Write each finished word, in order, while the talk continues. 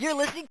You're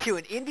listening to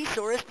an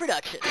Indiesaurus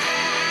production.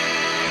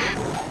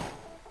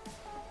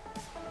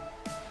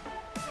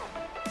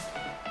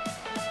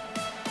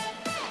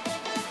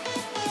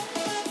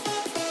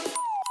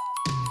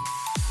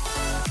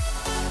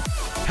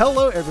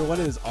 Hello,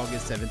 everyone. It is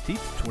August 17th,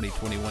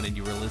 2021, and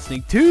you are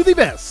listening to the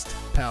best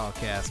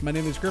Palcast. My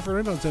name is Griffin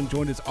Reynolds. I'm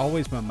joined as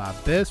always by my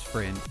best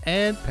friend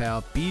and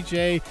pal,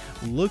 BJ.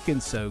 Looking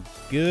so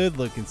good,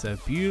 looking so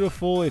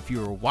beautiful. If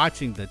you were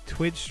watching the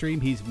Twitch stream,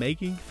 he's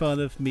making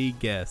fun of me,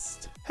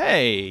 guest.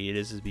 Hey,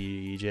 this is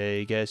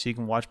BJ. Guess you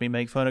can watch me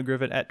make fun of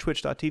Griffin at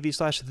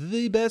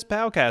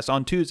twitch.tv/thebestpalcast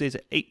on Tuesdays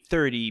at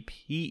 8:30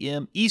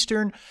 p.m.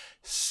 Eastern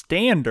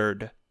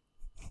Standard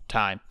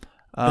Time.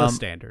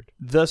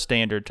 The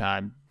standard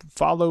time.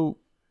 Follow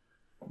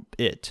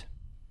it.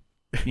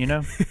 You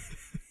know,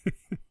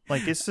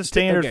 like it's the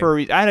standard for a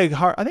reason. I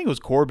think it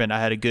was Corbin. I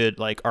had a good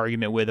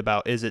argument with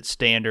about is it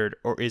standard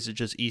or is it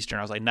just Eastern?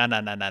 I was like, no.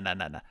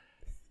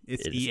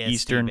 It's EST,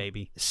 Eastern,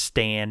 baby.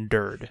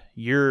 Standard.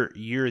 You're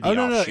the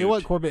no, offshoot. it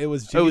wasn't Corbin. It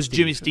was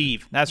Jimmy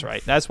Steve. That's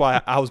right. That's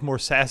why I was more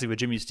sassy with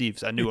Jimmy Steve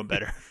because I knew him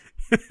better.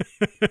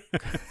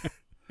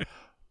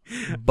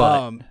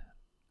 But.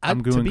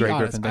 I'm doing great,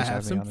 honest, Griffin. I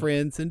have some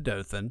friends in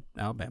Dothan,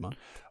 Alabama.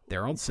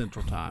 They're on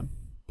Central Time.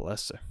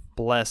 Bless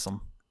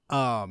them.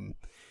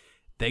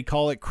 They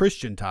call it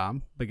Christian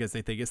Time because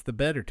they think it's the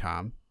better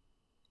time.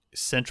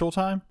 Central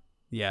Time?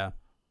 Yeah.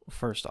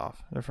 First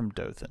off, they're from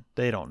Dothan.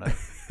 They don't know.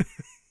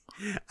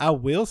 I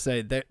will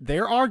say that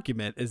their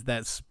argument is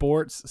that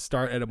sports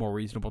start at a more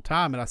reasonable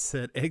time, and I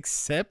said,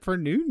 except for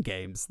noon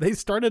games. They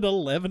start at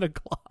 11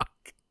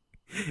 o'clock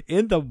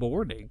in the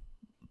morning.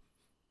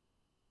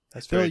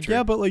 That's very true.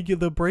 Yeah, but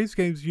the Braves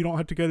games, you don't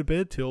have to go to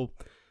bed till,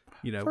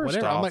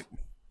 whatever.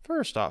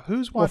 First off,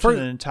 who's watching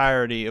the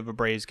entirety of a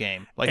Braves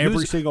game?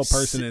 Every single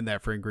person in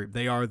that friend group.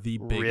 They are the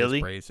biggest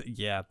Braves.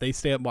 Yeah, they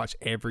stay up and watch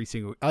every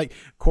single.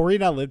 Corey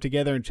and I lived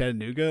together in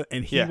Chattanooga,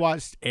 and he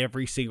watched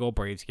every single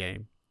Braves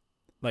game,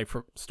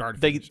 from start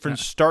to finish. From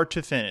start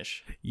to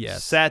finish.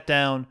 Yes. Sat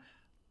down,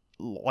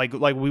 like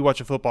we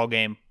watch a football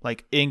game,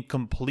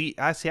 incomplete.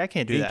 I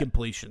can't do that.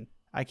 Incompletion.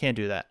 I can't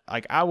do that.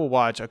 I will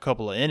watch a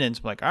couple of innings.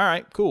 I'm like, all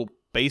right, cool.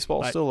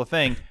 Baseball's still a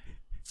thing.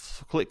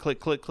 Click,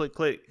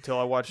 till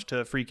I watch to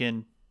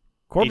freaking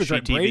Corbin's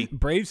right.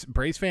 HGTV.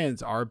 Braves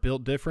fans are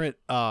built different.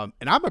 And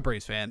I'm a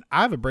Braves fan.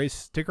 I have a Braves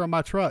sticker on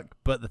my truck.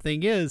 But the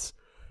thing is,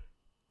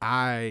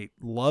 I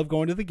love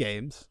going to the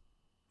games.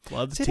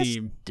 Love the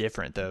team. That's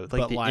different though.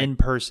 The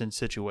in-person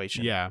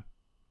situation. Yeah.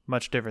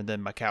 Much different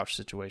than my couch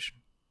situation.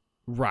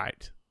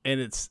 Right.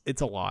 And it's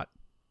a lot.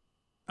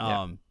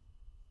 Yeah.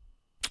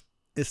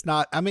 It's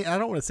not, I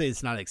don't want to say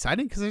it's not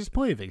exciting because there's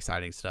plenty of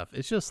exciting stuff.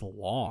 It's just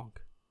long.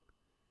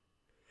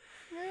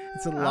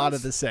 It's a lot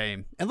of the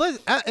same. And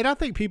I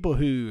think people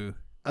who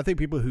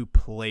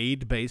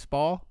played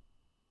baseball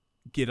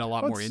get a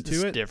lot more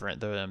into it. It's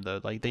different though.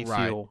 They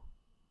feel.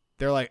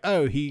 They're like,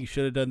 oh, he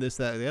should have done this,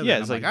 that, and the other. Yeah,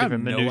 it's I have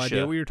no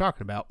idea what you're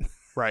talking about.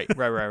 Right.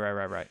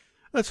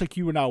 That's like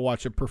you and I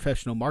watch a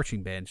professional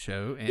marching band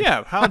show.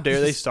 And how dare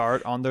they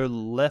start on their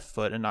left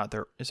foot and not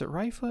their, is it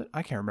right foot?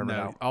 I can't remember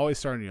now. Always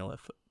start on your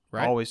left foot.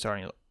 Right? Always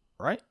starting,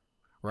 right?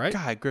 Right?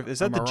 God, Griff, is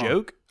that the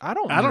joke? I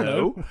don't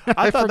know.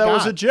 I thought that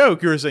was a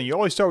joke. You were saying you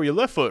always start with your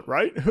left foot,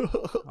 right?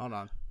 Hold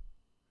on.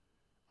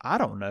 I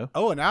don't know.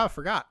 Oh, and now I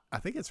forgot. I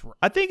think it's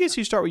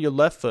you start with your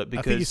left foot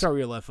because. I think you start with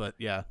your left foot,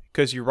 yeah.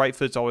 Because your right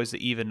foot's always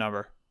the even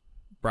number.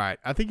 Right.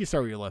 I think you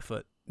start with your left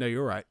foot. No,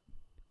 you're right.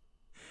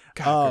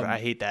 God, Griff, I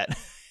hate that.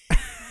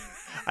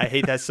 I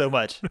hate that so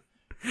much.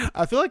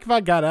 I feel like if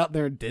I got out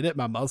there and did it,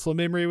 my muscle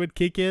memory would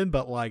kick in,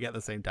 but at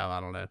the same time, I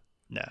don't know.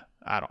 No,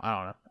 I don't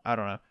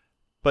know.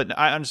 But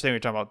I understand what you're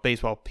talking about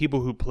baseball.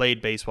 People who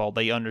played baseball,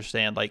 they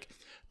understand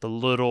the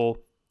little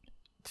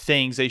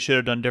things they should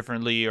have done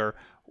differently or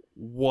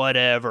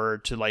whatever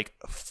to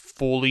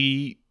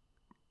fully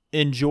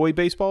enjoy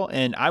baseball.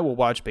 And I will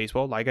watch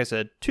baseball, like I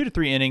said, 2 to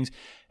 3 innings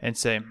and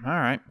say, all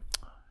right,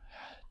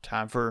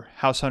 time for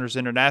House Hunters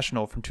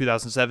International from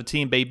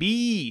 2017,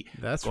 baby.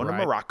 That's going right.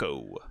 to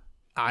Morocco.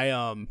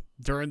 I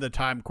during the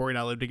time Corey and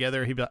I lived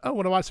together, he'd be like, "Oh,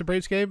 want to watch the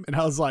Braves game?" And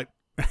I was like,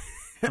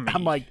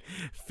 I'm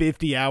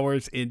 50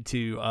 hours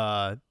into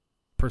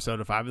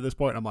Persona 5 at this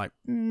point. I'm like,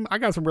 I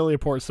got some really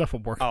important stuff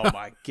I'm working on. Oh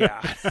my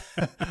God.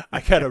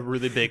 I got a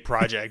really big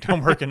project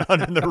I'm working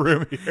on in the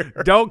room here.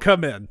 Don't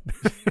come in.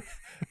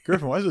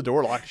 Griffin, why is the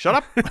door locked? Shut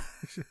up.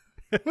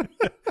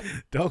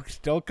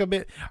 Don't come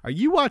in. Are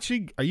you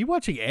watching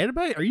anime?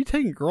 Are you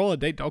taking a girl on a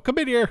date? Don't come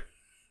in here.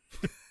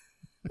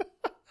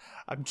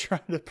 I'm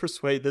trying to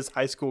persuade this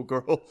high school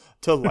girl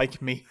to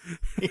like me.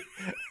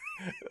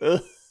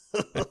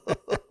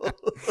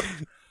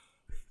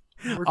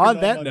 On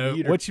that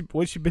note, what you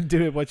been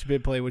doing? What you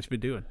been playing? What you been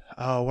doing?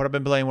 What I've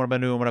been playing? What I've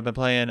been doing? What I've been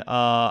playing?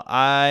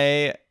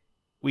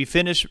 We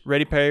finished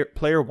Ready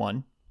Player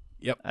One.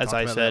 Yep, as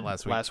I said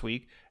last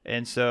week,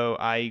 and so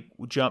I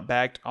jumped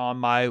back on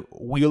my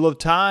Wheel of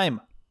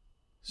Time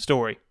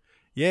story.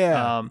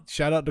 Yeah.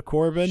 Shout out to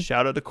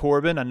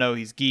Corbin. I know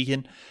he's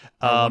geeking.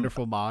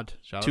 Wonderful mod.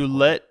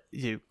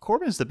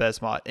 Corbin's the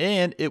best mod,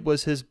 and it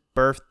was his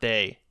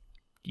birthday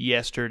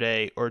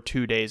yesterday or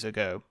 2 days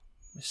ago.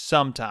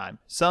 Sometime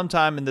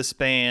in the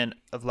span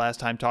of last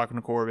time talking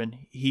to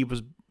Corbin, he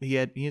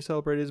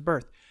celebrated his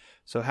birth.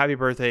 So happy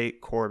birthday,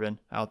 Corbin,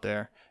 out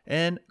there.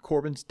 And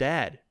Corbin's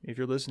dad, if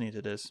you're listening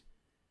to this.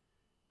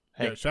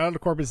 Hey, Yeah, shout out to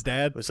Corbin's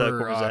dad What's up, for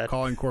Corbin's dad?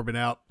 calling Corbin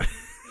out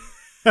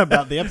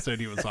about the episode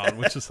he was on,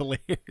 which is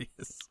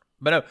hilarious.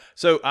 But no,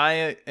 so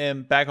I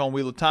am back on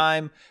Wheel of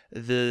Time.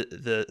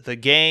 The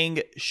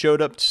gang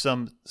showed up to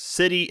some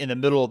city in the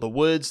middle of the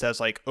woods that's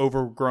like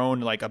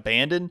overgrown, like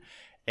abandoned,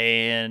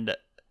 and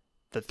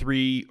the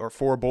 3 or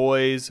 4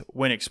 boys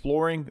went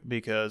exploring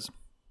because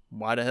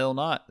why the hell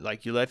not?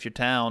 Like, you left your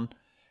town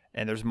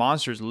and there's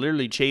monsters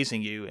literally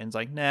chasing you, and it's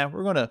like, nah,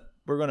 we're gonna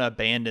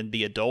abandon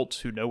the adults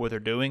who know what they're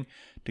doing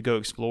to go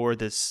explore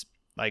this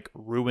like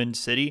ruined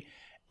city.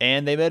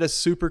 And they met a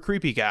super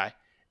creepy guy,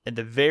 and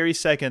the very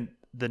second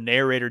the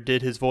narrator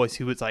did his voice,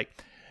 he was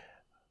like,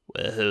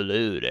 well,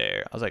 hello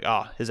there. I was like,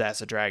 oh, his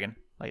ass a dragon.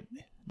 Like,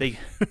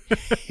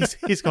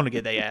 he's gonna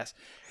get their ass.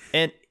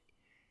 And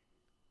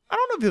I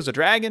don't know if he was a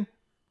dragon,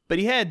 but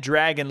he had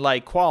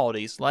dragon-like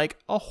qualities, like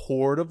a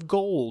hoard of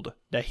gold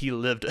that he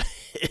lived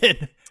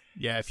in.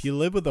 Yeah, if you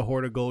live with a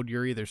hoard of gold,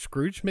 you're either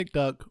Scrooge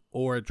McDuck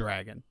or a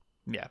dragon.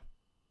 Yeah.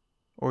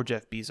 Or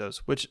Jeff Bezos,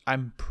 which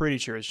I'm pretty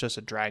sure is just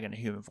a dragon in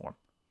human form.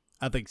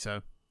 I think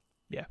so.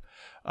 Yeah.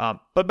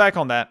 But back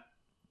on that,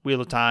 Wheel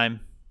of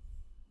Time,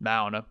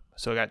 I don't know.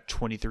 So I got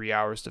 23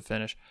 hours to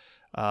finish.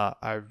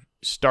 I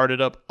started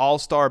up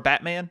All-Star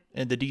Batman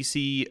in the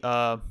DC,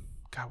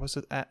 what's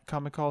that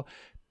comic called?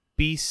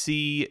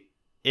 DC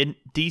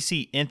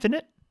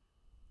Infinite?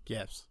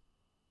 Yes.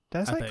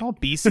 That's like called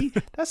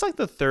BC? That's like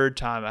the third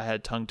time I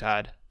had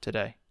tongue-tied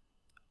today.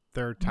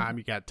 Third time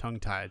you got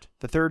tongue-tied.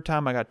 The third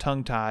time I got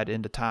tongue-tied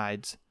into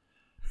tides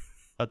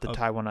of the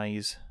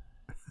Taiwanese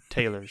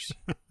tailors.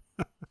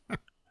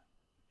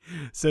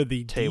 So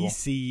the Table.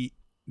 DC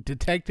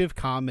Detective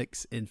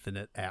Comics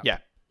Infinite app.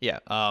 Yeah.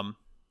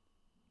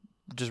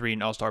 Just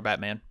reading All-Star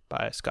Batman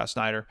by Scott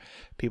Snyder.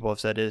 People have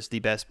said it is the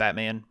best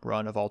Batman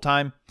run of all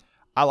time.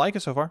 I like it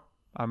so far.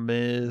 I'm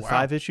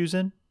 5 issues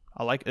in.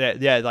 I like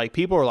that. Yeah, like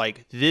people are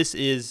like, this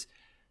is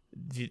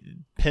the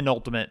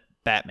penultimate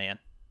Batman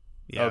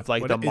of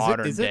like the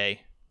modern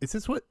day.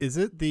 Is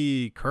it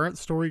the current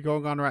story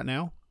going on right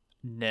now?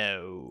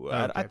 No,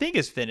 Okay. I think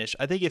it's finished.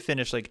 I think it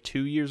finished like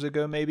 2 years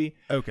ago, maybe.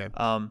 Okay.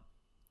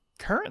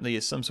 Currently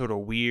is some sort of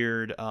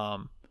weird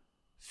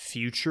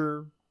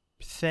future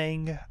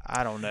thing.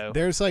 I don't know.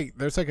 There's like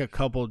a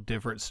couple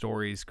different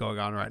stories going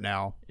on right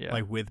now, Yeah.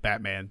 like with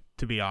Batman,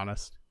 to be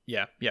honest.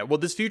 Yeah. Well,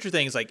 this future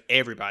thing is like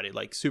everybody,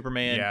 like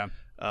Superman,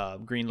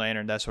 Green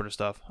Lantern, that sort of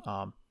stuff.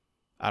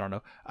 I don't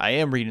know. I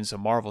am reading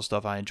some Marvel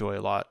stuff I enjoy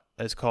a lot.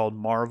 It's called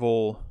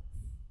Marvel.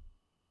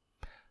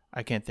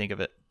 I can't think of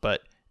it,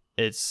 but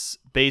it's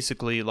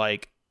basically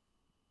like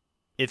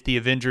if the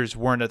Avengers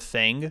weren't a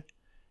thing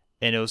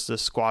and it was the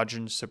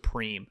Squadron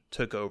Supreme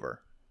took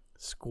over.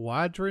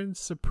 Squadron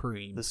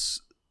Supreme.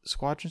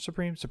 Squadron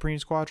Supreme? Supreme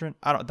Squadron?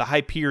 The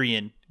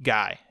Hyperion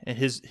guy and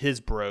his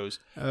bros.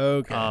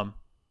 Okay.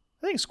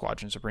 I think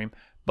Squadron Supreme,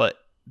 but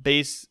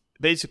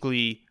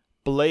basically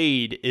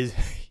Blade is,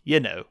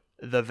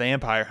 the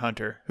vampire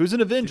hunter who's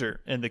an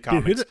Avenger in the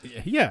comics.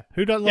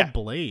 Who doesn't love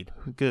Blade?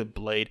 Good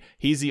Blade.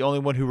 He's the only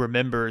one who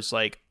remembers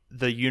like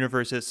the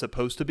universe is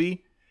supposed to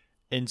be,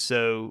 and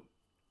so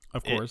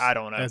Of course. I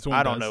don't know.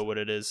 I don't know what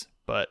it is,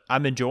 but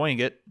I'm enjoying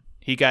it.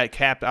 He got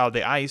capped out of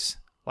the ice.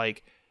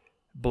 Like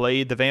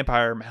Blade, the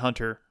vampire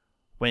hunter,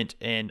 went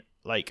and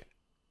like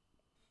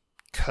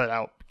cut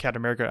out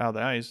Captain America out of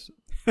the ice.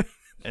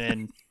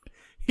 And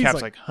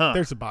Cap's like, huh?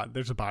 There's a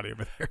body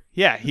over there.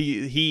 Yeah,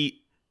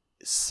 he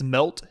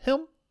smelt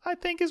him, I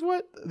think is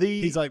what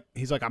he's like,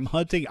 I'm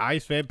hunting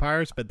ice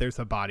vampires, but there's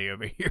a body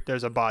over here.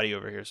 There's a body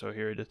over here, so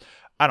here it is.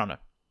 I don't know.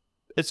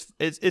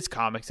 It's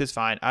comics. It's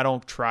fine. I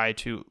don't try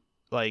to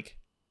like.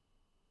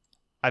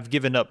 I've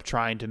given up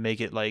trying to make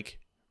it like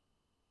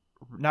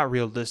not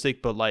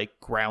realistic, but like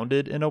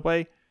grounded in a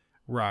way.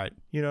 Right.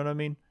 You know what I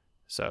mean?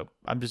 So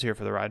I'm just here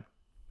for the ride.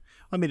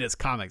 I mean, it's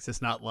comics.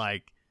 It's not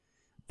like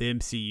the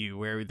MCU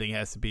where everything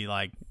has to be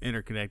like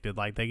interconnected.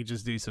 Like they could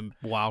just do some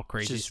wild,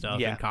 crazy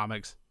stuff in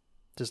comics.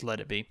 Just let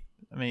it be.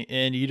 I mean,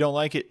 and you don't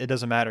like it, it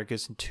doesn't matter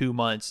because in 2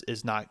 months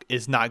is not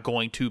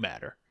going to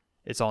matter.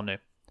 It's all new.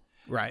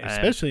 Right.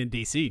 Especially in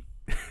DC.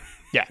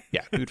 Yeah.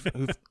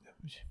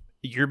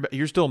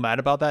 You're still mad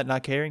about that,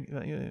 not caring?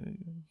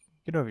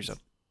 Get over yourself.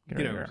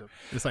 Get over yourself.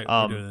 It's like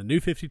we're doing the New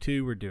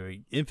 52. We're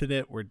doing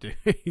Infinite. We're doing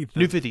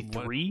New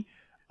 53.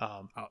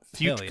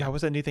 Future. God,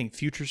 what's that new thing?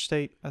 Future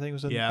State, I think it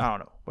was. Yeah. I don't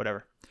know.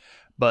 Whatever.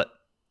 But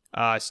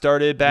I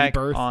started back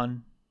Rebirth.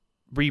 on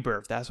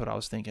Rebirth. That's what I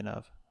was thinking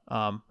of.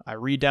 I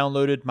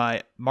re-downloaded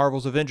my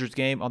Marvel's Avengers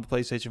game on the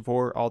PlayStation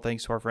 4, all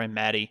thanks to our friend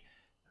Maddie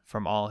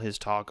from all his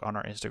talk on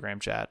our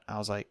Instagram chat. I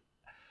was like,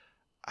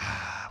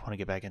 I want to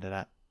get back into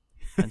that.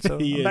 And so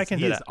I'm back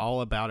into that. He is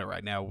all about it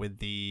right now with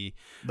the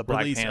Black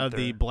release Panther. of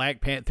the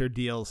Black Panther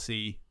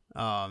DLC,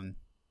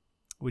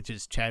 which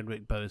is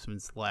Chadwick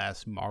Boseman's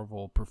last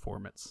Marvel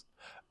performance.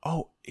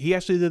 Oh, he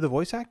actually did the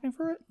voice acting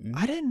for it? Mm-hmm.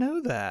 I didn't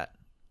know that.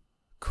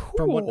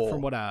 Cool.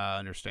 From what I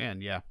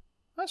understand, yeah.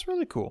 That's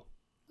really cool.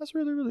 That's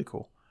really, really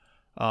cool.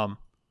 But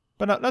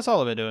no, that's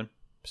all I've been doing.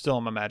 Still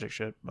on my Magic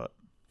shit, but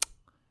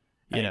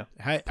you know.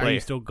 Are you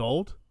still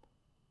gold?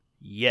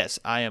 Yes,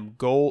 I am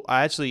gold.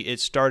 It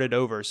started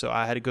over, so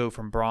I had to go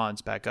from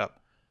bronze back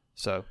up.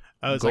 So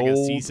it's gold, like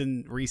a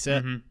season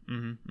reset.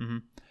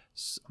 I'm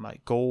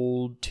like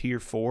gold tier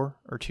 4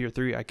 or tier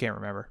 3. I can't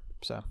remember.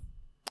 So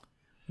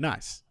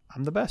nice.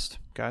 I'm the best,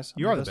 guys.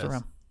 You are the best.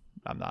 Around.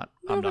 I'm not.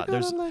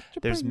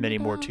 There's many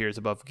more tiers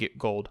above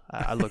gold.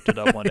 I looked it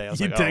up one day. I was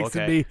you like, oh,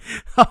 texted okay. me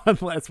on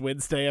last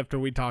Wednesday after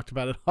we talked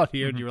about it on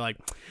here, and you were like,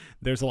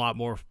 "There's a lot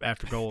more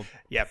after gold."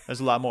 Yeah,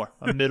 there's a lot more.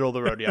 I'm middle of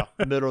the road, y'all.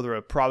 Middle of the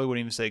road. Probably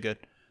wouldn't even say good,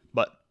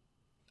 but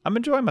I'm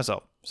enjoying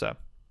myself. So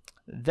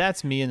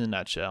that's me in a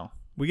nutshell.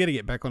 We got to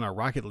get back on our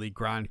Rocket League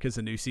grind because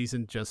the new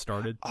season just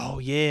started. Oh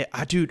yeah,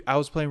 I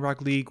was playing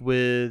Rocket League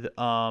with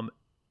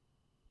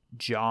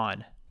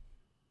John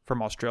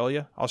from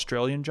Australia,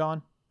 Australian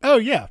John. Oh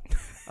yeah.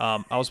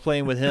 I was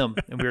playing with him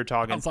and we were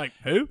talking. I was like,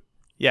 who?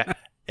 Yeah,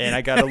 and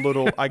I got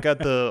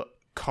the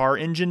car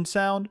engine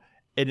sound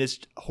and it's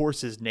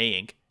horses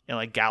neighing and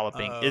like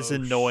galloping. It's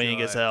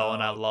annoying as hell,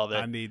 and I love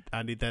it.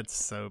 I need that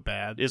so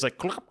bad. It's like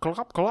clop,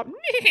 clop, clop.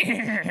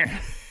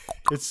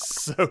 It's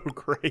so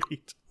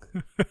great.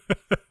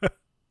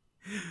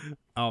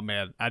 Oh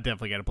man, I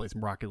definitely got to play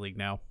some Rocket League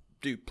now.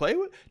 Dude, play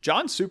with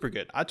John's super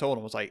good. I told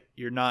him, I was like,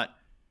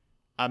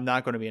 I'm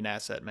not going to be an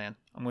asset, man.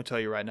 I'm going to tell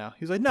you right now.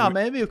 He's like, no,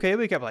 man, be okay.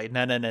 We kept like,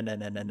 no. You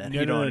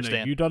don't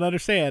understand. You don't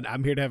understand.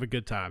 I'm here to have a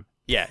good time.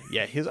 Yeah.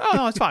 He's like, oh,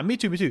 no, it's fine. Me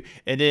too.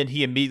 And then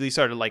he immediately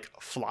started like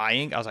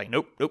flying. I was like,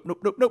 nope.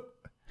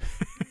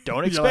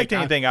 Don't expect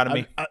anything out of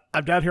me.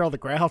 I'm down here on the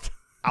ground.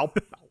 I'm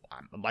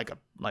like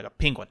a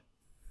penguin.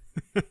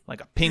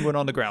 Like a penguin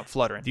on the ground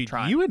fluttering. Dude,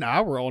 trying. you and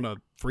I were on a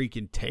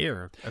freaking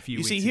tear a few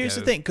weeks ago. You see, here's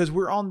the thing, because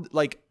we're on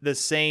like the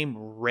same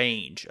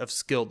range of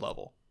skill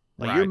level.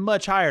 Like right. You're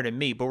much higher than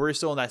me, but we're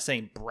still in that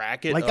same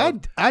bracket.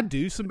 Like I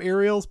do some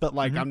aerials, but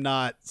like I'm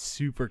not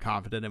super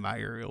confident in my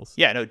aerials.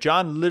 Yeah, no,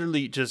 John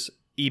literally just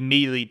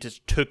immediately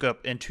just took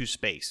up into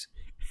space.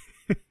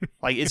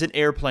 Like it's an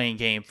airplane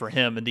game for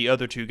him and the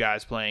other two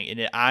guys playing,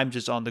 and I'm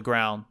just on the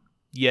ground.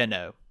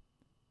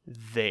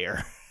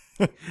 There.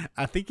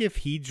 I think if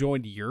he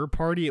joined your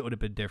party, it would have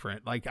been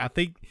different. Like I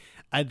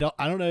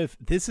don't know if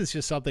this is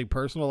just something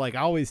personal. Like I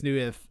always knew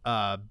if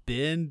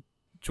Ben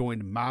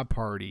joined my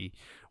party,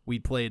 we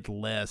played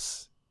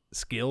less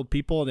skilled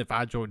people, and if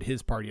I joined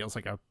his party, I was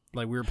like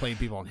we were playing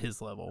people on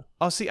his level.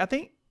 Oh, see, I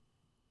think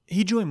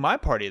he joined my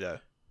party though.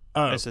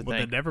 Oh, well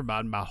then never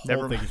mind. My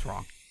whole thing is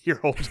wrong. Your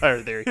whole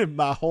entire theory.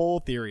 My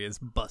whole theory is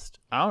bust.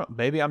 I don't know.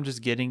 Maybe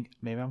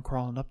I'm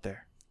crawling up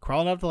there.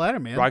 Crawling up the ladder,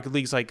 man. Rocket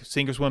League's like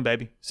sink or swim,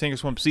 baby. Sink or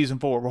swim season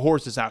 4. We're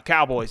horses now.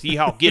 Cowboys.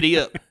 Yeehaw. Giddy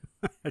up.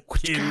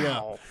 Giddy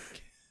up.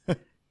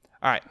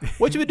 All right.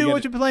 What you been doing?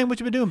 What you been playing? What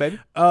you been doing, baby?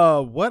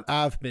 What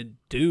I've been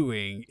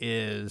doing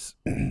is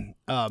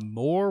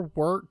more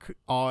work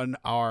on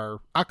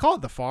I call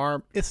it the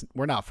farm.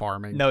 We're not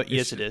farming. No,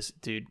 yes it is,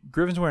 dude.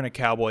 Griffin's wearing a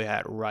cowboy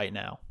hat right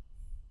now.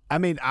 I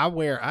mean, I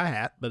wear a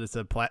hat, but it's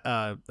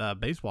a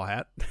baseball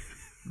hat.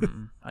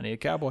 I need a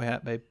cowboy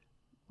hat, babe.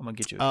 I'm gonna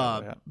get you a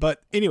cowboy hat.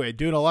 But anyway,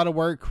 doing a lot of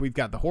work. We've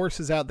got the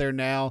horses out there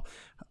now.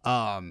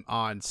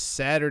 On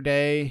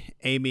Saturday,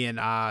 Amy and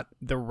I,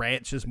 the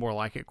ranch is more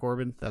like it,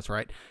 Corbin. That's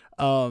right.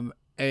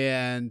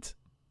 And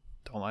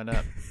don't like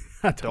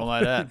that. Don't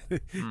like that.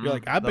 You're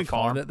like, I've been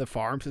calling it the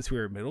farm since we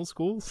were in middle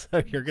school, so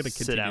you're gonna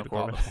continue to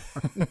call it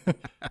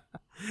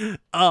the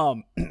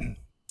farm.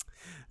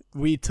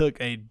 We took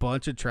a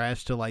bunch of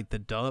trash to like the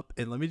dump,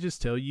 and let me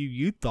just tell you,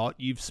 you thought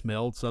you've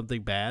smelled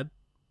something bad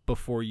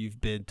before you've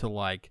been to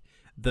like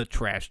the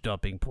trash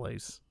dumping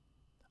place.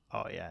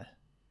 Oh yeah.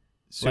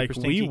 Super like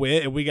stinky. We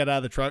went and we got out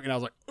of the truck and I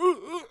was like,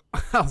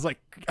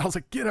 I was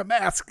like, get a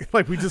mask.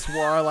 Like we just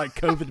wore our like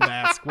COVID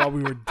mask while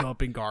we were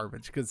dumping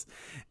garbage. Because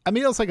I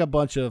mean, it was like a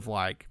bunch of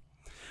like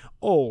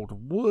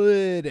old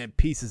wood and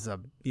pieces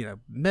of,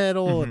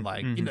 metal and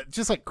like,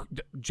 just like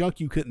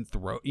junk you couldn't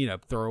throw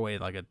away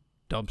like a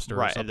dumpster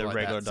or something like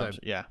regular that. dumpster.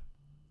 Yeah.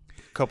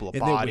 A couple of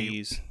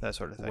bodies, that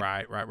sort of thing.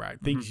 Right.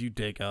 Things you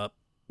dig up,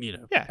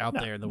 out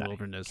there in the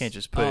wilderness. Can't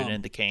just put it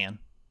in the can.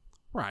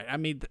 Right. I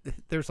mean,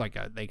 there's like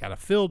they got to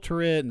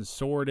filter it and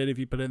sort it. If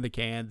you put it in the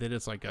can, then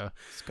it's like why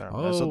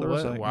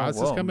is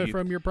this coming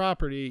from your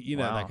property?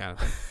 That kind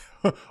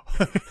of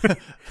thing.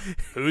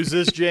 Who's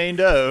this Jane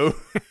Doe?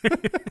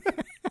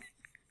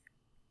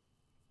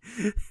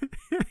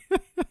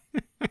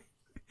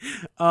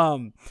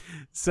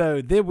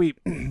 So then we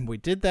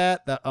did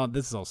that.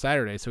 This is on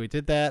Saturday, so we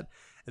did that,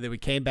 and then we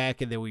came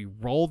back and then we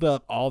rolled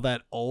up all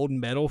that old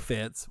metal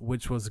fence,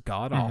 which was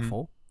god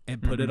awful,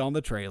 and put it on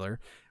the trailer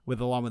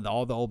along with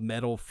all the old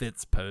metal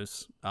fence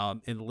posts.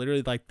 And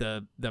literally like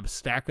the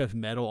stack of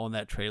metal on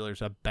that trailer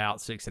is about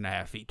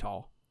 6.5 feet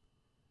tall.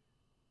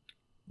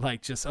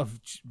 Like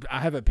I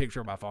have a picture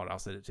on my phone. I'll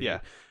send it to you.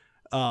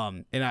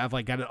 And I've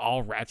like got it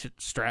all ratchet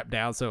strapped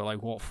down so it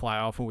like won't fly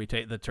off when we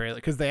take the trailer,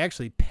 because they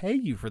actually pay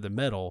you for the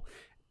metal,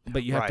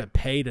 but you have to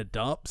pay to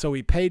dump. So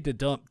we paid to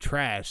dump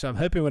trash. So I'm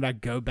hoping when I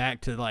go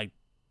back to like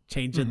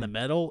changing the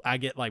metal, I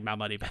get like my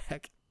money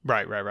back.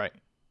 Right.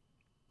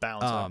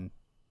 Balance up.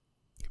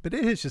 But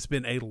it has just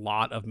been a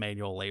lot of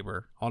manual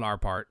labor on our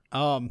part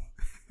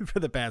for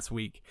the past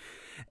week.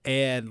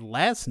 And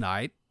last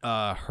night,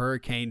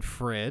 Hurricane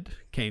Fred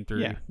came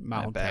through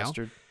my hometown.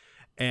 Bastard.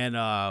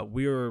 And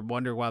we were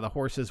wondering why the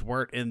horses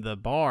weren't in the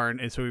barn.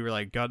 And so we were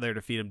like, got there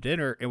to feed them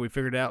dinner. And we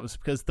figured out it was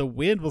because the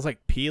wind was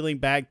like peeling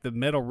back the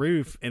metal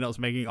roof and it was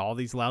making all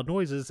these loud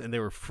noises and they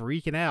were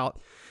freaking out.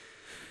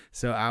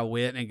 So I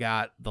went and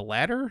got the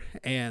ladder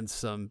and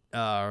some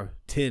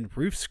 10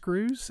 roof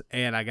screws,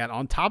 and I got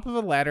on top of a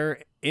ladder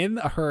in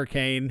a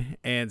hurricane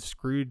and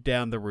screwed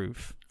down the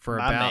roof for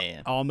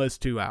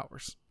almost 2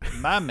 hours.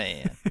 My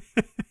man.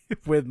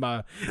 With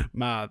my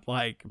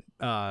like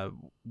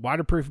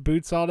waterproof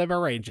boots on and my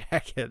rain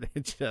jacket.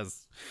 It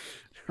just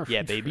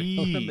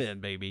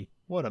baby.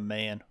 What a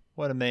man.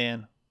 What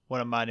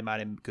a mighty,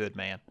 mighty good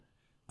man.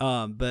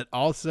 But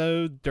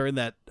also during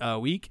that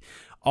week,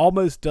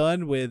 almost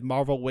done with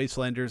Marvel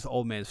Wastelanders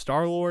Old Man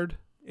Star-Lord.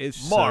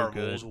 It's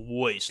Marvel's so good.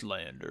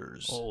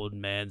 Wastelanders Old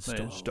Man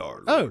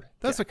Star-Lord. Oh,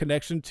 that's a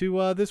connection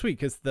to this week,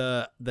 because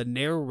the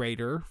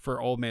narrator for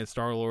Old Man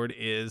Star-Lord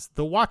is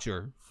the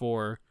Watcher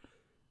for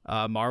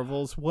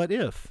Marvel's What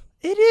If.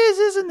 It is,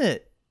 isn't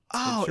it?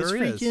 Oh, it sure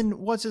it's freaking, is.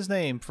 What's his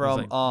name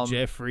from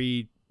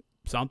Jeffrey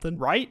something?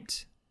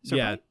 Right?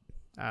 Yeah. Right?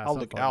 I'll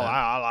look.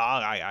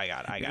 I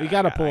got. We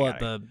got to pull up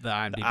the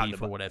IMDb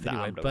for What If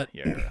anyway. But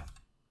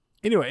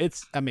anyway,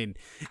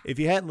 if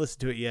you hadn't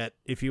listened to it yet,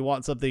 if you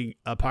want a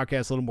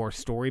podcast a little more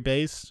story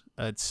based,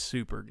 it's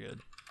super good.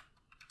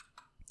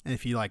 And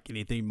if you like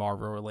anything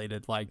Marvel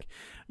related, like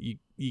you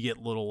get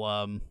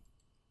little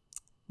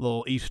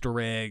Easter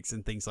eggs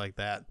and things like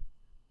that.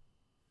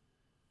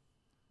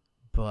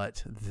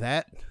 But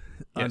that,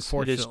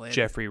 unfortunately, it is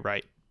Jeffrey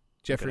Wright.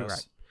 Jeffrey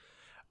Wright.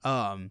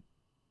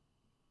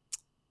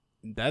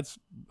 That's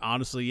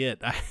honestly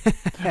it. I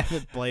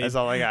haven't played. That's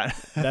all I got.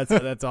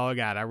 That's all I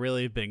got. I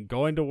really have been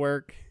going to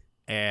work,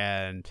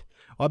 and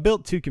I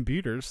built 2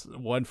 computers.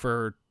 One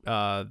for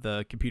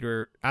the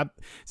computer.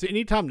 So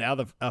anytime now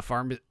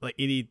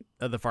any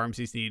of the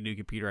pharmacies need a new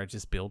computer, I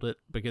just build it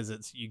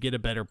because you get a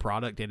better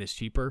product and it's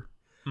cheaper.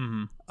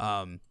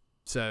 Mm-hmm.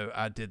 So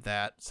I did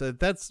that. So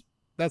that's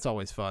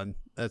always fun.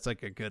 That's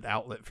like a good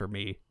outlet for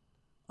me.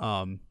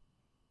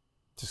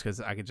 Just because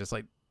I could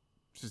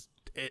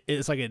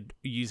it's like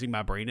using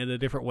my brain in a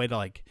different way to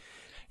like.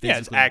 Yeah,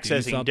 it's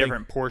accessing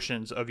different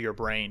portions of your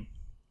brain.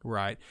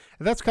 Right.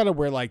 And that's kind of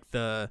where like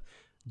the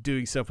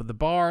doing stuff with the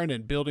barn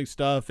and building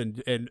stuff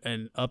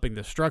and upping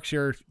the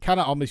structure kind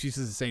of almost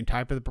uses the same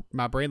type of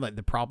my brain, like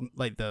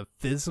the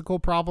physical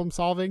problem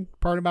solving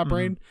part of my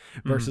brain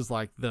versus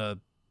like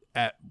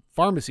at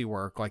pharmacy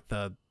work, like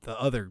the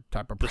other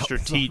type of problem.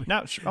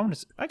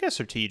 I guess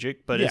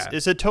strategic, but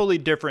it's a totally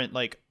different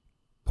like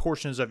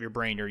portions of your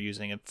brain you're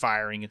using and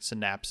firing and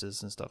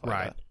synapses and stuff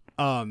like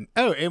that.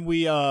 And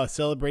we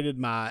celebrated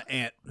my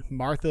Aunt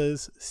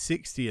Martha's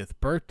 60th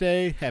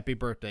birthday. Happy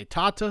birthday,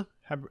 Tata.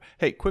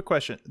 Hey, quick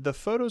question. The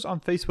photos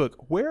on Facebook,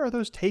 where are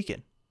those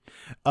taken?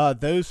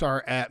 Those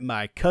are at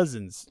my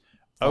cousin's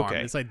farm.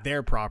 Okay. It's like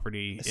their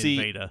property in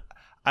Veda.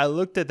 I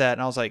looked at that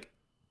and I was like,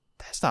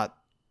 that's not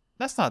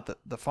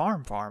the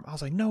farm. I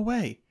was like, no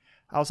way.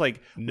 I was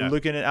like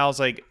looking at, I was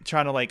like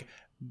trying to like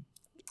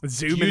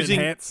zoom and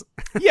enhance.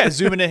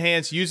 Zoom and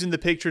enhance, using the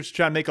pictures to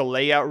try and make a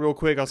layout real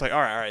quick. I was like,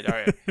 all right.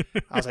 I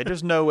was like,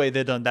 there's no way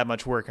they've done that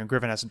much work and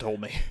Griffin hasn't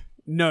told me.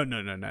 No.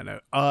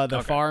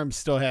 The farm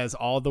still has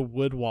all the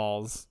wood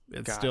walls.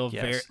 It's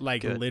very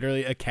like good.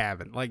 Literally a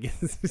cabin. Like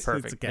it's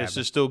perfect. It's a cabin. Is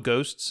there still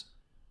ghosts?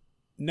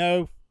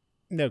 No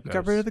ghosts.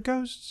 Got rid of the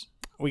ghosts?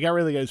 We got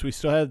rid of the ghosts. We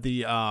still have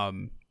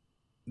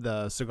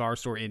the cigar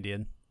store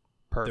Indian.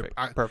 Perfect.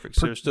 Perfect.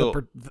 So there's still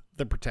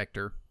the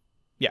protector.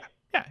 Yeah.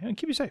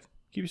 Keep you safe.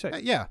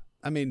 Yeah.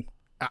 I mean,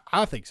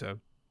 I think so.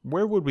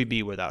 Where would we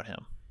be without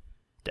him?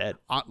 Dead.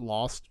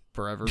 Lost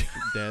forever.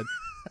 Dead.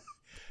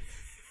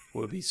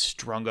 Would be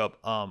strung up.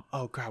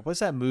 Oh God, what's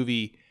that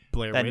movie?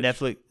 Blair that Witch?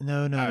 Netflix.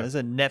 No. It's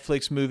a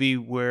Netflix movie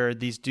where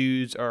these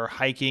dudes are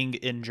hiking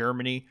in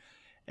Germany,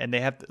 and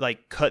they have to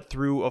like cut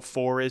through a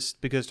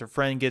forest because their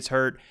friend gets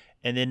hurt,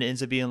 and then it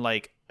ends up being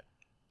like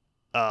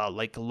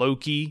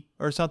Loki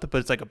or something, but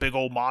it's like a big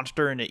old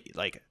monster, and it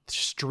like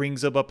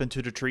strings up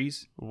into the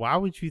trees. Why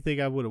would you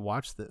think I would have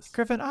watched this,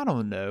 Griffin? I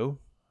don't know.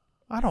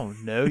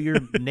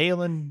 You're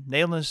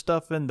nailing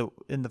stuff in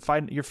the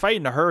fight. You're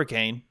fighting a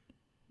hurricane.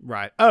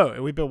 Right. Oh,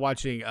 and we've been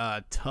watching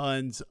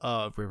tons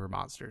of river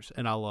monsters,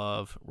 and I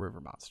love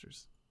river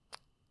monsters.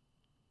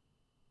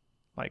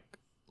 Like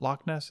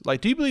Loch Ness?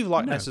 Like, do you believe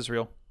Loch Ness is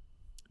real?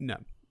 No.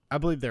 I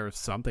believe there is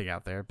something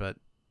out there, but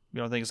you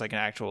don't think it's like an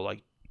actual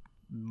like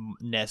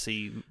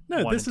Nessie?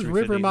 No, this is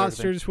River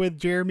Monsters with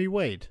Jeremy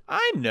Wade.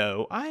 I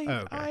know.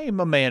 I am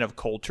a man of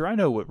culture. I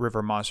know what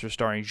River Monsters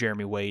starring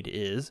Jeremy Wade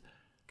is,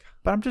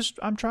 but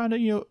I'm trying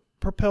to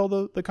propel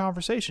the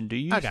conversation. Do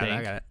you? I got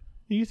it.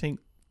 Do you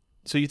think?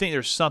 So you think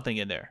there's something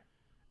in there?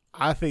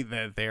 I think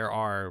that there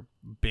are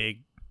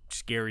big,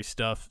 scary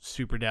stuff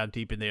super down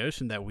deep in the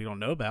ocean that we don't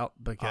know about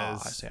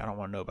because... I don't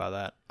want to know about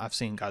that. I've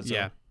seen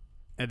Godzilla.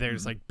 And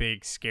there's like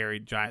big, scary,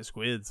 giant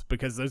squids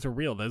because those are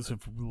real. Those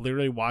have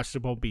literally washed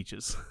up on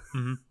beaches.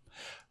 Mm-hmm.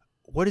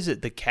 What is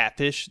it? The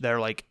catfish that are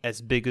like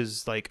as big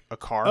as like a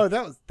car? Oh,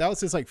 that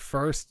was his like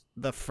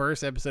the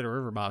first episode of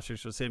River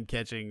Monsters was him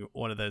catching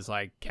one of those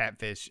like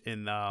catfish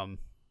in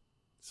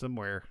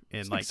somewhere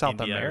in like South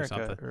India America or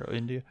something. or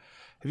India.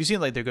 Have you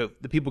seen like the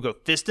people go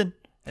fisting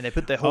and they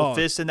put their whole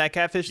fist in that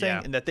catfish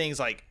thing and the thing's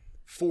like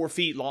 4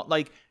 feet long?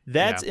 Like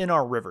that's in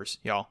our rivers,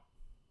 y'all.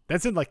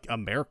 That's in like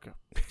America.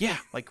 Yeah,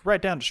 like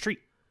right down the streit.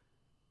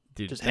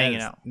 Dude, just hanging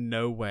out.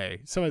 No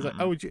way. Someone's like,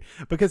 oh, would you?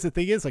 Because the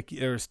thing is, like,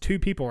 there's two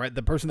people, right?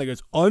 The person that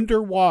goes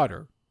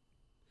underwater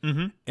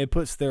and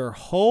puts their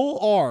whole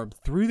arm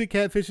through the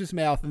catfish's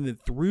mouth and then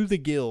through the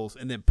gills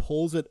and then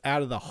pulls it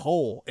out of the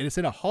hole. And it's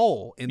in a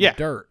hole in the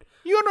dirt.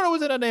 You don't know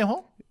what's in that damn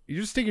hole?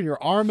 You're just sticking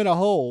your arm in a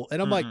hole.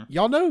 And I'm like,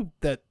 y'all know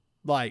that,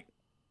 like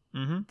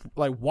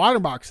water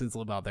moccasins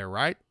live out there,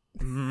 right?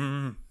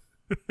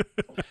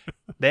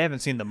 They haven't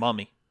seen The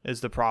Mummy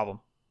is the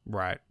problem.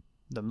 Right.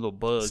 Them little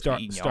bugs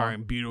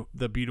starring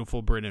the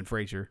beautiful Brendan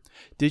Fraser.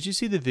 Did you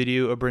see the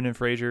video of Brendan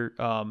Fraser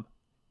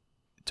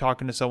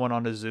talking to someone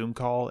on a Zoom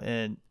call?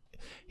 And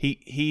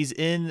he's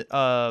in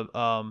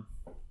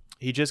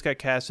he just got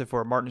casted for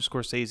a Martin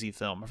Scorsese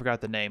film. I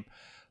forgot the name,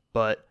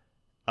 but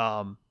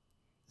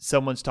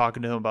someone's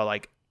talking to him about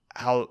like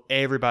how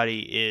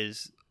everybody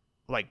is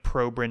like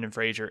pro Brendan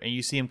Fraser, and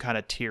you see him kind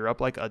of tear up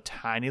like a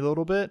tiny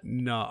little bit.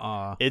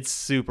 Nuh-uh. It's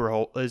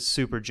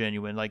super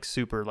genuine, like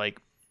super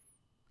like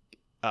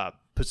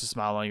puts a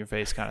smile on your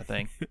face kind of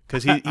thing.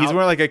 Because he's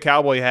wearing like a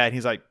cowboy hat.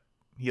 And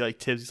he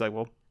tips. He's like,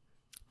 well,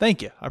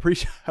 thank you. I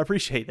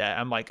appreciate that.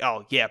 I'm like,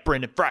 oh yeah,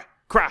 Brendan,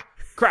 cry.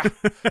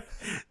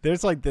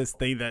 There's like this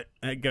thing that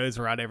goes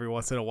around every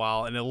once in a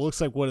while, and it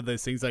looks like one of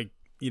those things like,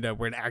 you know,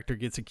 where an actor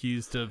gets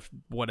accused of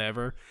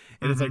whatever.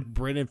 And it's like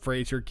Brendan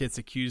Fraser gets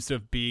accused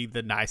of being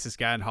the nicest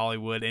guy in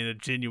Hollywood and a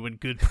genuine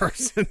good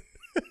person.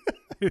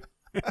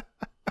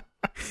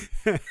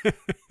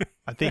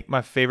 I think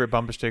my favorite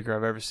bumper sticker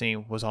I've ever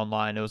seen was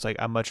online. It was like,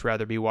 I'd much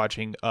rather be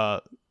watching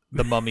The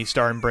Mummy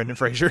starring Brendan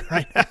Fraser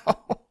right now.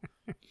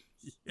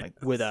 Like,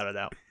 without a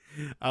doubt.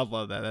 I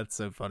love that. That's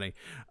so funny.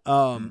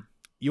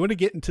 You want to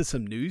get into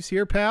some news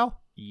here,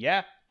 pal?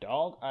 Yeah,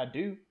 dog, I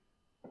do.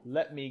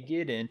 Let me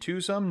get into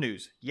some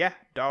news. Yeah,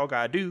 dog,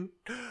 I do.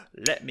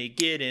 Let me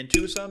get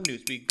into some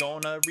news. We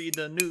gonna read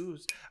the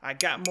news. I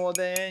got more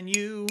than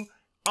you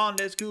on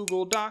this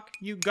Google Doc.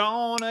 You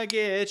gonna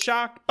get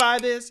shocked by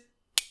this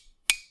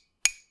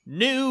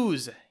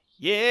news.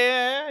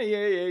 Yeah.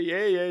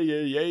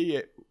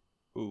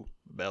 Ooh,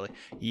 belly.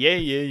 Yeah.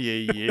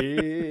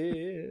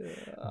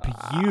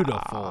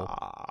 Beautiful.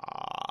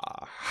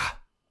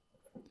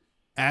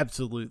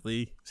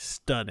 Absolutely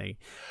stunning.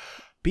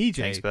 BJ,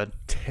 thanks, bud.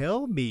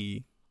 Tell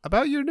me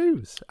about your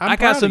news. I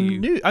got some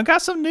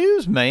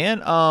news,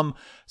 man.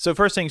 So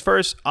first things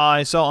first,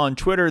 I saw on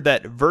Twitter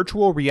that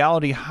virtual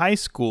reality high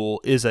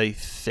school is a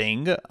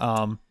thing.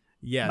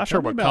 Yeah, not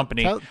sure what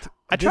company. I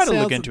tried to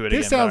look into it.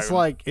 This sounds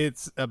like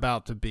it's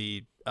about to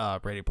be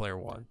Ready Player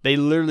One. They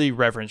literally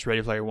referenced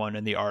Ready Player One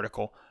in the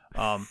article.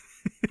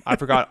 I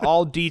forgot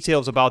all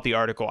details about the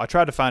article. I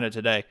tried to find it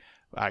today.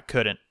 I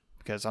couldn't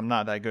because I'm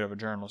not that good of a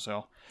journalist.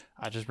 So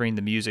I just bring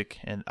the music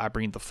and I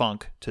bring the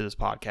funk to this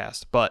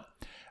podcast. But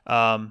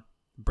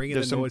bring in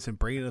the noise and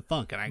bring in the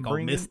funk, and I ain't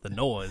gonna miss the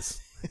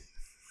noise.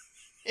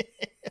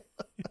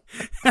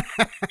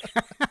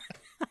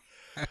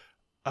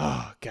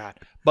 Oh God!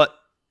 But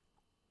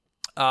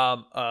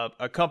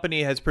a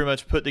company has pretty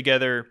much put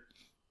together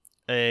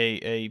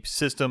a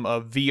system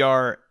of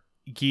VR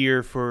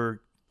gear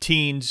for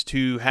teens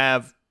to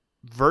have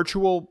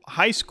virtual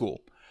high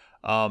school.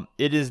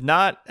 It is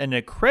not an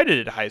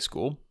accredited high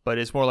school, but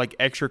it's more like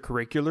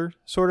extracurricular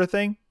sort of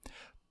thing.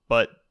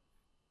 But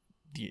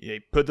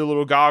they put the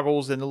little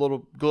goggles and the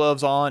little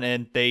gloves on,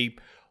 and they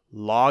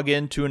log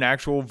into an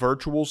actual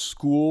virtual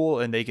school,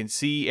 and they can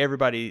see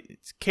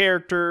everybody's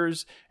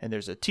characters, and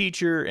there's a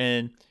teacher,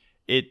 and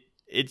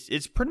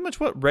it's pretty much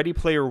what Ready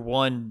Player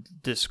One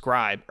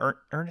described.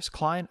 Ernest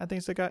Cline, I think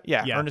it's the guy.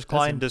 Yeah, Ernest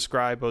Cline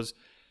described was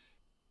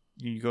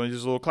you go into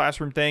this little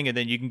classroom thing, and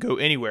then you can go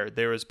anywhere.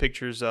 There was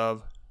pictures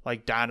of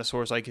like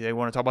dinosaurs, like they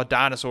want to talk about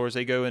dinosaurs,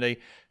 they go and they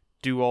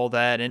do all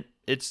that, and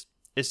it's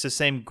the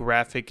same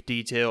graphic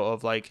detail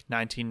of like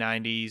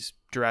 1990s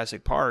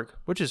Jurassic Park,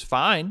 which is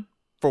fine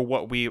for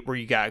what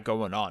we got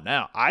going on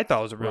now. I thought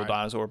it was a real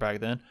dinosaur back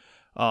then.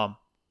 I'm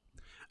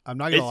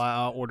not gonna lie,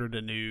 I ordered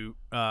a new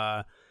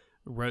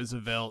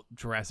Roosevelt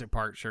Jurassic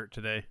Park shirt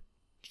today.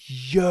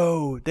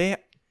 Yo, they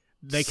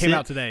came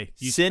out today.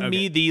 Send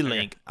me the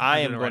link. I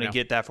am going to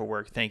get that for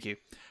work. Thank you.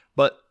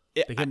 But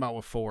they came out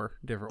with 4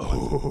 different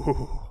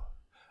ones.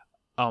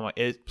 Oh my!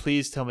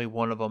 Please tell me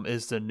one of them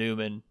is the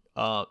Newman,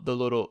 the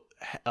little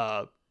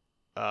virus.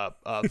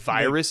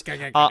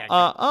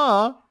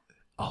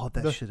 Oh,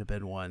 that should have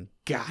been one.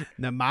 God.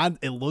 Now mine,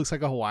 it looks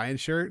like a Hawaiian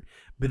shirt,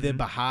 but then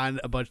behind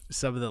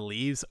some of the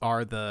leaves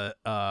are the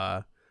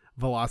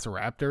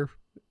Velociraptor.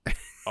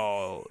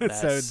 Oh,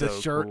 that's so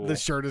the shirt cool. The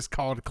shirt is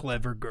called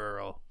Clever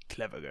Girl.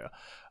 Clever Girl.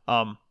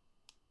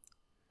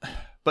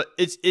 But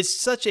it's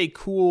such a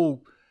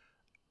cool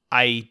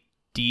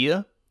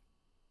idea.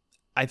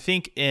 I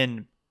think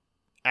in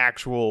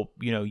actual,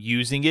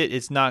 using it,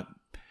 it's not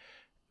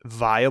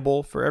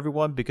viable for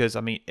everyone because,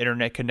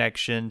 internet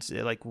connections,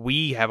 like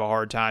we have a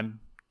hard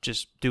time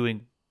just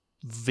doing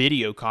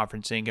video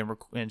conferencing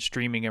and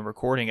streaming and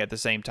recording at the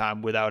same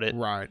time without it,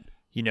 right?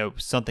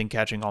 Something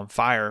catching on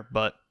fire.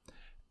 But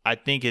I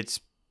think it's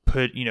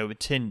put,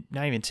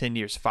 not even 10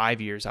 years,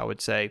 5 years, I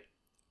would say,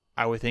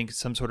 I would think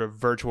some sort of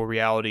virtual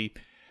reality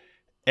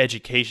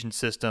education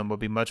system would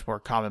be much more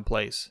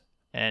commonplace.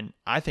 And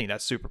I think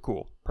that's super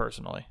cool,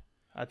 personally.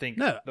 I think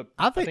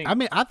I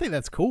think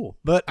that's cool.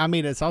 But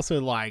it's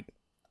also like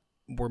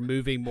we're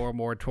moving more and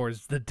more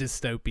towards the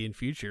dystopian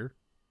future.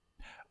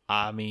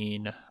 I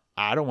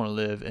don't want to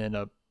live in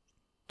a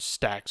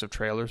stacks of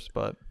trailers,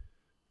 but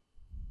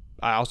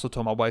I also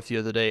told my wife the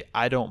other day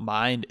I don't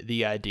mind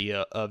the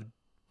idea of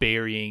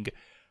burying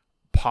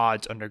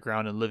pods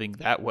underground and living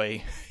that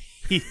way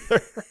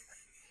either.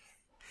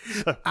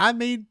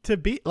 To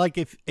be like,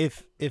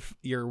 if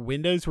your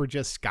windows were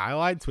just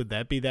skylights, would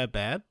that be that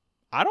bad?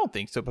 I don't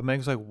think so. But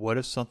Meg's like, what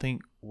if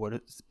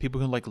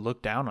people can like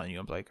look down on you?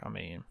 I'm like,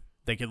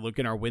 they can look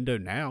in our window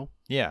now.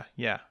 Yeah.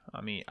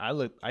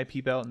 I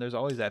peep out and there's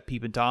always that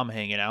peeping Tom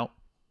hanging out.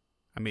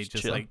 Just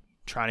chilling, like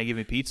trying to give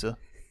me pizza.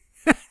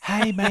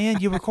 Hey man,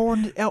 you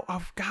recording? Oh,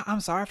 I'm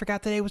sorry, I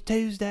forgot today was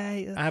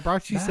Tuesday. I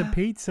brought you some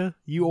pizza.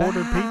 You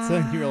ordered pizza,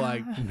 and you're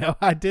like, no,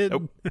 I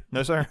didn't. Nope.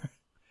 No, sir.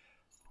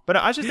 But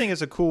I just think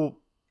it's a cool.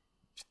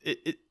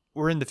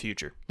 We're in the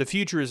future. The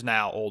future is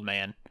now, old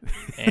man,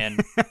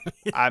 and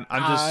I'm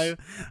just.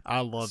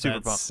 I love super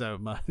that pumped. so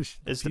much.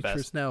 It's the best.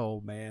 Future's now,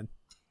 old man.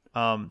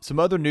 Some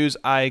other news.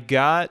 I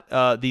got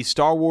the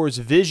Star Wars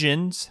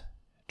Visions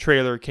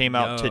trailer came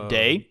out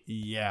today.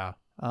 Yeah.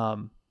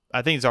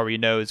 I think it's already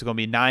it's going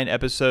to be 9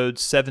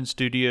 episodes. 7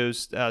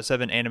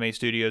 anime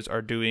studios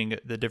are doing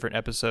the different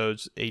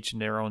episodes, each in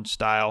their own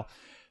style.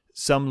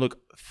 Some look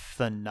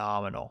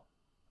phenomenal,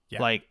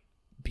 like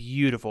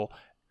beautiful,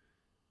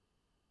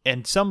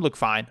 and some look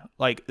fine.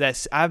 Like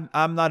that's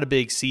I'm not a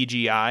big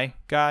CGI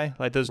guy.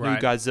 Like those new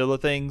Godzilla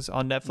things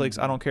on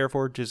Netflix, I don't care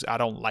for. Just I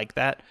don't like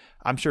that.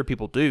 I'm sure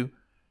people do,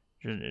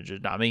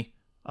 just not me.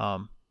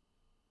 But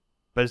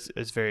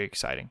it's very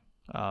exciting.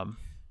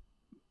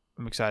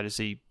 I'm excited to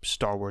see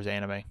Star Wars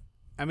anime.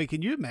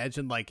 Can you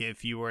imagine like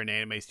if you were an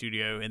anime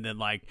studio and then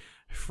like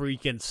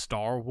freaking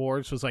Star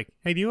Wars was like,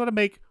 hey, do you want to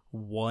make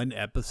one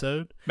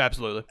episode?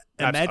 Absolutely.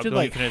 Imagine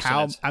like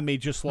how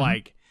just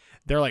like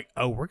they're like,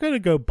 oh, we're gonna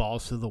go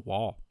balls to the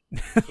wall.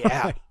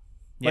 Yeah.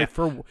 Like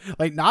for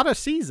like not a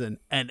season,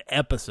 an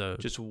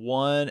episode. Just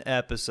one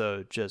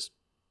episode. Just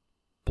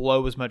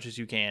blow as much as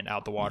you can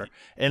out the water.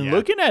 And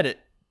looking at it,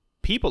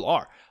 people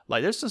are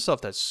like, there's some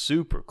stuff that's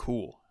super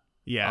cool.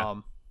 Yeah.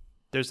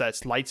 There's that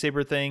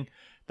lightsaber thing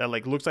that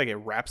like looks like it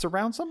wraps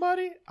around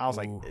somebody. I was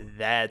like,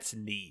 that's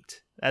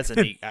neat. That's a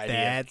neat idea.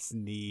 That's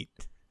neat.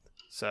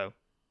 So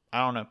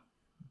I don't know.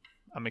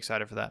 I'm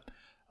excited for that.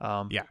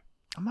 Yeah.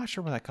 I'm not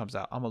sure when that comes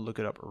out. I'm gonna look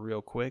it up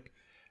real quick.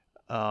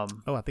 I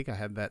think I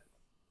have that.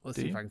 Let's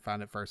see if I can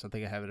find it first. I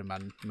think I have it in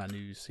my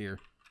news here.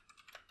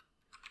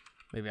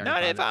 Maybe I can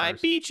not if I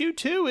beat you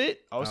to it.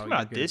 Oh, it's coming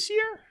out this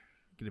year?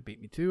 You're gonna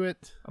beat me to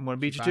it. I'm gonna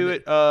beat you to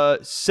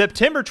it.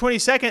 September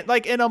 22nd,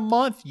 like in a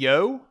month,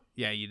 yo.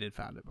 Yeah, you did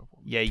find it before.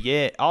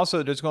 Yeah.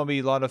 Also, there's going to be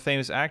a lot of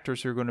famous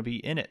actors who are going to be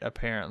in it,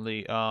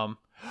 apparently.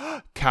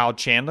 Kyle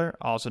Chandler,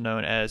 also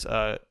known as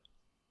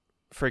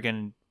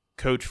friggin'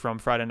 coach from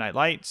Friday Night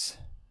Lights.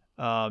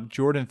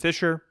 Jordan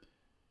Fisher.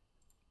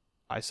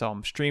 I saw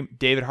him stream.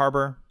 David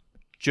Harbour.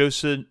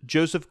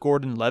 Joseph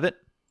Gordon-Levitt.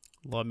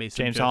 Love me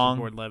some James Joseph Hong.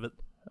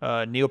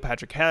 Gordon-Levitt. Neil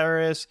Patrick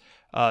Harris.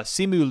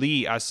 Simu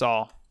Lee, I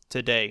saw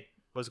today,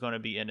 was going to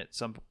be in it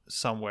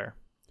somewhere.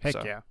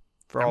 Heck yeah.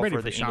 I'm ready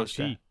for for the English.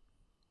 Shang-Chi.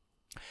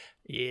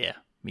 Yeah,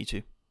 me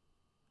too.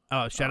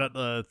 Oh, shout out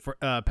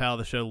to pal of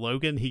the show,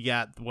 Logan. He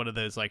got one of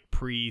those like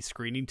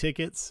pre-screening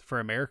tickets for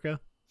America.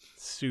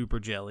 Super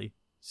jelly.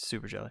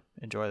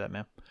 Enjoy that,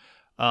 man.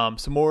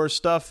 Some more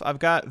stuff I've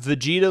got.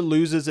 Vegeta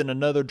loses in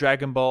another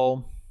Dragon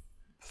Ball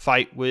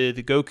fight with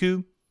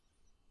Goku,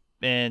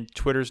 and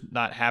Twitter's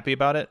not happy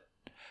about it,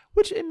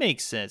 which it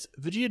makes sense.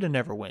 Vegeta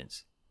never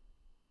wins.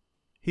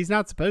 He's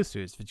not supposed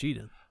to. It's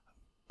Vegeta.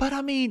 But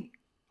I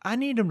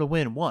need him to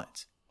win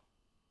once.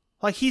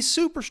 Like, he's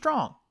super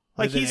strong.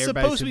 Like, he's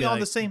supposed to be on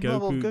the same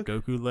level of Goku.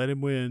 Goku let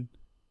him win.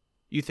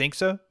 You think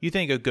so? You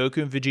think if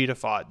Goku and Vegeta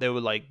fought, they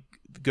would like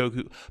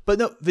Goku? But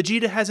no,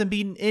 Vegeta hasn't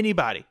beaten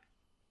anybody.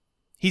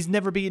 He's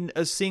never beaten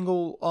a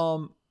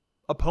single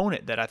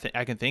opponent that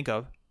I can think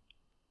of.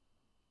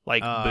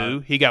 Like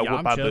Boo. He got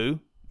whooped by Boo.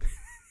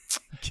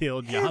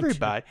 Killed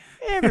Yamcha.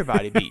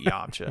 Everybody beat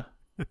Yamcha.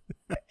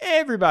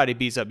 Everybody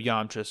beats up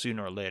Yamcha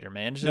sooner or later,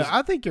 man. No,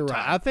 I think you're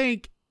right. I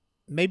think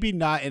maybe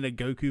not in a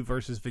Goku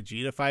versus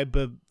Vegeta fight,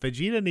 but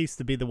Vegeta needs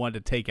to be the one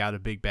to take out a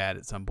big bad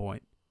at some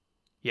point.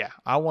 Yeah,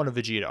 I want a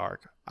Vegeta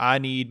arc. I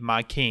need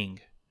my king,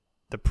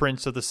 the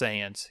Prince of the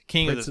Saiyans.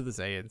 Prince of the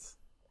Saiyans.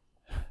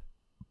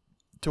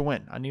 To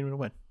win. I need him to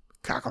win.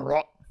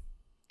 Kakarot.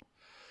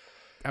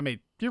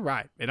 You're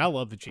right. And I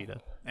love Vegeta.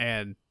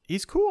 And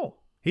he's cool.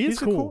 He's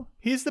cool.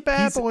 He's the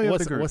bad boy of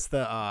the group.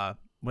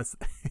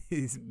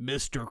 He's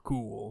Mr.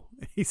 Cool.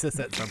 He says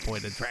that at some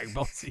point in Dragon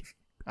Ball Z.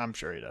 I'm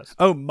sure he does.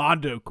 Oh,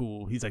 Mondo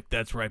Cool. He's like,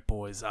 that's right,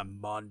 boys. I'm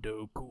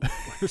Mondo Cool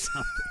or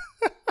something.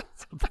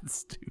 Something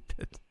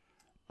stupid.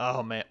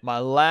 Oh, man. My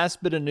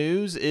last bit of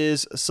news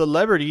is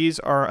celebrities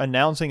are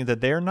announcing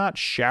that they're not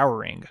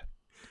showering.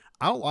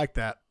 I don't like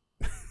that.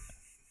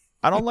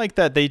 I don't like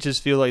that they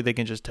just feel like they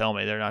can just tell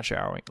me they're not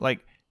showering.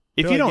 Like,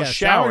 if They're you like, don't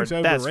shower,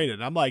 showering's that's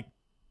overrated. I'm like,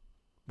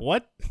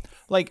 what?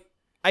 like,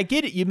 I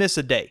get it. You miss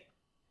a day.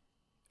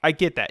 I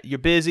get that. You're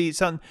busy.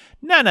 Something.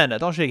 No.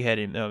 Don't shake your head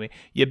at me.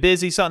 You're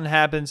busy. Something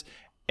happens,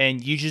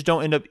 and you just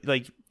don't end up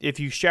like if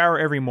you shower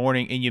every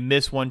morning and you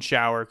miss one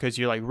shower because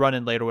you're like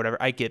running late or whatever.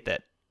 I get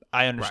that.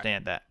 I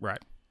understand that. Right.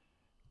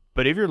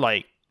 But if you're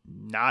like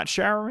not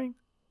showering,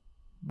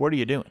 what are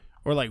you doing?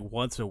 Or like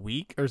once a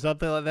week or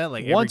something like that.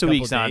 Like once a every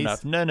week's couple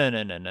not days. enough.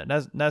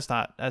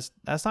 No.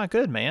 That's not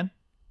good, man.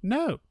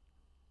 No.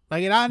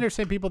 Like, and I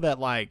understand people that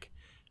like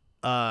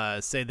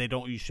say they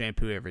don't use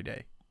shampoo every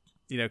day.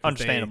 You know,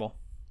 Understandable.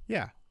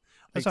 Yeah.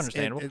 That's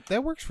understandable.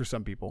 That works for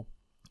some people.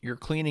 You're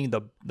cleaning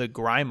the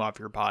grime off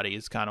your body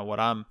is kind of what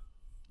I'm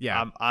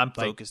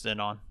focused in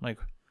on. Like,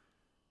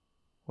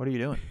 what are you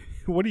doing?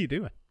 What are you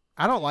doing?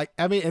 I don't like.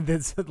 I mean, and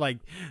then like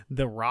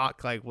The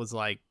Rock like was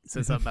like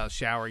said something about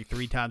showering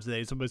 3 times a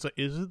day. Somebody's like,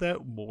 "Isn't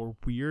that more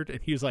weird?"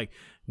 And he was like,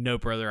 "No,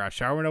 brother. I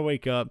shower when I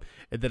wake up,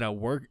 and then I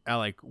work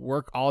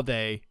all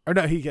day." Or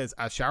no, he goes,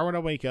 "I shower when I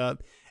wake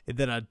up, and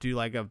then I do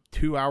like a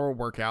 2-hour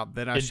workout.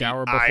 Then I In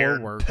shower the before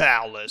Iron work."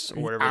 Palace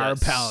or whatever. Iron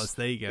Palace.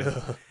 There you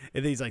go.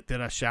 And then he's like,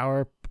 "Then I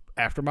shower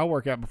after my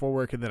workout before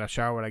work, and then I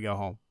shower when I go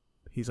home."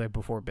 He's like,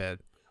 "Before bed."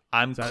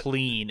 I'm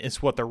clean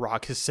is what The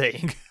Rock is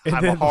saying. And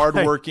I'm a then,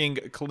 hardworking,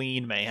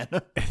 clean man.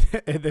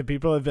 And then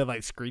people have been like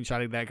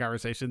screenshotting that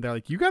conversation. They're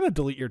like, you got to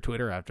delete your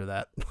Twitter after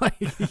that. Like,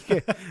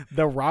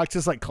 The Rock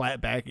just like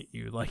clap back at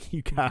you. Like,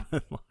 you got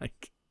to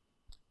like.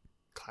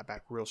 Clap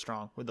back real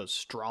strong with those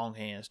strong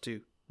hands,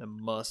 too. The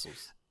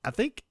muscles. I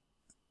think.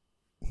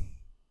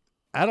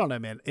 I don't know,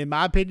 man. In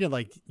my opinion,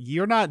 like,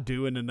 you're not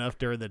doing enough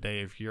during the day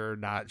if you're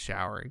not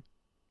showering.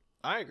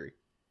 I agree.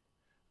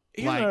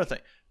 Here's Like, another thing.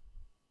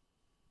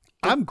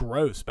 I'm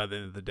gross by the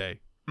end of the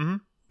day. Mm-hmm.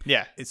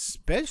 Yeah.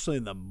 Especially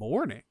in the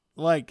morning.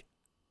 Like,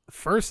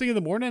 first thing in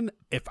the morning,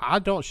 if I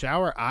don't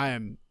shower, I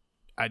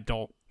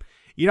don't.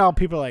 You know,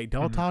 people are like,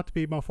 don't talk to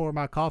me before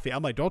my coffee.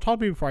 I'm like, don't talk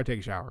to me before I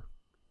take a shower.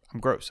 I'm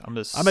gross. I'm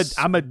a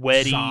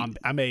sweaty zombie.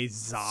 I'm a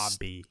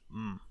zombie.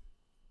 I'm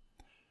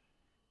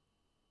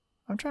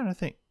trying to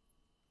think.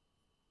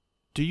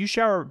 Do you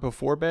shower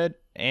before bed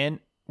and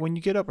when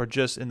you get up, or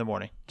just in the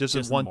morning?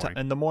 Just one time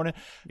in the morning?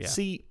 Yeah.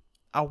 See,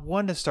 I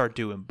want to start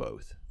doing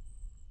both.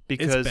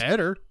 Because it's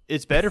better.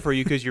 It's better for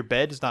you because your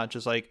bed is not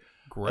just like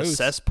Gross. a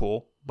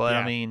cesspool. But Yeah.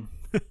 I mean,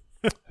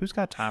 who's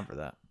got time for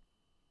that?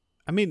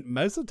 I mean,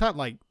 most of the time,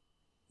 like,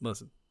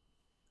 listen,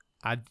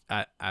 I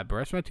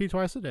brush my teeth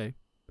twice a day.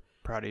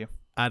 Proud of you.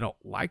 I don't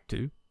like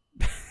to.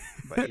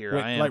 But here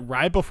I am. Like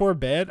right before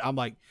bed, I'm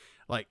like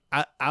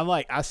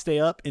I stay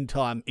up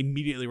until I'm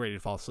immediately ready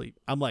to fall asleep.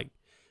 I'm like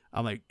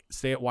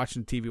stay up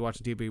watching TV,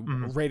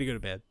 ready to go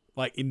to bed,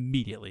 like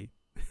immediately.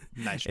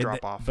 Nice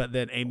drop off. But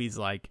then Amy's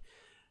like,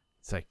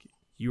 it's like,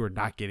 you are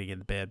not getting in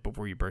the bed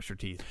before you brush your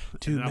teeth.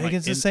 Dude,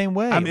 Megan's the same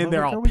way. I'm in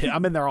there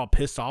all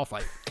pissed off,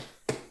 like,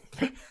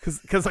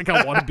 because like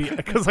I want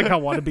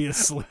to be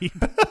asleep.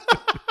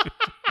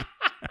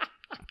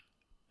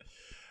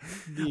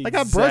 Like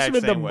I brush them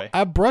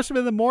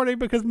in the morning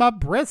because my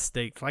breath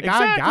stinks. Like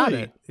I got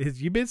it.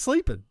 You've been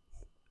sleeping.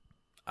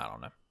 I don't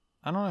know.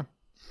 I'm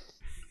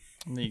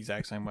the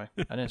exact same way.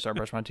 I didn't start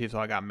brushing my teeth until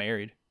I got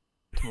married.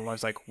 My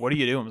wife's like, "What are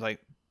you doing?" I was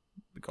like,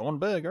 "Going to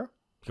bed, girl.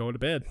 Going to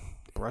bed.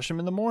 Brush them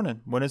in the morning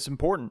when it's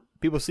important.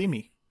 People see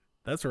me.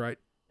 That's right.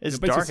 It's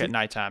dark at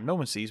nighttime. No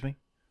one sees me.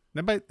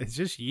 Nobody. It's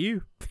just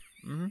you.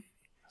 Mm-hmm.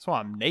 That's why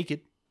I'm naked.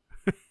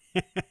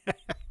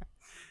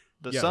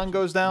 The sun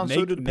goes down,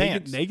 so do the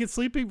pants. Naked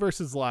sleeping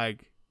versus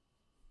like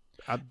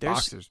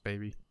boxers,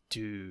 baby.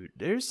 Dude,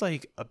 there's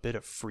like a bit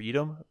of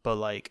freedom, but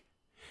like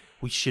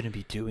we shouldn't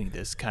be doing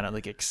this kind of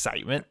like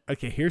excitement.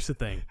 Okay, here's the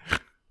thing.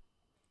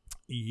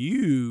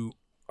 You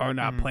are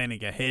not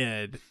planning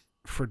ahead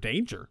for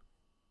danger.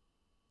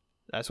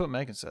 That's what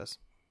Megan says.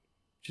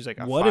 She's like,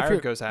 what fire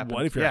if goes happen.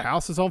 What if your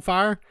house is on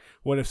fire?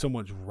 What if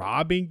someone's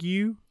robbing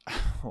you?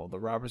 Well, the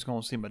robber's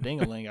going to see my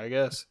ding-a-ling, I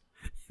guess.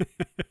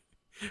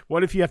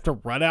 What if you have to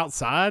run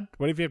outside?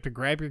 What if you have to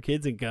grab your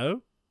kids and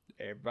go?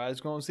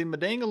 Everybody's going to see my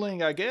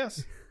ding-a-ling, I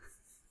guess.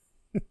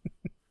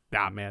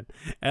 Nah, man.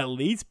 At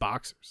least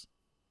boxers.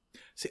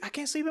 See, I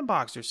can't sleep in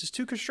boxers. It's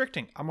too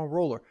constricting. I'm a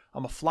roller.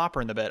 I'm a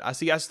flopper in the bed. I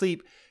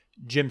sleep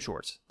gym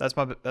shorts. That's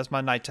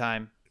my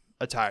nighttime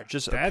attire.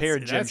 Just a pair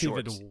of gym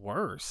shorts. That's even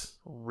worse.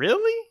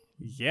 Really?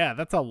 Yeah,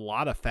 that's a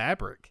lot of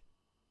fabric.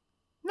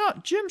 No,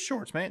 gym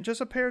shorts, man.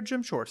 Just a pair of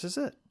gym shorts. That's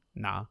it.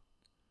 Nah.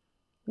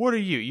 What are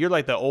you? You're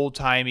like the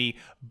old-timey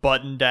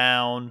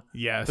button-down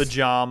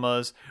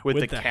pajamas with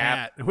the cap.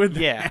 Hat. With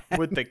the hat.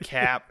 With the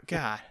cap.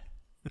 God.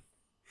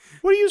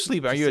 What are you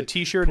sleeping? Are Just you a a-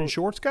 t-shirt and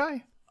shorts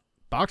guy?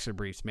 Boxer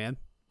briefs, man.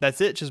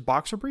 That's it? Just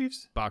boxer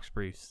briefs? Box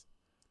briefs.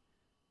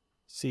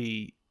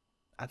 See,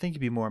 I think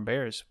you'd be more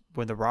embarrassed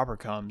when the robber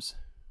comes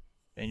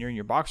and you're in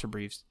your boxer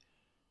briefs.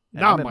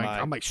 And No, in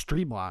I'm like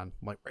streamline.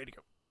 I'm like ready to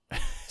go.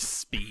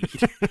 speed.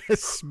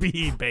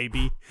 Speed,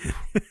 baby.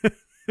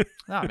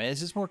 Nah, man,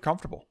 it's just more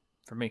comfortable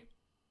for me.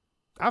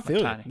 I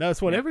feel tiny. it. No,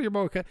 it's whatever you're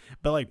more okay.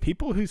 But like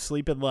people who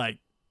sleep in like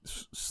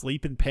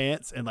sleeping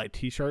pants and like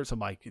t-shirts, I'm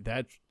like,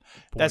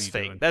 that's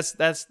Fake. doing? That's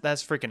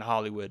freaking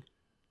Hollywood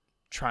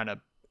trying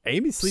to.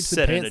 Amy sleeps in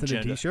set an pants and a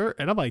agenda. t-shirt,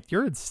 and I'm like,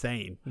 you're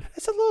insane.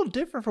 It's a little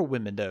different for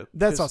women though.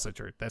 That's 'cause also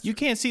true. That's you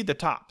true. can't see the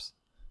tops.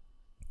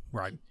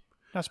 Right.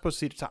 Not supposed to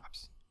see the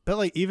tops. But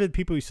like even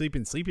people who sleep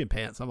in sleeping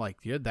pants, I'm like,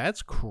 yeah,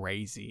 that's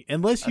crazy.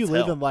 Unless you That's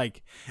live hell. in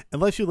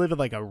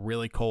like a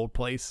really cold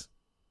place,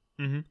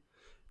 Mm-hmm.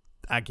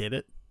 I get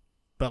it.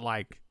 But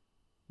like,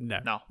 no,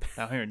 No,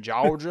 out here in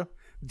Georgia,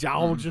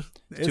 Georgia,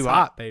 it's too hot,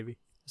 hot. baby.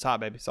 it's hot,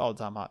 baby. It's all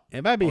the time hot.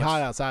 It might be Oh, it's-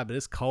 hot outside, but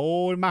it's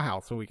cold in my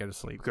house when we go to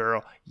sleep.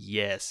 Girl,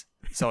 yes.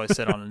 It's always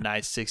set on a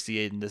nice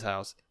 68 in this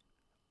house.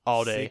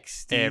 All day,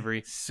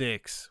 every.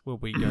 6 when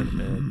we go to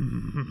bed.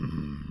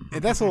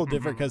 And that's a little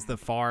different because the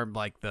farm,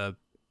 like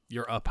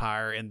you're up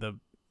higher and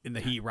the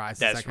heat rises,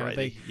 That's that kind right.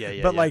 of thing.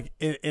 Yeah. But yeah. like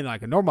in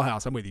like a normal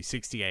house, I'm with you.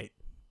 68.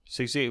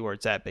 68 where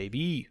it's at,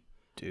 baby.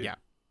 Dude. Yeah.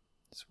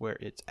 It's where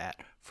it's at.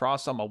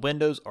 Frost on my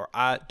windows or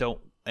I don't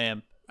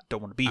want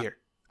to be here.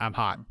 I'm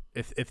hot.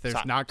 If there's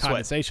hot. not Sweat.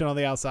 condensation on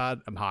the outside,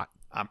 I'm hot.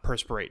 I'm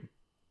perspirating.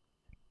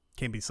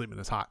 Can't be sleeping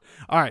this hot.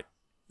 All right.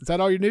 Is that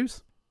all your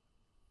news?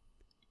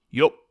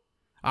 Yup.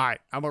 All right.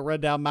 I'm going to run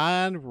down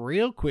mine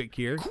real quick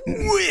here.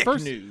 Quick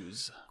First-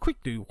 news. Quick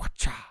news.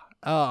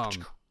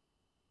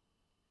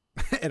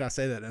 And I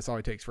say that, and that's all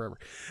it takes forever.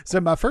 So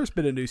my first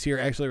bit of news here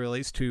actually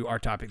relates to our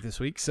topic this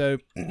week. So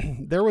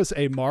there was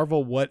a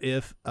Marvel What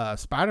If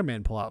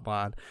Spider-Man plot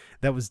line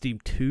that was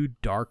deemed too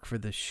dark for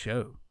the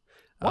show.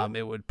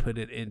 It would put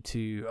it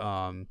into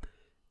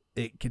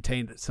it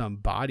contained some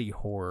body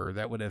horror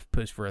that would have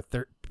pushed for a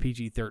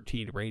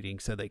PG-13 rating,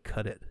 so they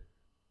cut it.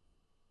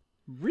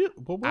 Really?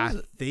 What was I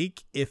it?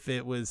 think if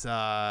he was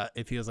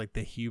like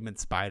the human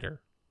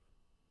spider.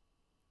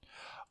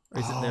 Or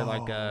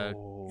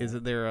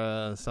isn't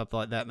there something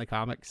like that in the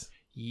comics?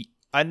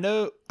 I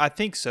know. I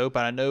think so,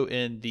 but I know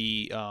in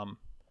the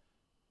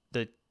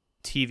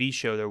TV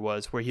show there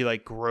was where he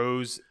like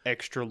grows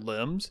extra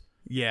limbs.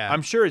 Yeah.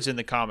 I'm sure it's in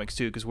the comics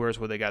too, because where's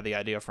where they got the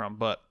idea from?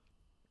 But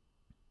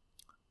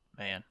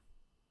man,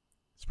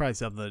 It's probably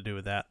something to do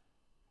with that.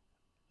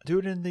 do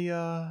it in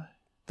the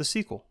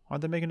sequel.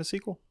 Aren't they making a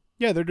sequel?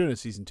 Yeah, they're doing a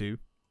season 2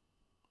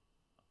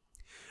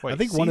 Wait, I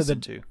think one of season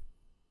the- 2.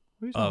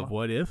 What are you talking of about?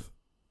 What If.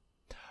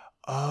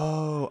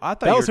 Oh, I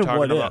thought That you was were in talking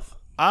What about. If.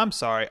 I'm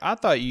sorry. I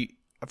thought you.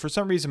 For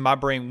some reason, my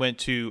brain went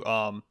to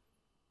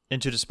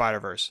Into the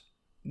Spider-Verse.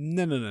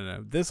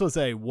 No. This was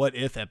a What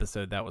If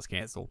episode that was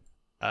canceled.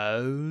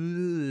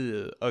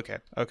 Oh, okay.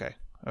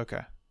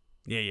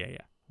 Yeah.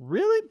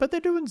 Really? But they're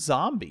doing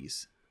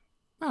zombies.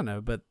 I don't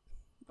know, but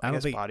I don't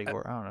guess think body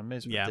horror. I don't know. Maybe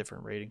it's yeah. a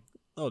different rating.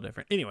 a little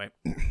different. Anyway,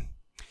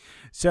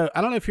 so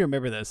I don't know if you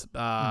remember this. Mm-hmm.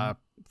 A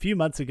few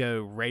months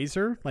ago,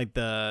 Razer, like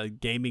the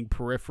gaming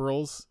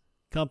peripherals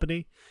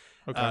company,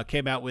 Okay.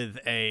 came out with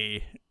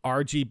a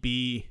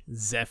RGB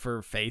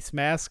Zephyr face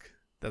mask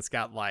that's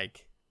got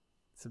like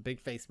it's a big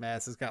face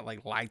mask. It's got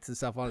like lights and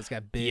stuff on it. It's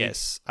got big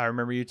Yes, I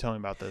remember you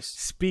telling me about this.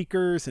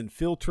 speakers and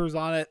filters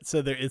on it.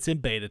 So it's in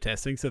beta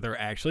testing. So they're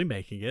actually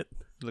making it.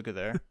 Look at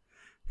there.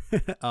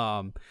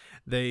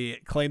 They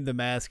claim the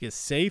mask is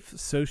safe,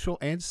 social,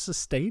 and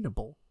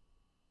sustainable.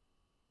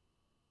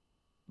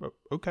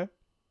 Okay.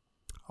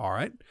 All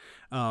right.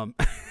 I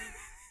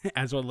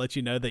just want to let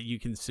you know that you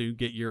can soon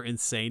get your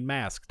insane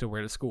mask to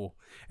wear to school,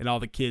 and all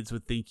the kids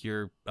would think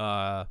you're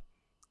Like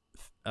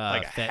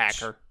a Fetch.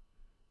 hacker.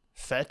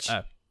 Fetch?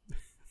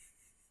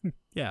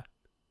 Yeah,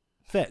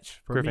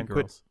 Fetch for Griffin, Mean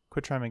Girls.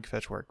 quit trying to make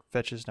Fetch work.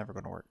 Fetch is never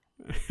going to work.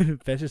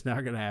 Fetch is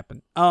not going to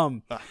happen. Ah.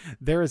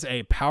 There is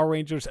a Power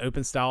Rangers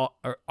open style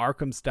or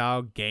Arkham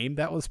style game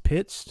that was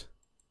pitched.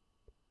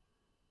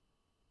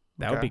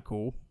 That would Okay. be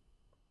cool.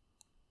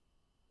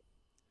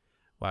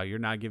 Wow, you're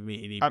not giving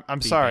me any. I'm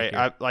feedback sorry.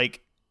 here.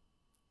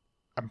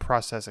 I'm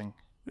processing.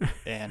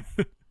 And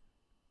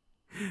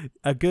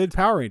A good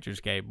Power Rangers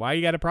game. Why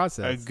you got to a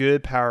process?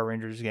 good Power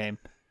Rangers game.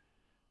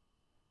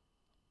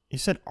 You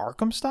said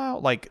Arkham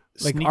style? Like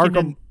sneaking Arkham,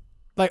 in-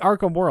 like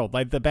Arkham World,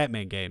 like the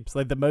Batman games,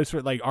 like the most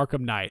like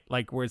Arkham Knight,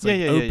 like where it's like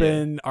Yeah.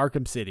 open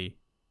Arkham City.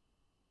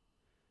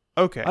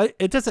 Okay.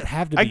 It doesn't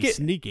have to I be get-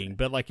 sneaking,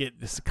 but like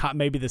it's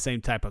maybe the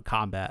same type of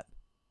combat.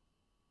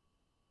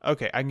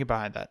 Okay, I can get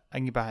behind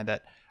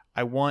that.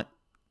 I want.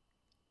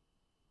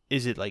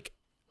 Is it like?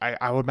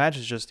 I would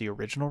imagine it's just the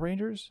original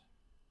Rangers.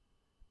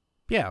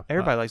 Yeah,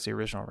 Everybody likes the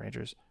original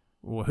Rangers.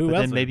 Well, who But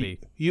else then would maybe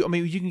it be? you. I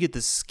mean, you can get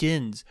the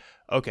skins.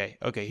 Okay.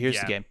 Here's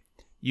Yeah. the game.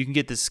 You can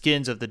get the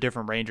skins of the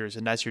different Rangers,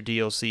 and that's your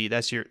DLC.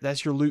 That's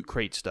your loot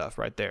crate stuff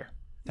right there.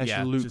 That's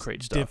your loot just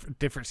crate stuff.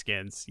 Different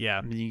skins. Yeah,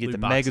 And then you get loot the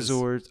boxes.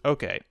 Megazords.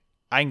 Okay.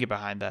 I can get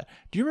behind that.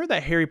 Do you remember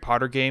that Harry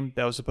Potter game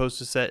that was supposed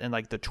to set in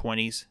like the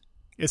 20s?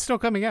 It's still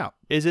coming out.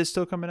 Is it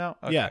still coming out?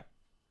 Okay. Yeah.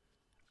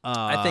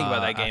 I think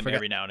about that game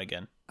every now and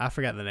again. I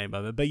forgot the name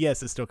of it, but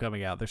yes, it's still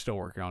coming out. They're still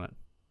working on it.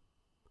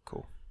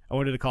 Cool. I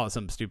wanted to call it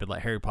something stupid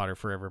like Harry Potter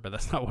Forever, but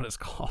that's not what it's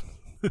called.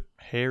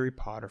 Harry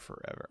Potter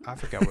Forever. I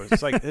forgot what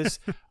it's like. This.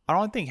 I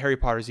don't think Harry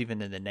Potter's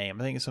even in the name.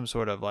 I think it's some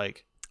sort of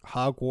like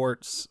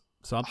Hogwarts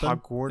something.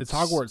 Hogwarts. It's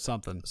Hogwarts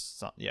something.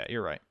 Yeah,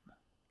 you're right.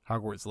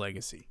 Hogwarts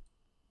Legacy.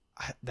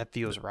 That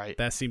feels right.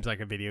 That seems like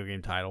a video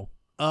game title.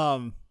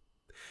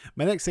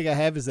 My next thing I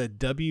have is that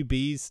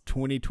WB's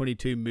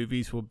 2022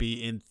 movies will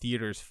be in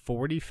theaters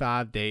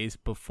 45 days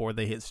before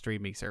they hit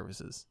streaming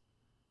services.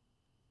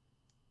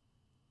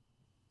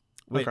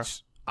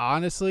 Which,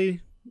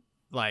 honestly,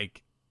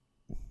 like,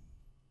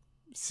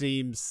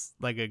 seems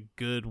like a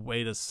good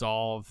way to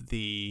solve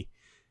the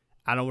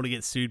I don't want to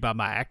get sued by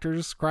my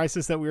actors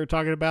crisis that we were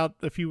talking about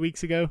a few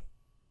weeks ago.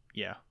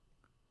 Yeah.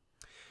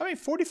 I mean,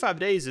 45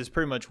 days is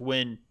pretty much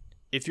when,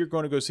 if you're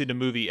going to go see the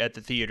movie at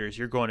the theaters,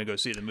 you're going to go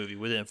see the movie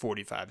within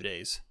 45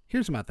 days.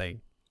 Here's my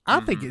thing.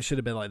 I think it should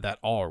have been like that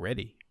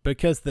already,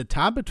 because the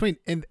time between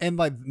and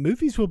like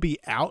movies will be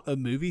out of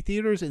movie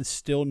theaters and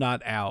still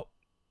not out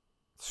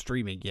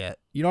streaming yet.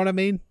 You know what I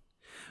mean?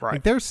 Right.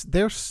 Like they're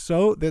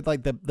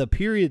like the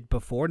period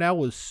before now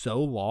was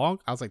so long.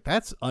 I was like,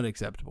 that's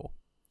unacceptable.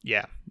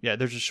 Yeah. Yeah.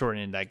 They're just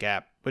shortening that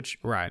gap, which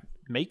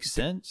makes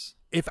sense.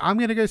 If I'm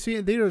going to go see it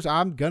in theaters,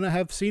 I'm going to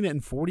have seen it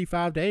in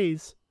 45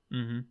 days.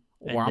 Mm-hmm.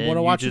 Or I'm going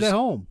to watch it at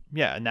home.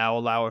 Yeah. Now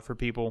allow it for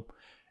people.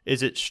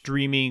 Is it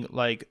streaming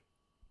like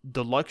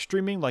deluxe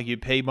streaming, like you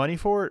pay money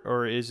for it?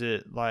 Or is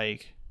it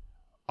like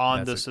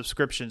on the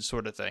subscription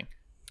sort of thing?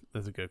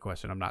 That's a good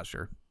question. I'm not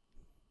sure.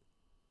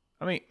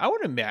 I mean, I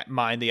wouldn't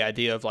mind the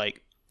idea of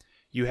like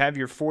you have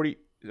your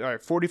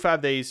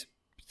 45 days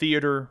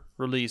theater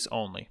release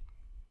only.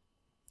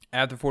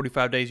 After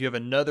 45 days, you have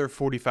another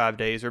 45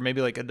 days or maybe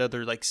like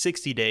another like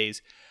 60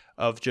 days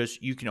of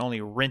just you can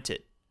only rent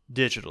it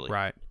digitally.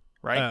 Right.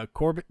 Right.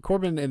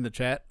 Corbin in the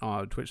chat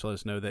on Twitch let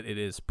us know that it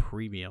is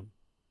premium.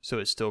 So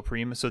it's still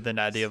premium. So then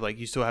the idea of like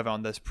you still have it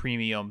on this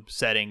premium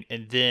setting,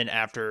 and then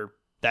after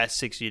that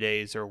 60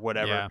 days or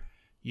whatever,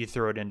 you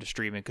throw it into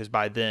streaming, because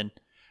by then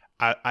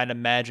I'd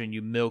imagine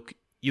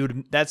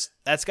that's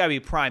got to be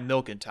prime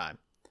milking time.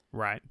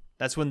 Right.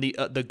 That's when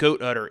the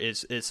goat udder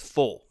is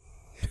full.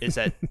 It's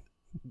at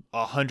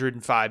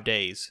 105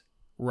 days.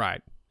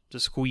 Right. To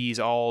squeeze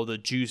all the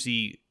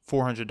juicy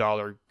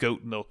 $400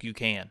 goat milk you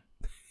can.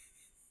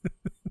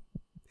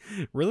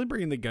 Really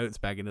bringing the goats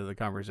back into the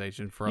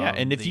conversation from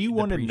and if you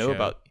want to know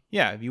pre-show.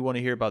 if you want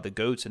to hear about the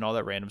goats and all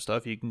that random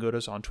stuff, you can go to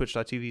us on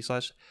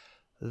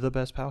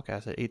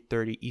twitch.tv/thebestpalcast at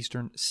 8:30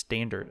 Eastern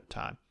Standard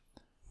Time.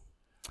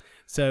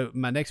 So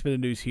my next bit of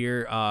news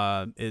here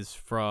is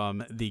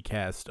from the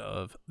cast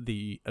of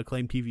the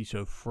acclaimed TV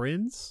show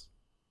Friends.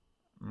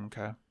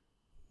 Okay.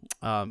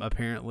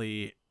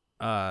 Apparently,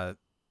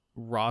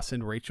 Ross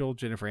and Rachel,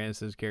 Jennifer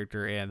Aniston's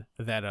character, and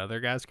that other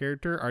guy's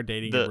character are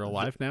dating in real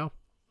life now.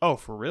 Oh,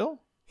 for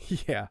real?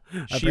 Yeah.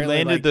 She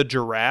landed the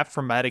giraffe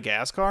from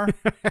Madagascar?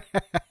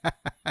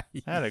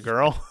 Atta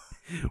girl.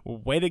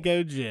 Way to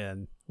go,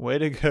 Jen. Way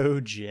to go,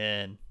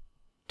 Jen.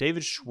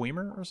 David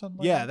Schwimmer or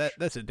something like that?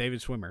 That's it,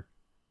 David Schwimmer.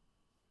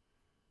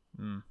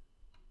 Mm.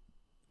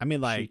 I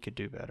mean, like, she could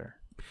do better.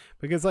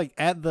 Because, like,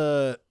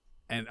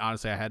 and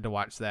honestly, I had to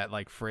watch that,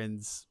 like,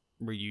 Friends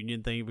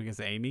reunion thing because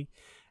of Amy.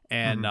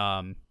 And,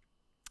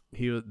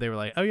 they were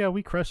like, oh, yeah,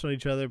 we crushed on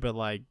each other, but,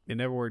 like, it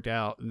never worked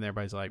out. And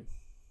everybody's like,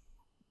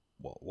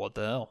 well, what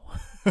the hell?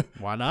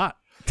 Why not?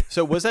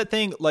 So was that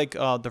thing like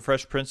the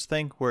Fresh Prince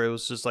thing where it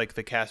was just like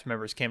the cast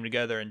members came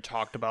together and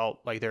talked about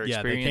like their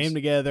experience? Yeah, they came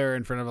together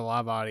in front of a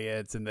live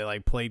audience and they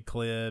like played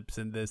clips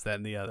and this, that,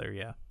 and the other.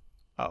 Yeah.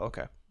 Oh,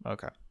 okay.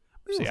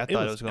 See, I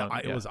thought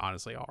it was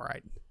honestly all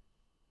right.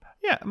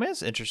 Yeah, I mean,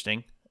 it's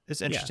interesting.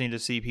 It's interesting to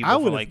see people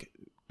from like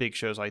big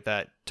shows like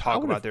that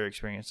talk about their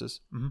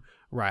experiences. Mm-hmm.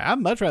 Right. I'd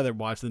much rather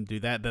watch them do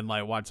that than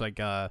like watch like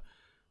oh,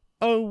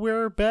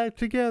 we're back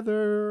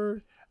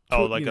together.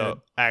 Oh, like a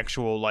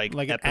actual like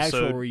an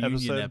actual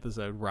reunion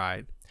episode,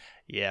 right?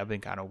 Yeah, I've been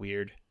kind of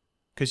weird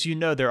because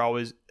they're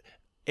always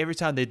every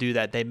time they do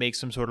that they make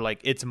some sort of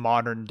like it's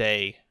modern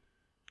day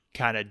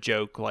kind of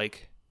joke,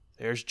 like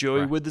there's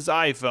Joey with his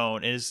iPhone,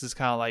 and it's just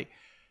kind of like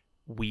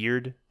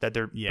weird that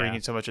they're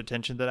bringing so much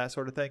attention to that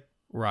sort of thing,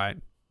 right?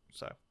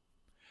 So,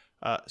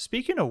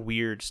 speaking of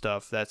weird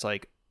stuff, that's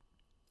like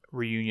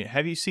reunion.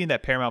 Have you seen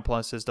that Paramount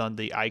Plus has done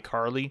the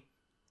iCarly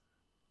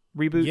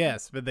reboot?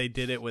 Yes, but they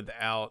did it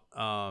without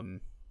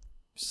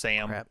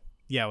Sam. Crap.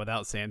 Yeah,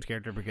 without Sam's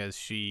character because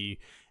she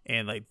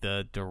and like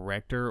the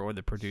director or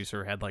the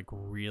producer had like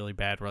really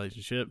bad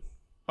relationship.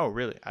 Oh,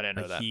 really? I didn't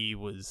know that. He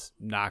was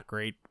not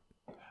great.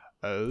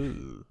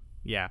 Oh.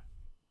 Yeah.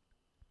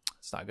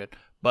 It's not good.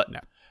 But no.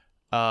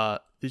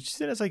 Did you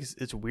say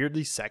it's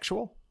weirdly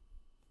sexual?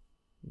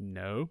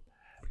 No.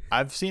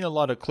 I've seen a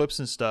lot of clips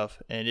and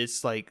stuff, and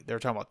it's like they're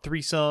talking about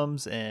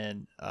threesomes,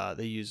 and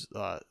they use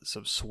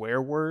some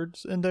swear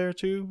words in there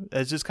too.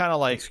 It's just kind of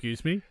like,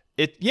 excuse me.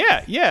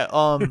 Yeah.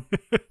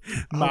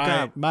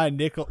 My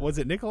nickel was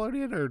it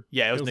Nickelodeon or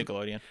Yeah, it was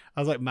Nickelodeon. I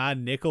was like, my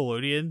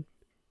Nickelodeon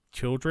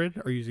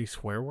children are using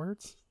swear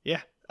words.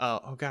 Yeah.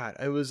 Oh God,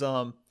 it was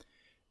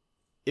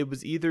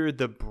either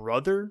the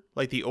brother,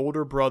 like the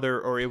older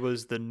brother, or it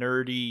was the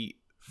nerdy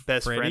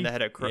best Freddy? friend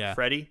that had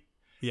Freddy.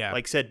 Yeah,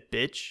 Like said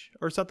bitch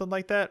or something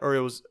like that, or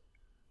it was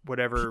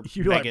whatever.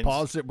 you like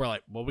paused it. We're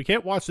like, well, we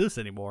can't watch this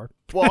anymore.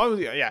 Well,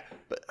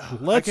 but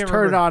Let's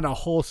turn on a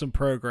wholesome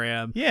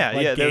program. Yeah,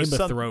 like yeah, Game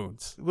of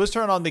Thrones. Let's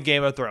turn on the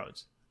Game of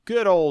Thrones.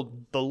 Good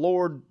old the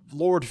Lord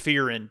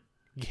fearing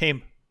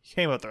Game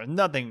of Thrones.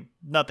 Nothing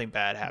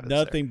bad happens.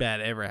 Nothing bad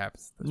ever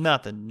happens.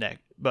 Nothing.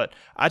 But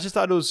I just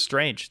thought it was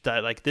strange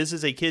that like this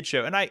is a kid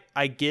show, and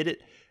I get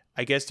it.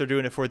 I guess they're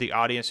doing it for the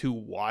audience who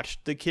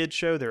watched the kid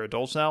show. They're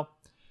adults now,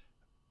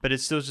 but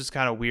it's still just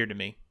kind of weird to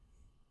me.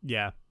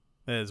 Yeah,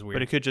 that is weird.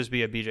 But it could just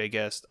be a BJ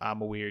guest,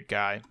 I'm a weird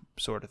guy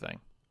sort of thing.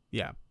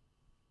 Yeah.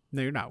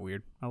 No, you're not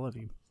weird. I love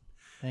you.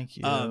 Thank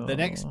you. The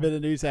next bit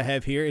of news I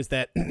have here is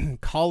that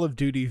Call of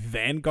Duty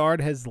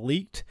Vanguard has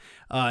leaked,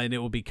 and it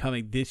will be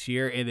coming this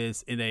year. It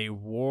is in a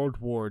World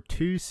War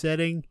II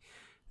setting.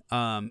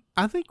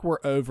 I think we're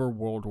over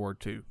World War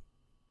II.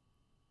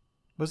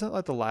 Was that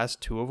like the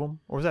last two of them?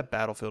 Or was that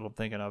Battlefield I'm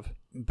thinking of?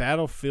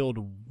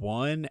 Battlefield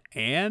 1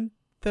 and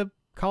the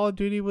Call of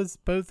Duty was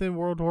both in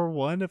World War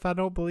 1, if I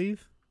don't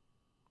believe.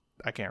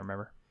 I can't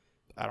remember.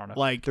 I don't know.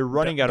 Like, they're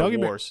running out of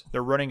wars.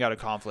 They're running out of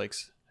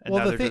conflicts. And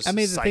well, now the they're thing,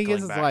 just the thing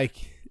is back. like,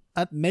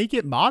 make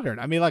it modern.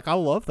 I mean, like, I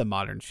love the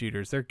modern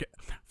shooters. They're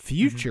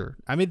future.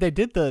 I mean, they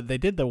did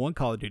the one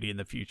Call of Duty in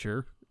the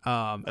future.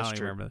 I don't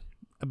even remember,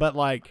 but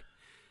like,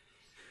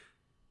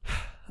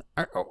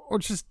 or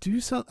just do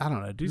something. I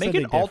don't know. Make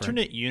an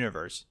alternate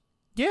universe.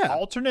 Yeah,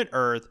 alternate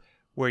Earth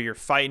where you're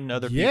fighting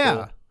other people.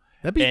 Yeah,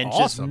 that'd be and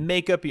awesome. Just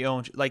make up your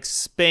own. Like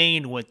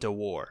Spain went to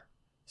war.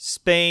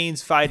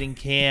 Spain's fighting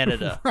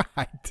Canada,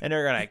 right? And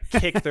they're gonna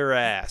kick their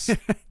ass,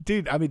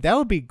 dude. I mean, that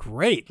would be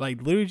great.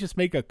 Like, literally, just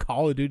make a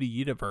Call of Duty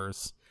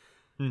universe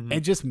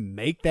and just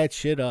make that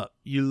shit up.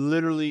 You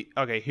literally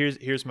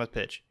Here's my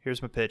pitch.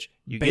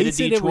 You base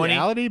get a D20 it in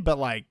reality, but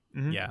like,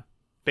 yeah.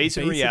 Base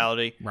in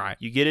reality. Right.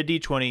 You get a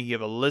D20. You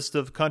have a list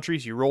of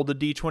countries. You roll the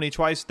D20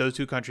 twice. Those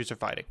two countries are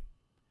fighting.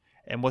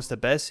 And what's the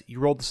best? You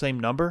roll the same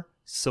number.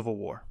 Civil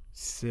War.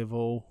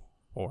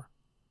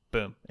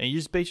 Boom. And you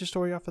just base your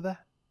story off of that.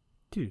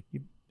 Dude,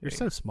 you're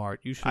so smart.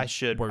 You should. I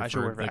should work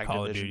for the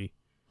Call of Duty.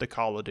 The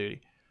Call of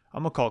Duty.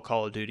 I'm gonna call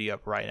Call of Duty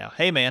up right now.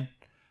 Hey man.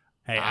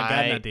 Hey, I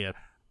got an idea.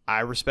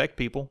 I respect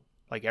people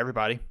like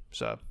everybody.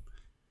 So,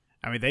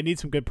 I mean, they need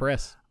some good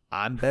press.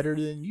 I'm better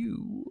than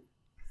you.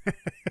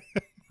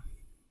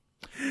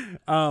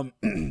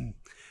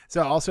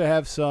 So I also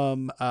have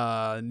some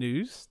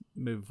news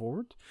moving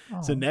forward.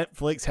 Oh. So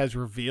Netflix has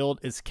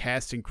revealed its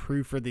cast and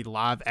crew for the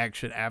live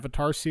action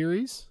Avatar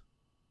series.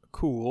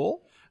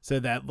 Cool. So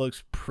that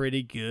looks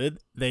pretty good.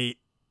 It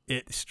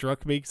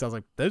struck me because I was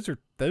like, those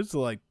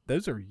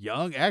are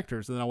young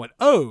actors, and then I went,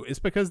 oh, it's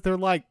because they're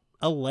like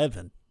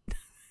 11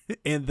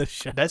 in the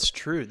show. That's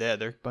true.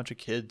 They're a bunch of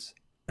kids.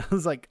 I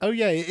was like, oh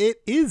yeah,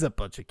 it is a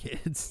bunch of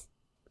kids.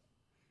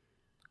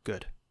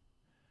 Good.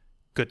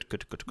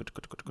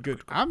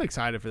 I'm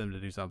excited for them to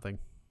do something.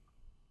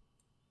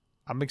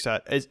 I'm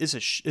excited. Is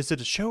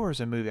it a show or is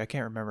it a movie? I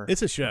can't remember.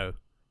 It's a show.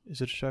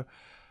 Is it a show?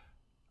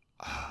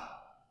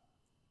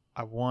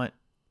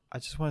 I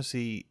just want to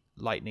see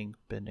lightning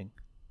bending.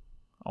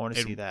 I want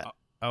to see that.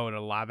 Oh, in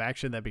a live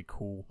action, that'd be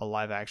cool. A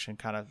live action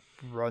kind of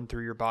run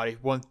through your body,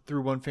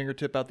 through one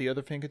fingertip, out the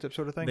other fingertip,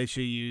 sort of thing. They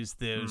should use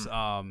those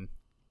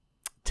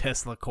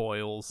Tesla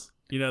coils.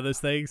 You know those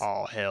things?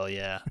 Oh hell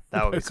yeah,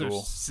 that would be cool.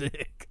 Are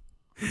sick,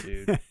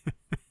 dude.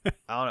 I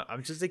don't know.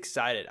 I'm just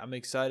excited. I'm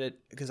excited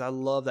because I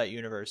love that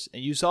universe.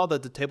 And you saw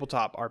that the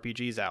tabletop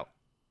RPG's out.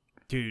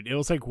 Dude, it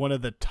was like one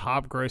of the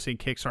top grossing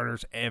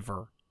Kickstarters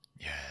ever.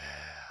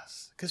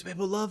 Yes, because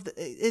people love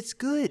it's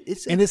good.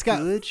 It's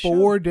got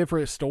four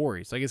different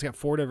stories. Like, it's got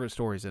 4 different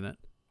stories in it.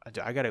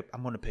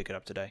 I'm gonna pick it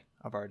up today.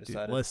 I've already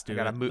decided. Dude, let's do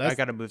it. I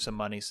gotta move some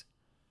monies.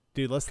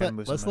 Dude, let's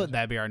let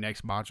that be our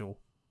next module.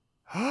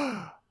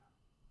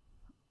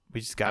 We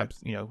just got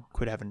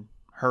quit having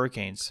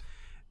hurricanes.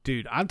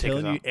 Dude, I'm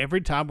telling you,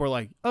 every time we're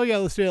like, oh yeah,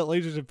 let's do that,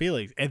 Lasers and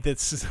Feelings, and then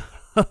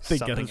something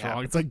goes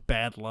wrong. It's like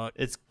bad luck.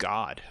 It's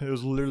God. It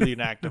was literally an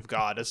act of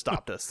God that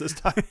stopped us this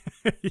time.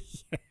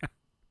 Yeah.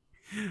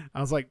 I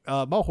was like,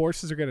 my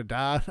horses are gonna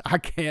die. I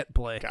can't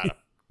play.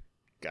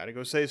 Gotta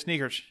go save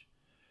sneakers.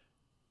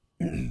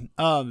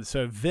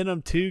 So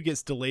Venom 2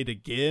 gets delayed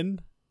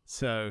again.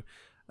 So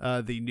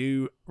the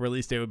new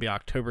release date would be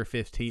October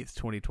 15th,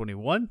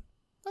 2021.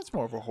 That's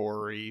more of a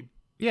horror-y.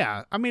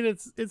 Yeah, I mean,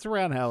 it's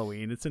around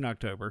Halloween. It's in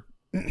October.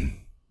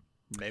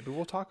 Maybe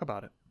we'll talk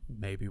about it.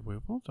 Maybe we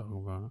will talk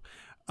about it.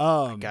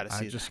 I gotta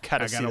see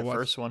the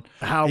first one.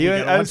 How we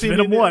gotta watch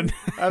Venom 1?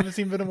 I haven't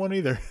seen Venom 1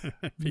 either.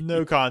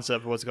 No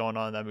concept of what's going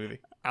on in that movie.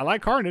 I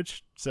like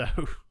Carnage, so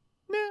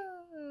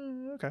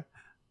okay.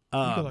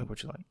 You can like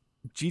what you like.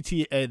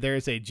 GTA. There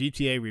is a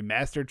GTA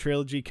remastered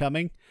trilogy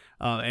coming,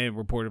 and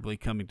reportedly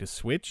coming to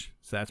Switch.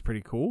 So that's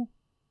pretty cool.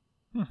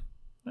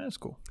 That's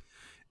cool.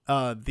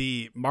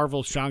 The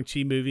Marvel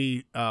Shang-Chi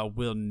movie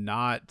will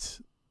not.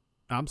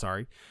 I'm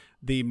sorry.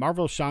 The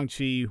Marvel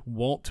Shang-Chi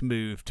won't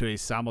move to a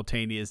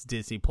simultaneous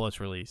Disney Plus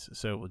release,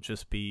 so it will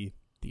just be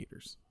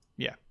theaters.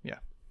 Yeah.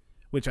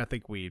 Which I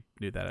think we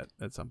knew that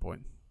at some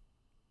point.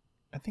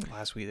 I think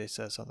last week they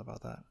said something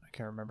about that. I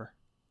can't remember.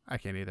 I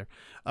can't either.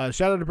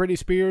 Shout out to Britney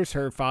Spears.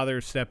 Her father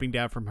is stepping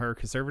down from her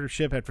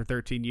conservatorship after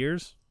 13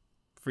 years.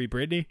 Free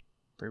Britney.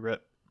 Free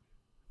Brit.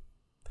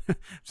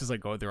 Just like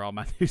going through all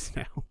my news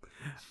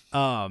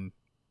now.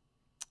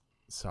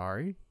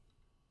 Sorry.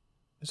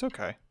 It's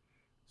okay.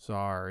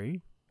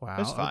 Sorry. Wow.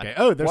 It's fine. Okay.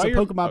 Oh, there's While a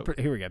you're- Pokemon.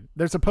 Here we go.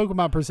 There's a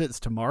Pokemon Presents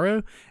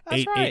tomorrow,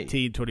 That's right.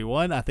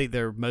 8/18/21. I think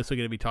they're mostly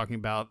going to be talking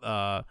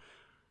about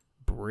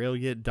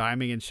Brilliant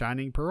Diamond and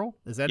Shining Pearl.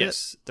 Is that it?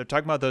 Yes, they're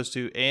talking about those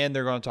two, and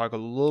they're going to talk a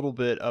little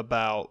bit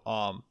about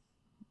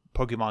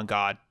Pokemon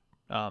God,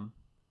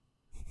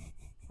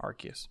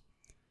 Arceus.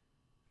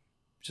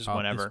 Just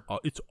whenever.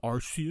 It's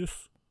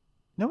Arceus.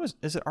 No, is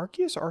it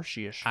Arceus or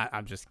Arceus?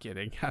 I'm just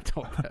kidding. I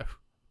don't know.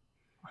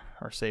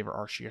 Or Saver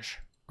Arceus.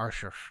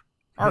 Arceus.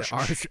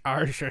 Arceus.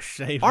 Arceus.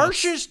 Save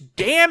Arceus,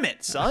 damn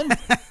it, son.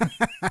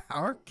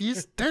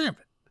 Arceus, damn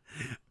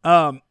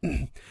it.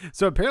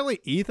 So apparently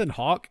Ethan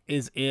Hawke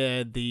is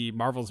in the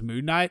Marvel's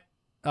Moon Knight.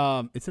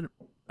 It's a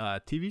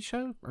TV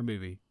show or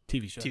movie?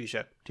 TV show. TV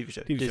show.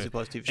 TV Disney show.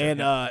 Plus TV show. And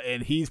yeah.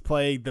 and he's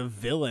playing the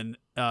villain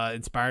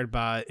inspired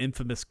by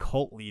infamous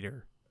cult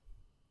leader.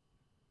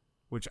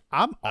 Which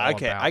I'm all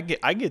okay, about.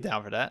 I get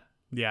down for that.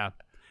 Yeah.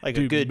 Like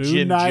Dude, a good Moon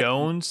Jim Knight-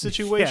 Jones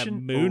situation.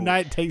 Yeah, Moon Ooh.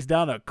 Knight takes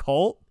down a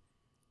cult.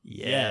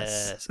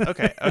 Yes.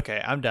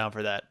 Okay, I'm down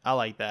for that. I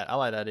like that. I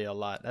like that idea a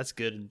lot. That's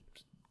good.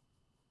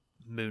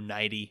 Moon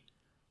Knighty,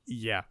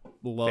 Yeah.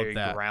 Love very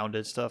that.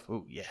 grounded stuff.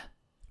 Oh yeah.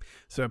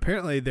 So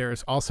apparently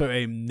there's also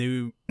a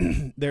new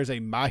there's a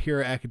My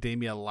Hero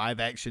Academia live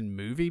action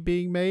movie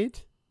being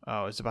made.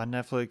 Oh, it's about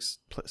Netflix.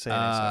 Say it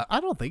ain't so. I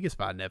don't think it's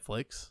by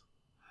Netflix.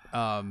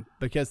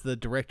 Because the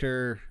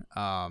director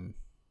I'm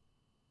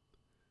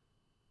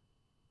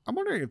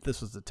wondering if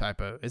this was a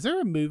typo. Is there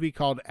a movie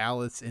called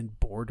Alice in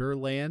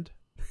Borderland?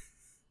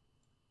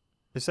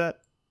 Is that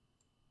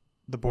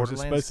the Or is it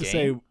Borderlands supposed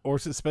game? to say or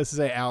is it supposed to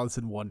say Alice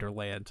in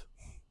Wonderland?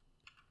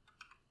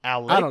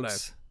 Alex? I don't know.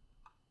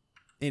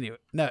 Anyway,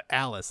 no,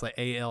 Alice, like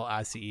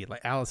ALICE,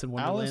 like Alice in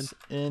Wonderland. Alice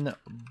in.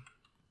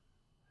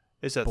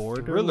 It's a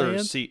thriller.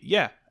 Borderland? See,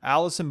 yeah,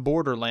 Alice in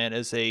Borderland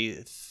is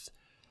a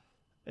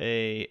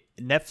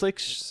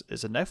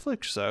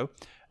Netflix show.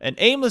 An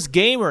aimless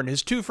gamer and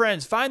his two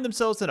friends find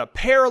themselves in a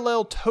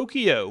parallel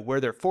Tokyo where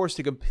they're forced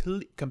to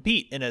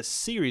compete in a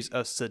series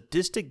of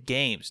sadistic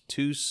games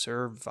to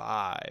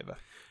survive.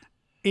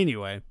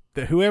 Anyway,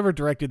 whoever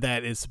directed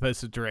that is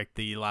supposed to direct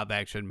the live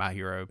action My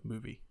Hero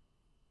movie.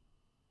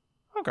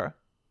 Okay.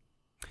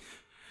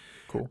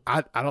 Cool.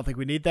 I don't think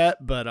we need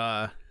that,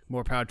 but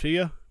more power to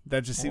you.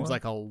 That just seems More.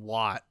 like a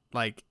lot.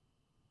 Like,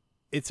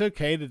 it's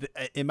okay to,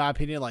 in my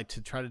opinion, like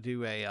to try to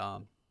do a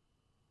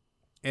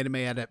anime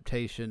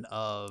adaptation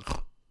of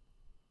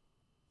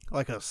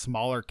like a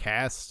smaller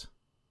cast.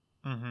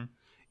 Mm-hmm.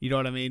 You know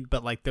what I mean?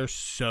 But like, there's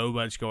so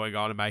much going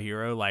on in My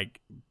Hero, like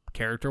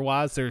character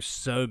wise. There's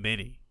so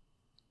many.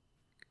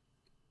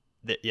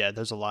 Yeah,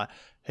 there's a lot.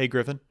 Hey,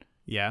 Griffin,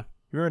 Yeah.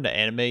 you remember the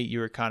anime you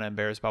were kind of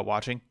embarrassed about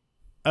watching?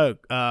 Oh,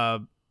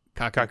 Kakaguri.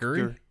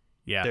 Kakaguri?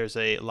 Yeah. There's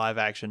a live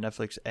action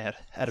Netflix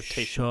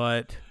adaptation.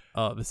 Shut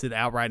up. Is it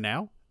out right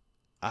now?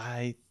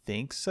 I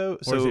think so.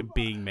 Or is it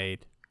being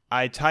made?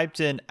 I typed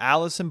in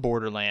Alice in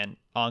Borderland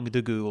on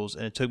the Googles,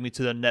 and it took me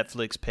to the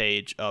Netflix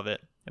page of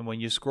it. And when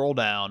you scroll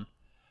down,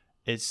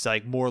 it's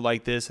like more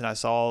like this. And I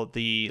saw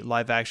the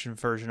live action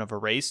version of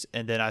Erased,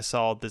 and then I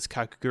saw this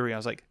Kakaguri. I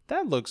was like,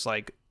 that looks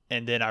like.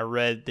 And then I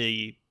read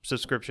the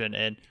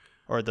subscription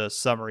or the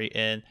summary,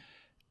 and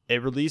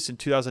it released in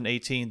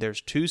 2018. There's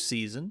 2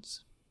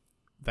 seasons,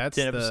 That's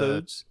 10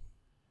 episodes.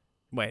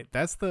 Wait,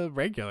 that's the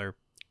regular.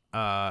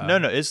 No,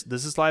 this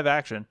is live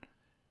action.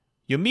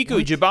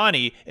 Yumiko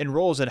Jibani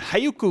enrolls in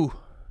Hayuku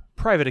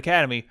Private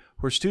Academy,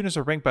 where students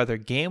are ranked by their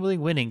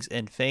gambling winnings,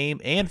 and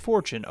fame and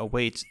fortune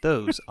awaits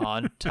those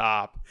on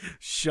top.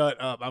 Shut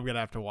up! I'm gonna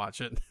have to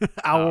watch it.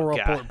 I will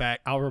report God.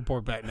 back. I'll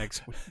report back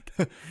next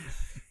week.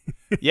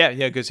 Yeah,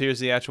 because here's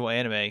the actual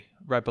anime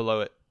right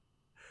below it.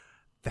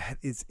 That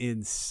is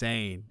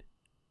insane.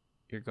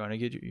 You're gonna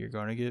get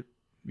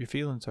your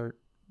feelings hurt.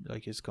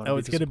 Like it's gonna. Oh, be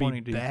it's gonna be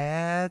disappointing, dude.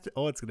 bad.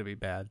 Oh, it's gonna be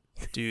bad.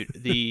 Dude,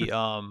 the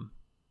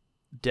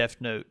Death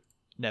Note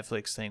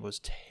Netflix thing was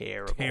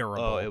terrible.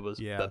 Terrible, Oh, it was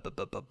yeah. bad.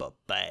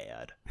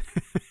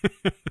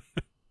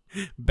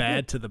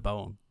 Bad to the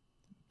bone.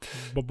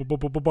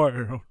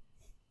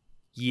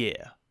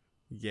 Yeah.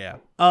 Yeah.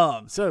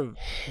 So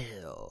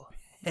hell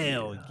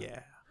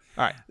yeah.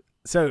 All right.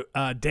 So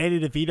Danny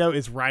DeVito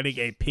is writing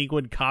a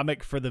Penguin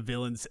comic for the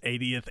villain's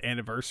 80th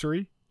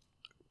anniversary.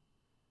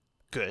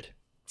 Good.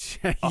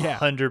 Yeah.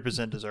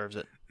 100% deserves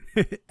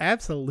it.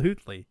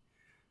 Absolutely.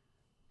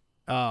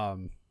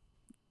 And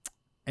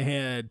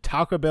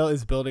Taco Bell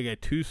is building a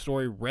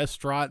 2-story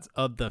restaurant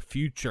of the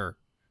future.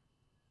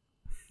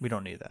 We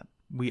don't need that.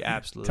 We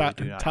absolutely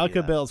do not Taco need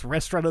that. Bell's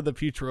restaurant of the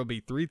future will be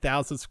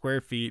 3,000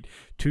 square feet,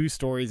 2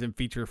 stories, and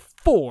feature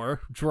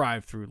 4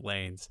 drive-through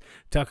lanes.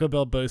 Taco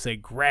Bell boasts a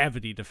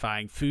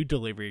gravity-defying food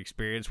delivery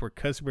experience where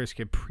customers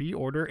can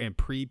pre-order and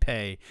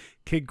prepay.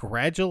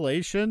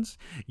 Congratulations,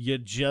 you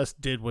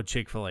just did what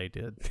Chick-fil-A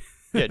did.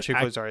 Yeah,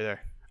 Chick-fil-A's already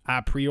there.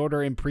 I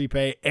pre-order and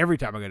prepay every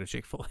time I go to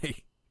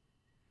Chick-fil-A.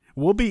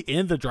 We'll be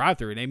in the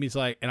drive-through, and Amy's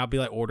like, and I'll be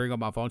like ordering on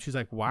my phone. She's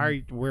like, "Why are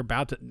you, we're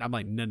about to?" I'm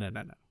like, "No, No,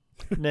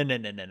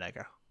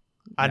 girl.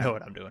 I know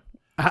what I'm doing.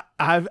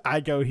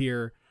 I go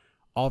here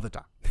all the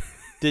time."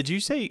 Did you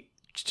say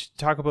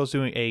Taco Bell's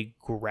doing a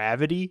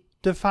gravity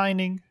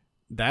defining?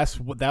 That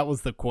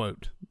was the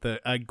quote.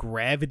 A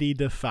gravity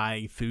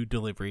defying food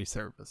delivery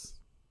service.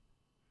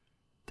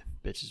 The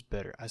bitch is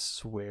better. I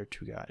swear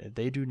to God, if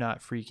they do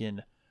not freaking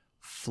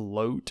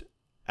float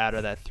out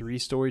of that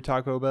 3-story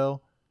Taco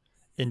Bell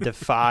and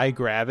defy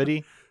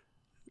gravity.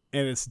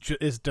 And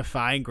it's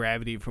defying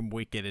gravity from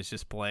Wicked is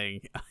just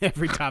playing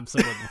every time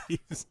someone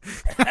leaves.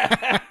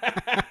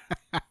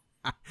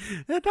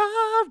 And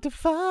I'm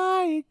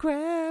defying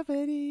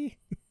gravity.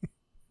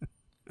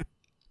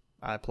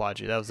 I applaud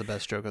you. That was the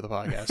best joke of the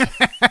podcast.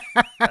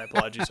 I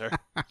applaud you, sir.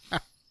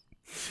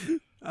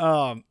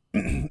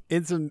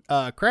 In some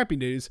crappy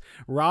news,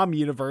 ROM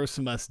Universe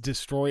must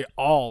destroy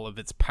all of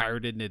its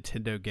pirated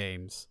Nintendo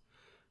games.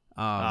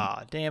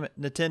 Damn it.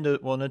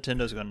 Nintendo. Well,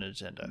 Nintendo's going to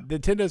Nintendo.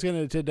 Nintendo's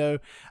going to Nintendo.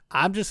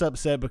 I'm just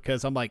upset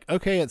because I'm like,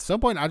 okay, at some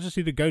point I just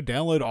need to go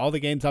download all the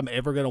games I'm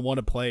ever going to want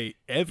to play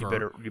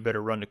ever. You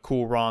better run to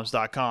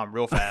coolroms.com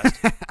real fast.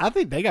 I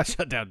think they got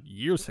shut down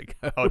years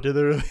ago. Oh, did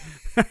they really?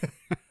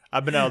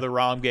 I've been out of the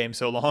ROM game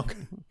so long.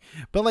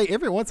 But like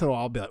every once in a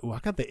while I'll be like, oh, I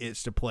got the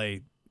itch to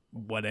play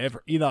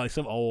whatever. You know, like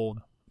some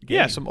old game.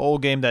 Yeah, some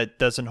old game that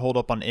doesn't hold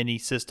up on any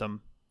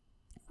system.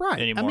 Right.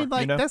 Anymore, I mean,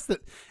 like, you know?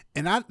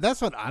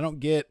 that's what I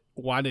don't get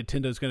why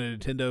Nintendo's going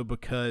to Nintendo,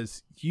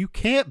 because you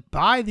can't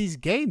buy these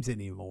games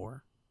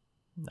anymore.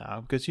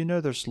 No, because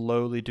they're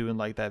slowly doing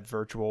like that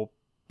virtual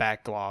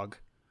backlog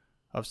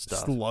of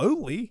stuff.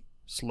 Slowly.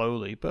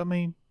 But I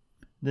mean,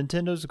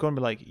 Nintendo's going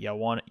to be like, y'all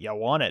want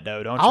it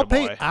though, don't you,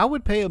 boy? I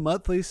would pay the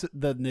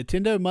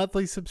Nintendo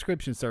monthly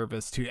subscription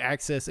service to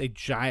access a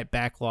giant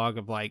backlog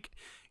of like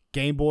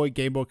Game Boy,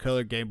 Game Boy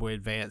Color, Game Boy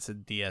Advance,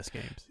 and DS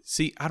games.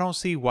 See, I don't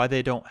see why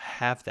they don't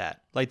have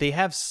that. Like, they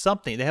have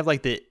something. They have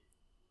like the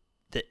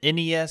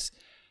NES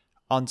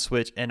on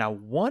Switch, and I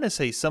want to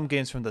say some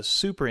games from the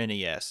Super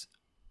NES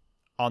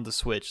on the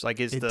Switch. Like,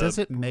 it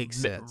doesn't make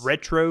sense.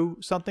 Retro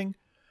something,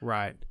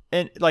 right?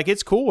 And like,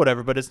 it's cool,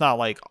 whatever, but it's not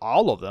like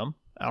all of them.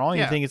 I don't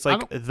even think it's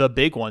like the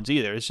big ones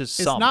either. It's just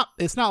some.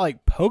 It's not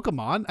like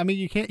Pokemon. I mean,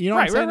 you can't. You know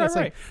right, what I'm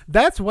saying? Right.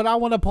 That's what I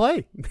want to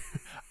play.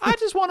 I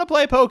just want to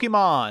play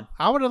Pokemon.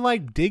 I would have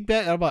like dig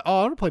back. I'm like, oh,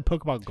 I want to play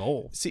Pokemon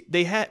Gold. See,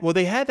 they had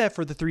that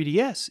for the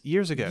 3DS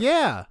years ago.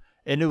 Yeah,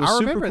 and it was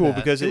super cool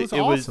because it was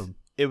awesome.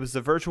 It was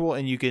the virtual,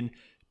 and you can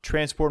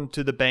transport them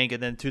to the bank,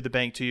 and then through the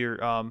bank to your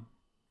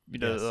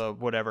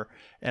whatever.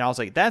 And I was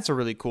like, that's a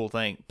really cool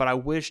thing. But I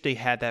wish they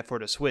had that for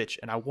the Switch.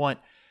 And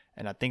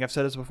I think I've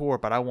said this before,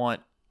 but I want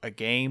a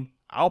game.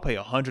 I'll pay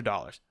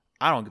 $100.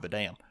 I don't give a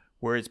damn.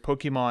 Where it's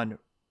Pokemon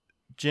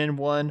Gen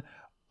 1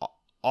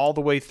 all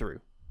the way through.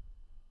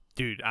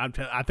 Dude, I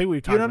think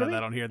we've talked about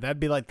that on here. That'd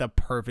be like the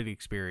perfect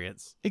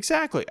experience.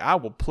 Exactly. I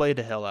will play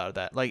the hell out of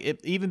that. Like,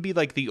 it even be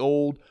like the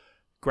old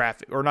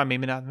graphic, or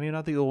maybe not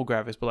the old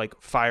graphics, but like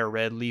fire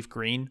red, leaf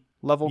green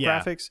level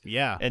graphics.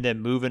 Yeah. And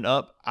then moving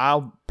up,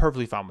 I'm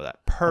perfectly fine with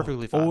that.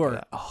 Perfectly fine with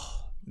that. Oh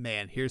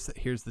man, here's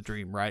the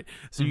dream, right?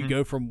 So you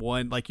go from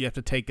one, like you have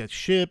to take a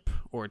ship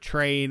or a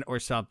train or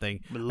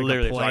something.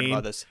 Literally talking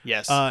about this.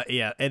 Yes.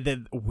 Yeah. And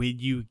then when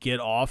you get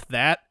off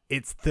that,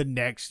 it's the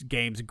next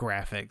game's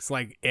graphics.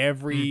 Like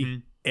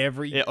every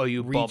you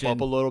region, bump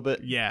up a little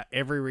bit. Yeah,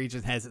 every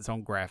region has its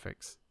own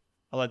graphics.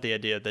 I like the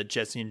idea that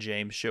Jesse and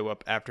James show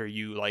up after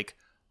you like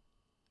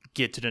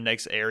get to the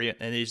next area,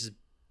 and they just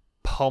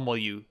pummel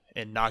you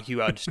and knock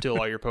you out and steal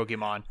all your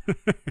Pokemon.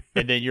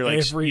 And then you're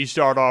like, you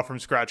start off from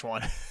scratch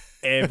one.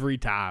 Every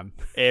time.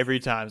 Every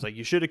time. It's like,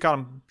 you should have caught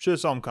them, should have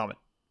saw them coming.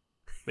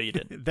 But you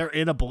didn't. They're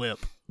in a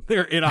blimp.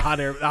 They're in a hot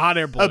air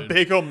balloon. A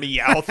big old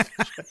Meowth.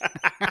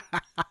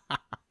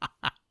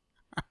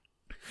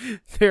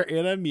 They're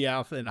in a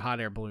Meowth and hot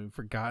air balloon,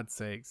 for God's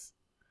sakes.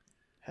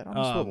 Head on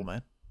a swivel,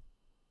 man.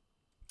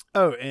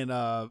 Oh,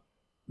 and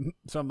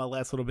so my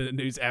last little bit of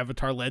news,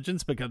 Avatar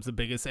Legends becomes the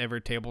biggest ever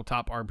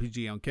tabletop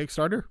RPG on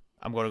Kickstarter.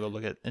 I'm going to go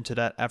look into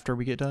that after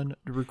we get done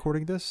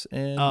recording this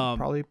and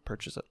probably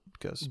purchase it.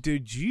 Because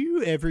did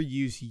you ever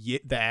use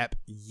the app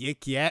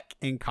Yik Yak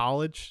in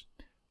college?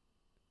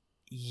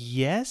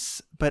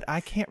 Yes, but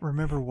I can't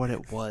remember what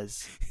it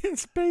was.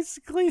 It's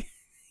basically...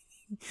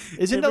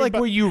 Isn't it like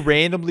where you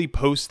randomly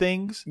post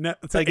things? No,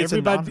 it's like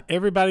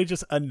everybody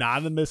just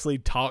anonymously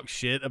talks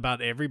shit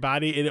about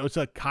everybody, and it was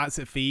a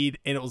constant feed,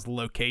 and it was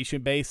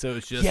location based, so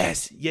it's just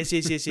yes.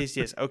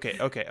 Okay.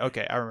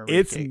 I remember.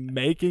 It's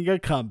making a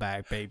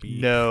comeback, baby.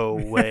 No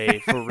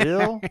way, for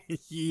real?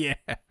 Yeah,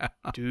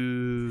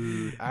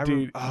 dude.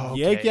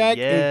 Yik Yak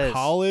in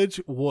college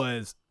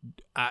was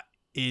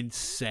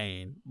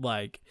insane.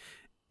 Like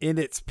in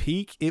its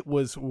peak, it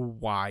was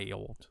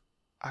wild.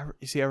 I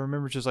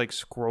remember just like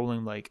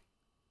scrolling, like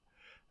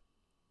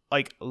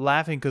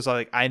laughing because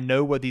like I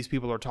know what these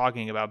people are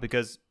talking about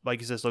because like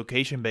you said,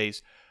 location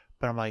based.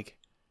 But I'm like,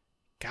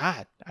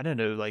 God, I don't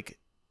know, like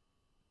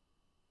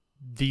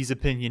these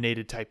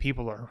opinionated type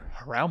people are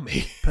around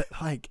me. But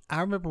like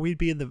I remember we'd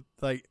be in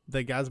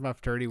the guys in my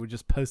fraternity would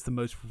just post the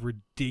most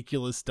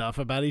ridiculous stuff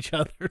about each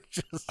other.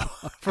 Just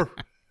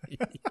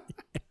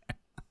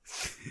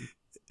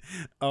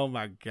oh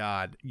my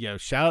God. Yo,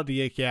 shout out to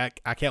Yik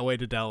Yak. I can't wait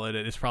to download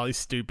it. It's probably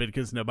stupid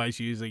because nobody's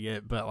using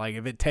it, but like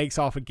if it takes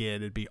off again,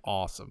 it'd be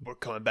awesome. We're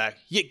coming back.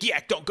 Yik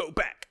Yak, don't go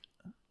back.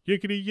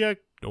 Yickety yak,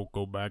 don't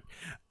go back.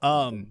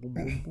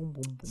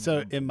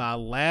 So in my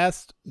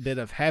last bit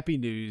of happy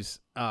news,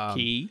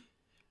 actually,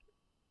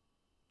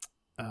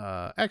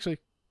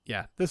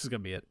 yeah, this is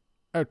gonna be it.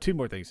 Oh, two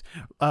more things.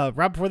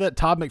 Right before that,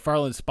 Todd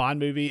McFarlane's Spawn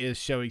movie is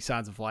showing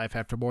signs of life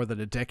after more than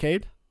a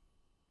decade.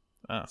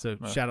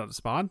 Shout out to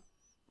Spawn.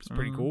 It's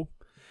pretty cool.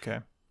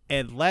 Okay.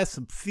 And last,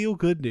 some feel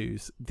good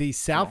news. The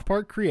South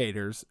Park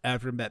creators,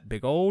 after that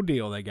big old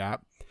deal they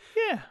got,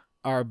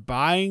 are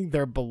buying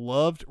their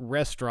beloved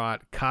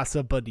restaurant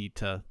Casa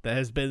Bonita that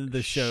has been in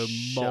the show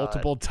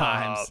multiple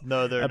times.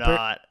 No, they're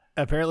not.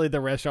 Apparently,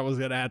 the restaurant was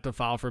going to have to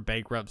file for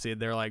bankruptcy,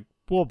 and they're like,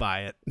 "We'll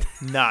buy it."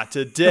 Not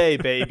today,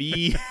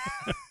 baby.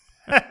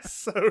 That's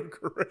so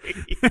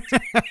great.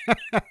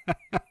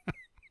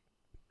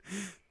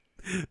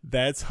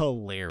 That's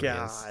hilarious.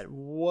 God,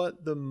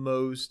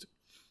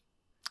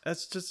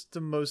 that's just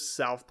the most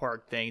South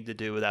Park thing to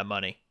do with that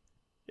money.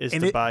 Is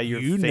to buy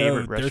your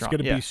favorite restaurant. There's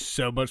going to be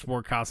so much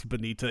more Casa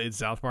Bonita in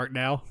South Park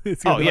now.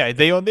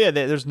 They own it.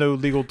 There's no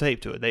legal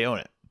tape to it. They own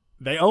it.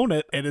 They own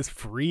it, and it's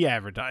free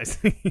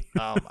advertising.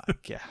 Oh my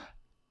God.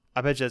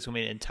 I bet you that's going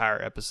to be an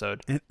entire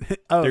episode. They're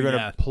going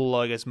to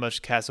plug as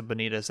much Casa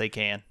Bonita as they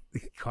can.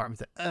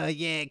 Carmen's like, oh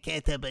yeah,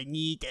 Casa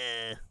Bonita.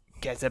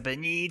 Casa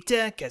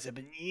Bonita, Casa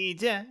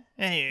Bonita.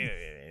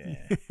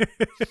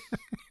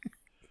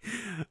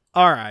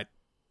 All right.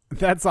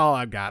 That's all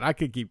I've got. I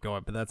could keep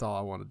going, but that's all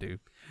I want to do.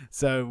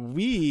 So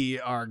we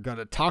are going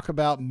to talk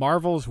about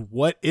Marvel's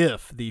What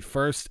If, the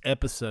first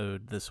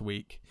episode this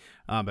week.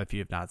 If you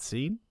have not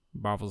seen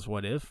Marvel's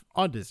What If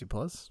on Disney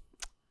Plus,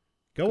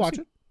 go watch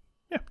it.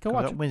 Yeah, go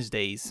watch it.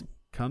 Wednesdays.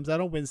 Comes out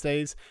on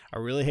Wednesdays. I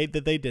really hate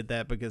that they did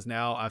that because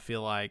now I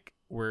feel like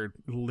we're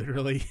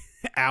literally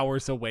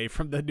hours away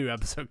from the new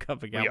episode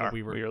coming out.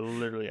 We are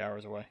literally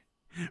hours away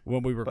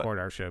when we record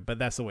our show, but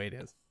that's the way it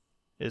is.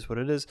 It is what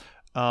it is.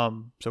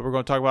 So we're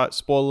going to talk about,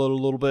 spoil it a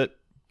little bit,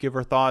 give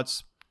our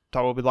thoughts,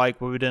 talk what we like,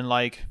 what we didn't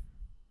like,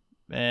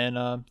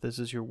 and this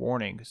is your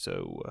warning.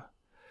 So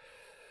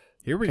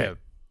here we go.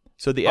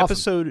 So the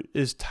episode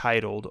is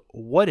titled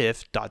 "What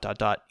If ...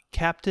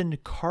 Captain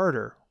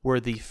Carter were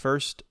the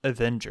first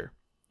Avenger,"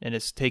 and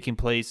it's taking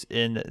place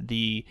in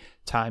the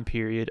time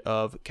period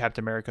of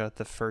Captain America: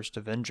 The First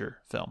Avenger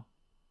film.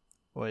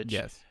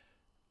 Yes.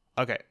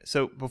 Okay,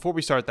 so before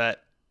we start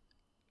that,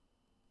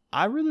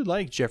 I really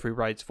like Jeffrey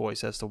Wright's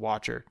voice as the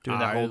Watcher, doing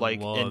that whole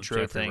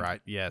intro Jeffrey thing.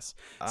 Wright, yes.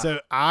 So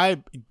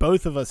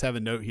both of us have a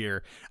note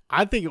here.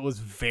 I think it was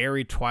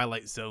very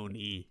Twilight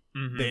Zone-y.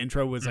 Mm-hmm. The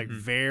intro was like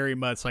very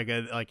much like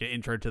an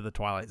intro to the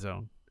Twilight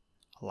Zone.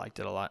 I liked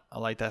it a lot. I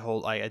like that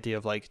whole idea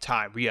of like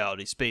time,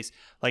 reality, space,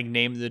 like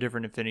naming the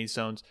different Infinity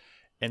Stones,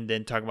 and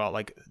then talking about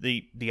like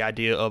the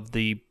idea of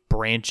the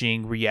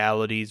branching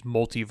realities,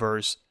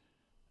 multiverse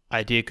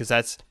idea, because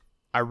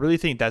I really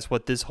think that's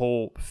what this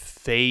whole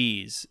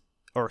phase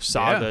or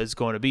saga is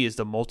going to be, is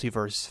the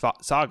multiverse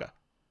saga.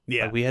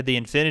 Yeah. Like we had the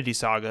Infinity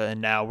Saga, and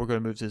now we're going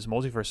to move to this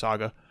multiverse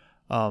saga.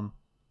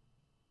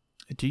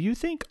 Do you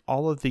think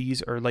all of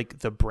these are like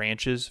the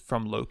branches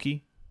from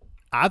Loki?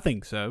 I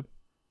think so.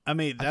 I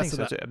mean, that's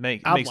so too. It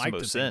makes the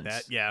most sense.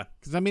 That, yeah.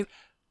 Because I mean,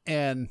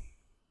 and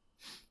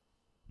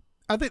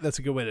I think that's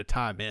a good way to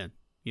tie them in,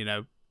 you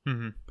know?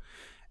 Mm-hmm.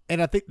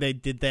 And I think they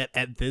did that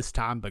at this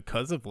time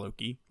because of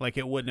Loki. Like,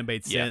 it wouldn't have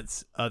made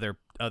sense other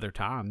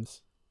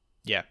times.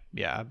 Yeah,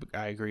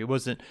 I agree. It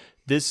wasn't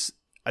this.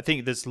 I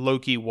think this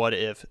Loki What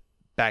If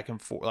back and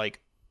forth,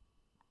 like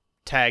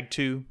tag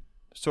 2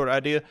 sort of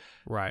idea,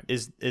 right?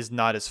 Is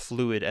not as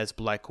fluid as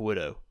Black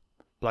Widow.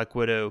 Black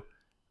Widow,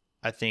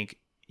 I think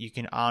you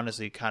can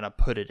honestly kind of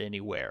put it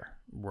anywhere.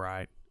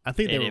 Right. I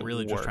think they were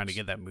really just trying to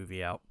get that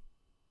movie out.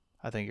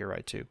 I think you're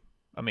right too.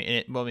 I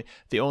mean,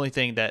 the only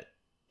thing that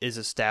is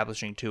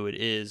establishing to it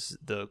is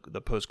the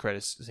post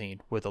credits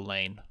scene with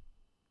Elaine.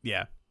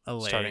 Yeah.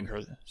 Elaine.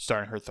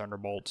 Starting her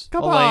thunderbolts.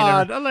 Come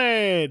on,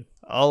 Elaine.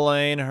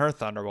 Elaine, her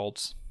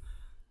thunderbolts.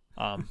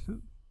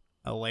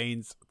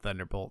 Elaine's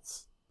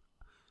thunderbolts.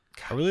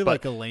 I really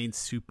like Elaine's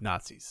soup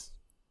Nazis.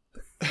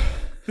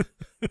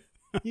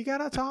 You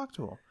gotta talk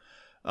to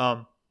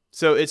him.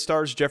 So it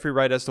stars Jeffrey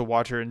Wright as the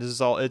Watcher, and it's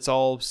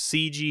all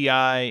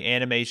CGI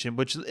animation,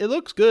 which it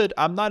looks good.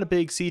 I'm not a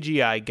big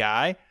CGI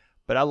guy,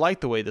 but I like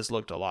the way this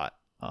looked a lot.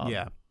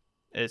 Yeah.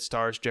 It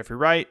stars Jeffrey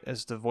Wright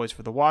as the voice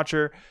for the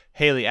Watcher.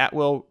 Haley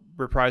Atwell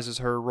reprises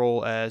her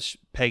role as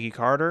Peggy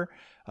Carter.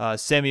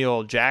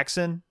 Samuel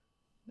Jackson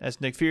as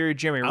Nick Fury,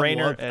 Jeremy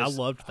Renner I as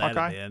loved that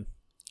Hawkeye. at the end.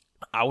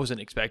 I wasn't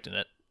expecting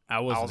it. I I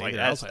wasn't was like,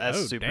 either. that's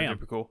oh, super damn.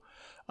 duper cool.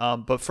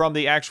 But from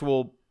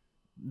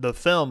the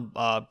film,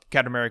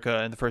 Captain America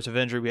and the First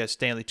Avenger, we had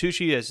Stanley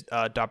Tucci as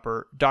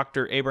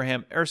Dr.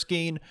 Abraham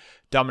Erskine,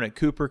 Dominic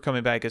Cooper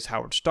coming back as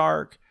Howard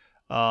Stark.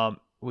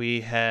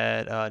 We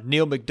had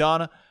Neil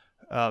McDonough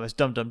as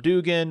Dum Dum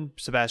Dugan,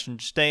 Sebastian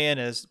Stan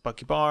as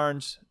Bucky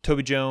Barnes,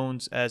 Toby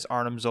Jones as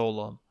Arnim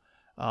Zola.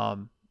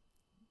 And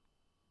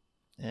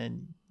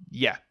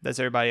yeah, that's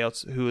everybody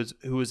else who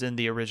was in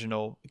the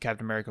original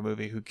Captain America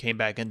movie who came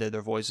back and did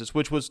their voices,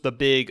 which was the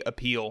big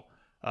appeal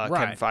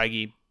Kevin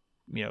Feige,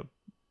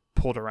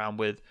 pulled around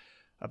with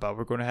about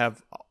we're going to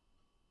have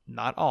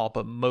not all,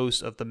 but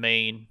most of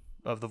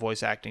the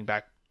voice acting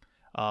back.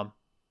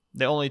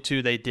 The only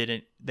two they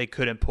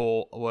couldn't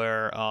pull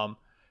were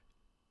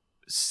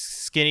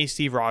Skinny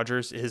Steve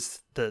Rogers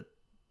is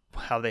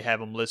how they have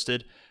him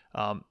listed,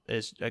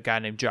 is a guy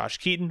named Josh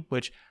Keaton,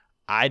 which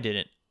I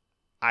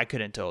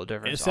couldn't tell the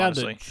difference. It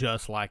sounded honestly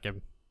just like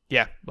him.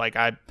 Yeah, like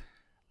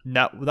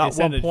not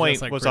one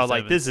point like was Chris I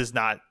like, Evans. this is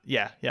not,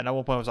 not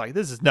one point I was like,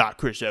 this is not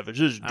Chris Evans.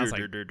 This is I was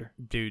like,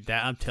 dude,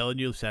 that I'm telling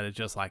you, it sounded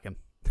just like him.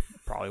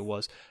 probably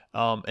was.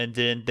 And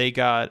then they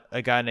got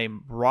a guy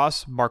named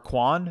Ross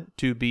Marquand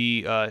to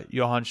be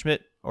Johann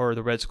Schmidt, or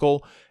the Red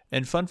Skull.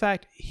 And fun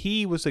fact,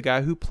 he was the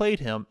guy who played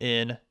him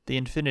in the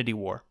Infinity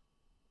War.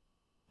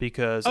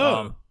 Because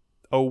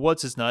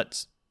what's his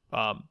nuts?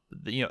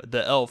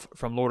 The elf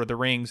from Lord of the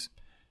Rings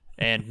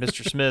and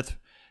Mr. Smith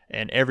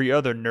and every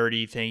other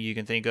nerdy thing you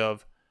can think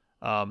of.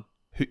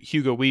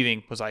 Hugo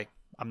Weaving was like,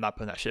 I'm not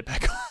putting that shit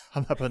back on.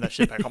 I'm not putting that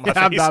shit back on my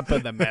face. I'm not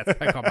putting the mask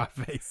back on my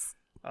face.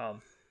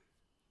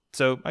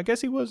 So I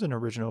guess he was an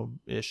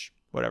original-ish,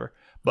 whatever.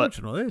 But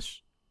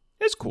Original-ish.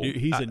 it's cool.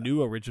 He's a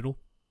new original.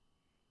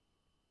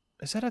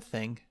 Is that a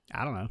thing?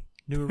 I don't know.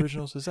 New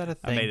originals? Is that a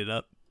thing? I made it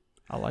up.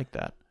 I like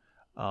that.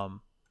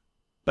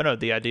 But no,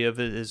 the idea of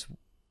it is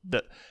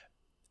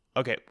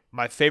okay,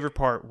 my favorite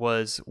part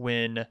was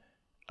when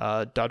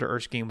Dr.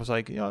 Erskine was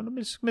like,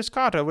 Miss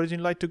Carter, would you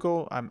like to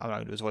go? I'm not going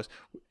to do his voice.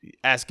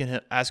 Asking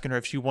her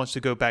if she wants to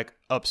go back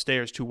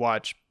upstairs to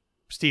watch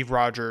Steve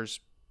Rogers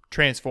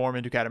transform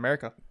into Captain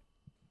America.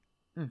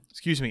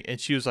 Excuse me. And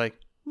she was like,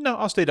 no,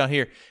 I'll stay down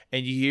here.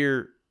 And you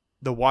hear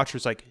the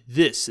Watchers like,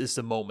 this is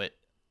the moment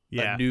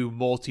a new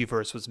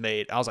multiverse was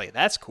made. I was like,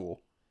 that's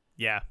cool.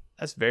 Yeah.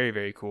 That's very,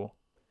 very cool.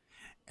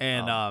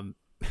 And,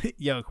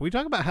 can we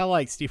talk about how,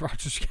 like, Steve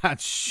Rogers got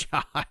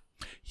shot?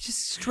 He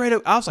just straight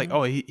up, I was like,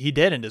 oh, he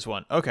dead in this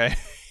one. Okay.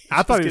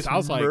 I thought I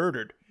was like,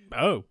 murdered.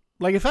 Oh.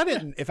 Like, if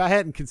I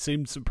hadn't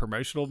consumed some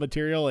promotional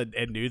material and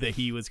knew that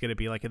he was going to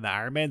be, like, in the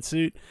Iron Man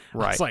suit, I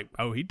was like,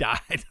 oh, he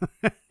died.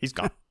 He's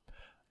gone.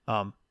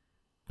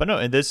 But no,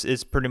 and this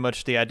is pretty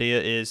much the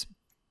idea is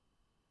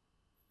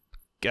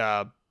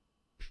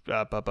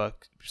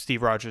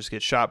Steve Rogers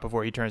gets shot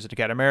before he turns into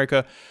Captain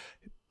America.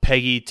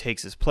 Peggy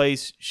takes his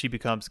place. She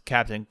becomes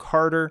Captain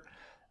Carter.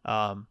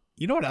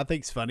 You know what I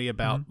think's funny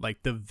about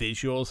like the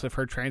visuals of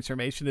her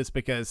transformation is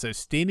because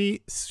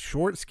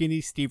short,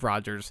 skinny Steve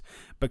Rogers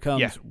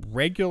becomes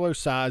regular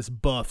size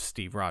buff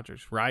Steve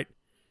Rogers, right?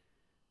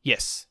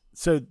 Yes.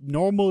 So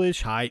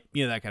normal-ish height,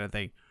 that kind of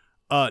thing.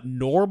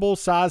 Normal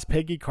size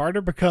Peggy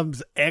Carter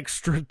becomes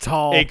extra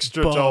tall.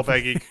 Extra tall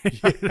Peggy.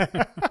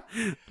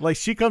 Like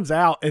she comes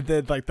out and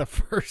then like the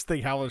first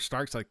thing Howard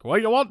Stark's like, well,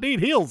 you won't need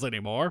heels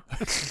anymore.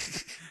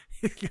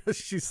 Because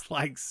she's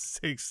like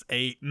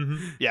 6'8".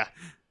 Yeah.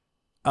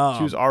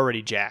 She was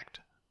already jacked.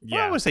 Yeah.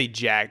 Well, I would say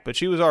jacked, but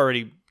she was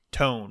already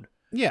toned.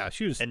 Yeah,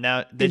 she was. And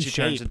then she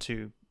shape. turns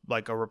into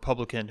like a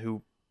Republican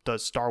who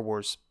does Star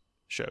Wars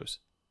shows.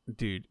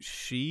 Dude,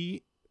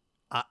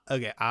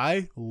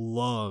 I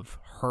love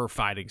her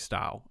fighting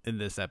style in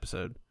this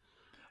episode.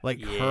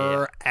 Like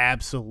her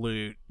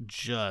absolute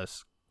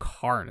just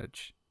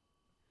carnage.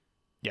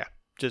 Yeah,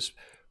 just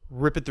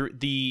rip it through.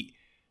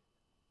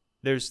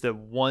 There's the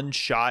one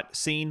shot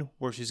scene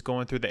where she's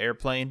going through the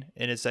airplane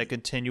and it's that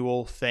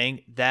continual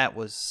thing. That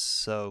was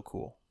so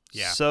cool.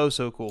 Yeah. So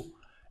cool.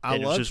 I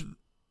was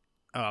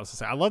gonna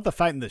say, I love the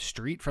fight in the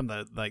street from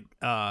the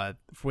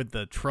with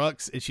the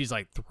trucks, and she's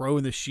like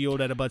throwing the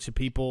shield at a bunch of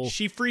people.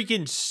 She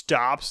freaking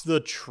stops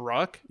the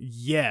truck.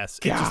 Yes.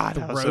 God,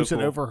 and just throws so it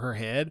cool. over her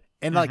head.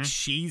 And like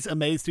she's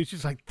amazed too.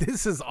 She's like,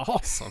 this is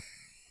awesome.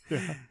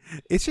 Yeah.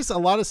 It's just a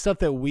lot of stuff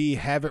that we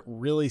haven't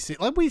really seen.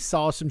 Like we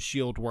saw some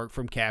shield work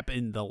from Cap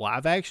in the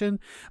live action,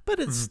 but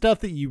it's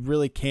stuff that you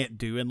really can't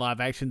do in live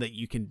action that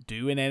you can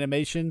do in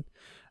animation.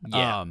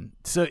 Yeah.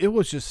 So it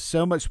was just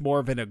so much more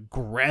of an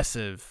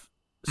aggressive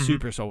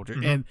super soldier.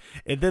 And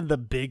then the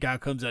big guy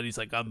comes out, he's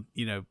like, blah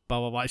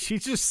blah blah. She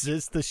just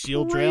sits the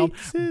shield down,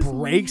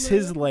 breaks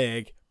his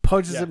leg,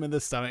 punches him in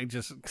the stomach, and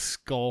just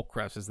skull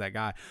crushes that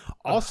guy.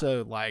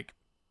 Also, like,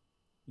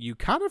 you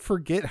kind of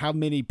forget how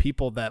many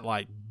people that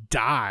like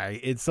die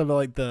in some of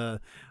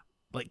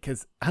like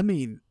because I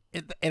mean,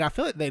 and I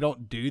feel like they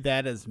don't do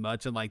that as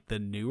much in like the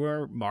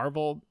newer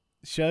Marvel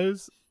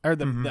shows or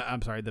the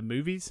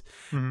movies,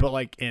 but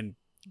like in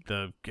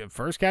the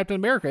first Captain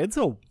America, it's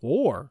a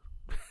war.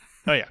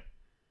 Oh yeah.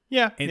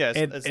 Yeah, And- yeah,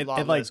 and- it's and- a lot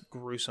and, like, less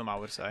gruesome, I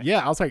would say.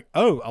 Yeah, I was like,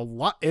 oh, a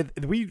lot.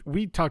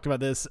 We talked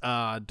about this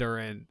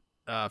during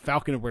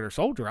Falcon and Winter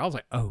Soldier. I was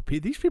like, oh,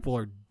 these people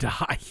are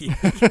dying.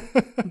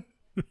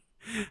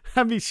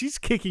 I mean, she's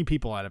kicking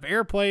people out of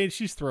airplanes.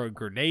 She's throwing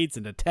grenades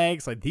into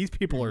tanks. Like, these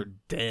people are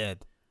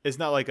dead. It's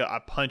not like I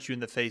punch you in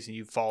the face and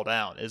you fall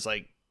down. It's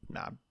like,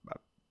 nah, I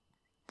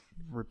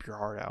rip your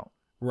heart out.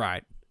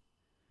 Right.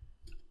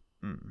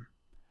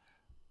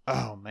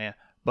 Oh, man.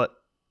 But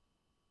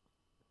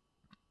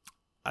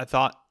I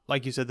thought,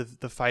 like you said,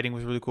 the fighting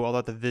was really cool. I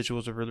thought the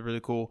visuals were really, really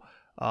cool.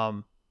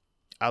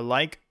 I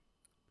like,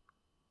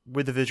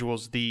 with the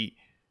visuals, the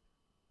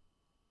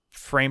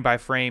frame by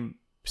frame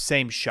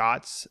same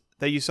shots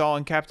that you saw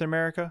in Captain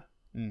America.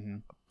 Mm-hmm.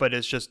 But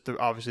it's just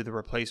obviously the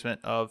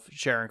replacement of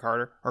Sharon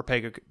Carter, or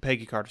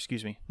Peggy Carter,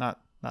 excuse me. Not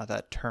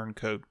that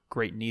turncoat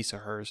great niece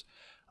of hers.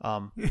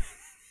 I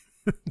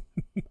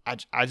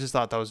just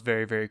thought that was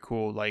very, very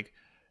cool. Like,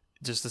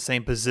 just the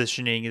same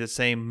positioning, the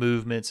same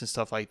movements and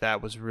stuff like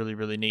that was really,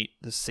 really neat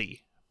to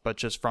see. But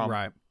just from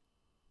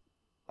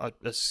a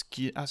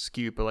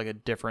skew, but like a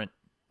different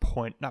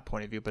not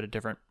point of view, but a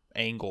different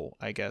angle,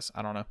 I guess.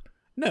 I don't know.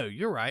 No,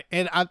 you're right.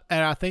 And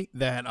I think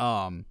that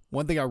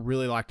one thing I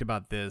really liked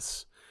about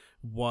this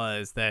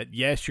was that,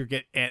 yes, you're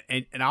getting,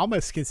 and I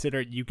almost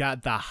consider you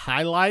got the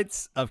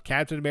highlights of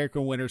Captain America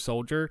and Winter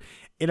Soldier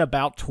in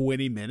about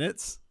 20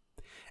 minutes.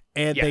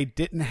 And they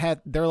didn't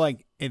have, they're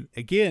like, and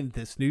again,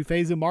 this new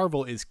phase of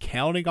Marvel is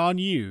counting on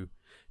you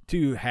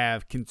to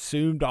have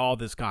consumed all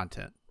this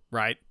content,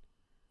 right?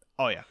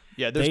 Oh, yeah.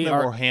 Yeah, there's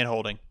no more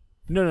hand-holding.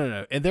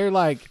 No. And they're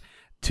like,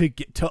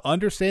 to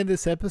understand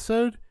this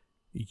episode,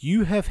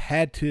 you have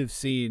had to have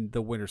seen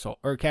the Winter Soldier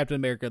or Captain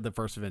America: The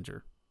First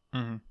Avenger,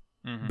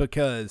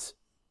 because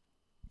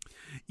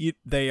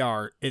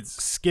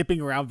it's skipping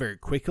around very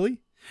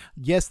quickly.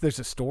 Yes, there's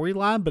a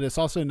storyline, but it's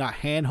also not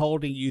hand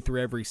holding you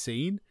through every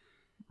scene.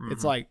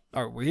 It's like,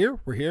 all right, we're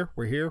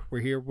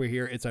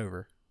here. It's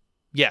over.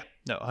 Yeah,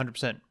 no,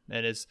 100%,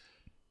 and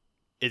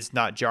it's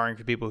not jarring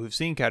for people who've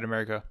seen Captain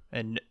America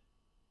and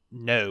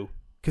know.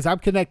 Because I'm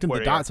connecting the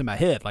dots in my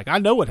head. Like, I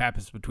know what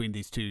happens between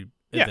these two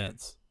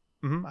events.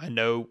 I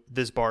know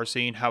this bar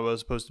scene, how it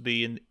was supposed to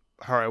be, and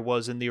how it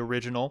was in the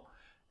original.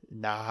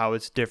 Now how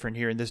it's different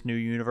here in this new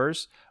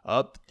universe.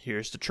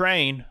 Here's the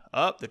train.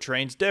 The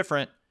train's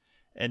different.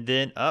 And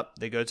then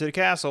they go to the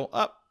castle.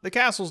 The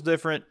castle's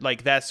different.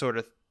 Like, that sort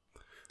of.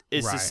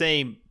 It's the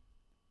same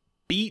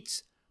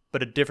beats,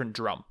 but a different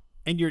drum.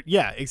 And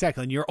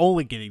exactly. And you're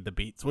only getting the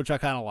beats, which I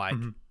kind of like.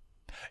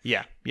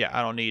 Yeah.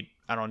 I don't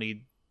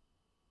need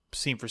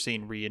scene for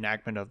scene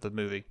reenactment of the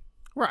movie.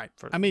 Right.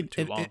 I mean,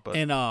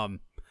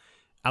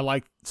 I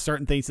like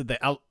certain things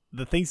that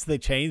the things that they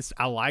changed,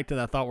 I liked and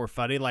I thought were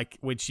funny. Like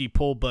when she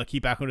pulled Bucky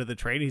back onto the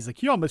train, he's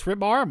like, "You almost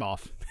ripped my arm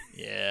off."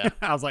 Yeah.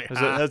 I was like,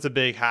 that's a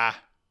big kind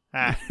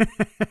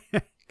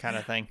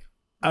of thing.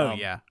 Oh,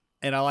 yeah.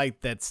 And I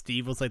like that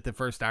Steve was like the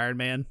first Iron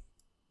Man.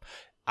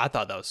 I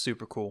thought that was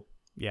super cool.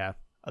 Yeah.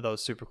 I thought it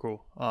was super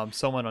cool.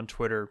 Someone on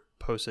Twitter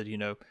posted,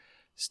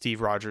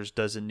 Steve Rogers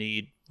doesn't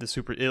need the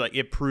super.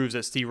 It proves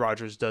that Steve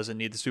Rogers doesn't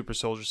need the super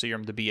soldier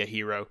serum to be a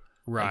hero.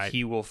 Right. Like,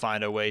 he will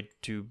find a way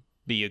to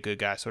be a good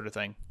guy, sort of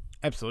thing.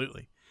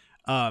 Absolutely.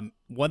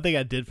 One thing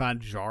I did find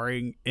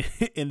jarring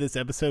in this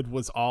episode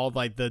was all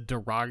like the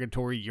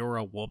derogatory "you're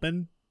a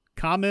woman"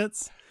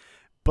 comments,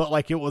 but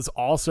like it was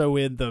also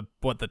in the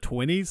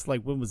 20s.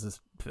 Like, when was this?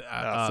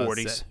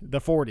 40s.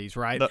 The 40s,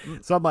 right?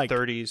 So I'm like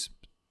 30s.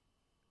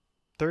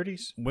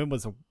 When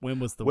was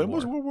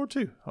World War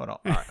II? Hold on.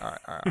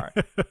 All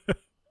right.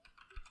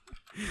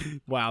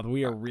 Wow, I'm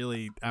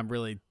really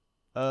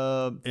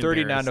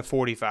 39 to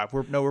 45.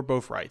 We're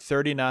both right.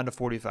 39 to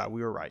 45.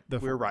 We were right.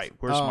 We're right.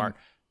 We're smart.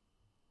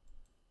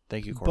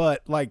 Thank you, Corey.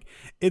 But like,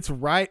 it's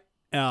right.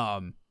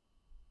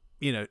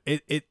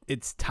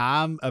 It's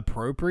time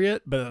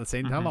appropriate, but at the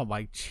same time, I'm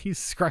like,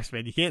 Jesus Christ,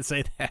 man, you can't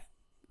say that.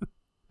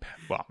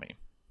 Well, I mean,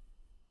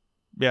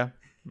 yeah.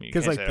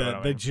 Because like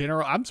the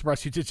general, I'm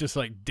surprised you just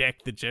like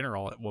decked the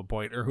general at one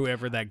point, or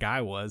whoever that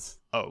guy was.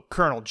 Oh,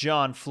 Colonel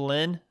John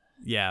Flynn.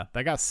 Yeah,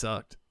 that guy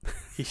sucked.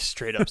 He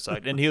straight up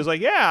sucked, and he was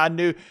like, "Yeah, I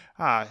knew.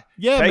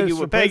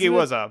 Peggy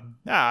was a.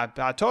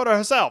 I told her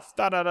herself.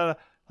 Da da da.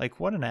 Like,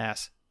 what an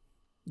ass."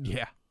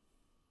 Yeah.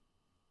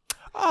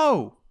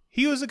 Oh,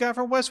 he was the guy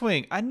from West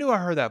Wing. I knew I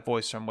heard that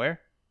voice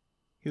somewhere.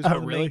 He was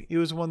really? He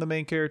was one of the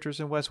main characters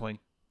in West Wing.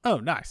 Oh,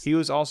 nice. He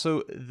was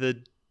also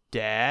the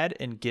dad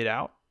in Get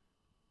Out.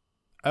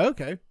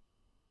 Okay.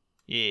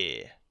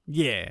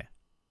 Yeah.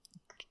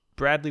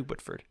 Bradley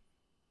Whitford.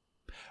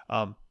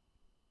 I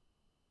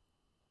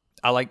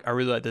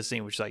really like this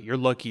scene, which is like, you're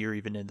lucky you're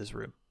even in this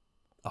room.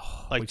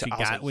 Oh, like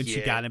when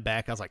she got him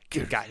back, I was like,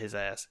 got his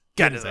ass.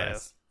 Got his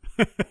ass.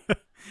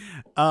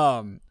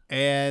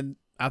 And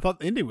I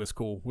thought the ending was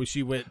cool when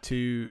she went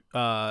to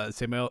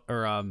Samuel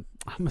or I'm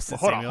gonna say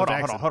Samuel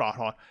Jackson. Hold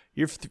on.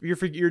 You're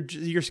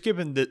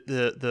skipping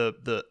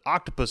the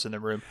octopus in the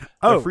room.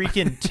 Oh, the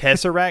freaking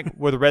Tesseract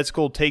where the Red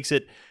Skull takes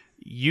it,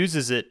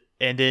 uses it,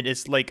 and then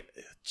it's like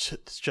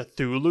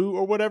Cthulhu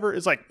or whatever.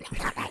 It's like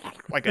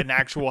like an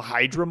actual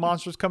Hydra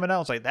monster's coming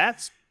out. It's like,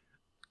 that's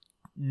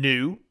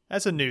new.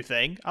 That's a new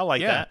thing. I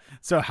like that.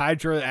 So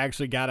Hydra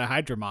actually got a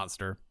Hydra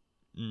monster.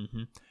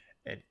 Mm-hmm.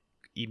 And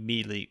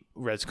immediately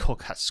Red Skull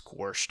got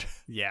squished.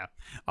 Yeah.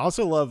 I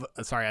also love,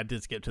 sorry, I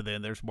did skip to the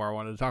end. There's more I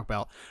wanted to talk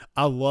about.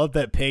 I love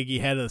that Peggy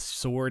had a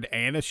sword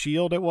and a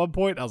shield at one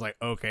point. I was like,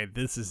 okay,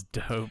 this is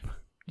dope.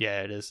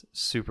 Yeah, it is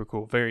super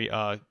cool. Very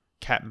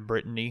Captain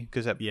Brittany,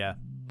 because that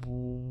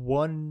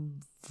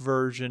one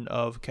version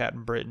of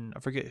Captain Britain, I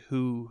forget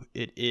who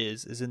it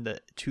is in the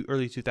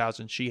early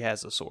 2000s. She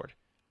has a sword.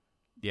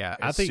 Yeah,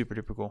 it's I think super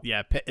duper cool.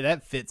 Yeah,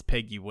 that fits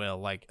Peggy well,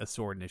 like a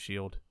sword and a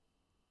shield.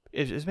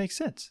 It makes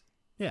sense.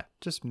 Yeah,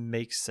 just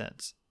makes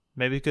sense.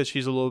 Maybe because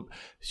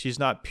she's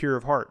not pure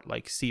of heart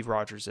like Steve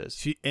Rogers is.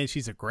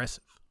 She's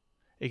aggressive.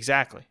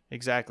 Exactly.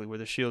 Where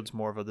the shield's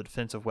more of a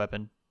defensive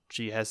weapon,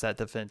 she has that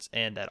defense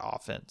and that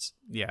offense.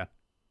 Yeah.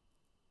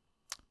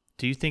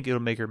 Do you think it'll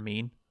make her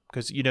mean?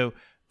 Because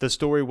the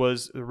story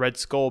was the Red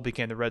Skull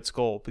became the Red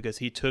Skull because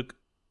he took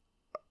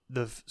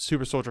the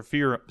super soldier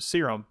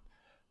serum,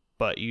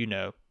 but he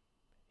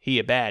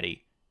a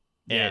baddie.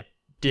 And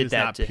did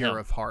that not to pure him.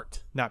 of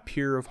heart. Not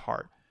pure of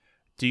heart.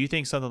 Do you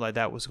think something like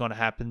that was going to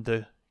happen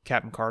to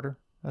Captain Carter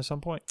at some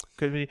point?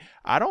 Could be.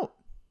 I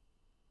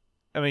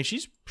mean,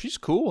 she's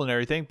cool and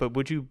everything, but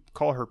would you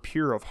call her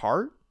pure of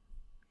heart?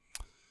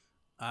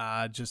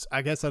 I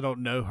guess I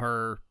don't know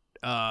her.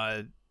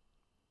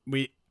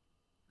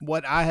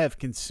 What I have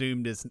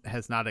consumed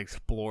has not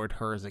explored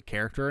her as a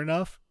character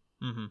enough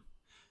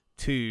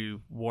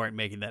to warrant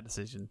making that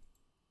decision.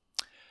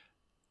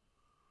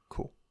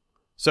 Cool.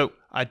 So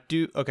I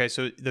do. Okay.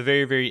 So the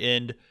very, very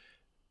end,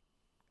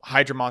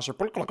 Hydra monster.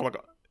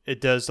 It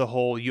does the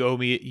whole you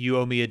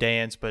owe me a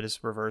dance, but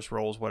it's reverse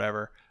roles,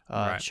 whatever.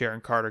 Right.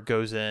 Sharon Carter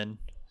goes in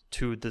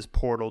to this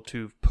portal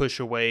to push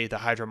away the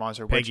Hydra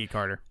monster. Peggy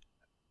Carter.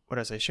 What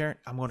did I say? Sharon?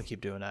 I'm going to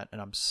keep doing that,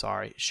 and I'm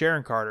sorry.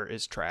 Sharon Carter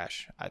is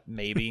trash.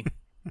 Maybe.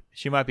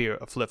 She might be a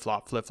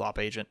flip-flop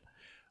agent.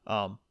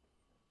 But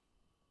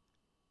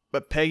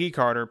Peggy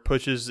Carter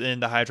pushes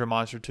in the Hydra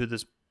monster to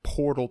this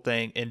portal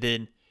thing and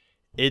then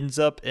ends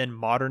up in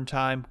modern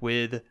time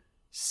with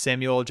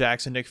Samuel L.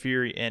 Jackson, Nick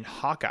Fury, and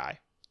Hawkeye,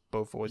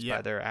 both voiced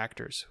by their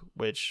actors,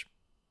 which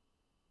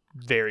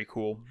very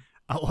cool.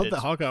 I love that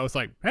Hawkeye was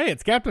like, hey,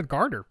 it's Captain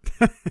Carter.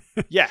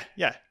 Yeah.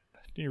 Did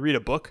you read a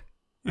book?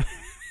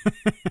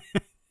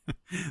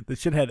 They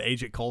should have had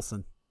Agent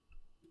Coulson.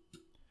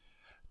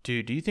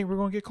 Dude, do you think we're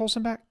going to get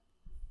Coulson back?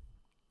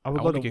 I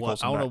would love to get Coulson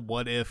back. I don't know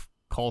what if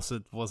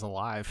Coulson was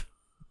alive.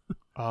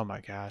 Oh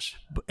my gosh.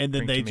 And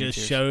then they just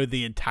show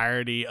the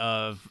entirety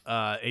of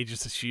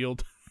Agents of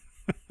S.H.I.E.L.D.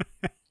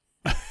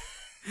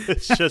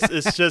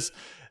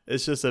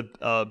 It's just a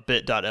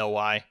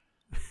bit.ly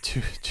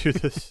to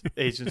the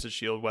Agents of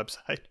S.H.I.E.L.D.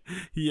 website.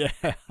 Yeah.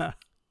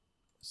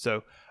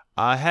 So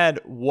I had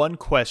one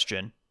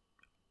question.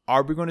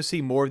 Are we going to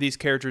see more of these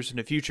characters in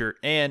the future?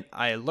 And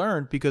I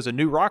learned because of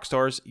New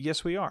Rockstars,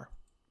 yes, we are.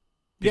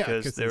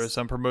 Because there was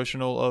some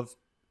promotional of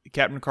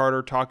Captain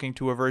Carter talking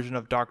to a version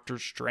of Doctor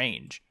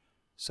Strange.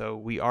 So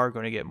we are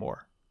going to get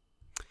more.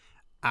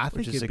 I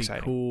think it'd be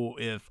cool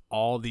if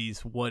all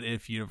these what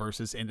if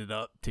universes ended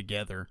up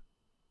together.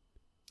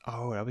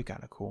 Oh, that'd be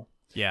kind of cool.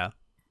 Yeah.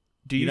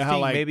 Do you think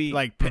how maybe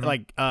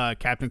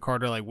Captain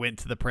Carter went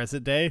to the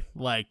present day?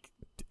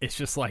 It's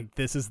just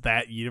this is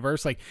that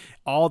universe.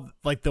 All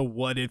the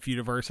what if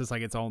universe is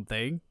its own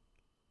thing.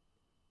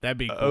 That'd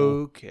be cool.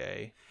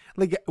 Okay.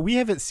 We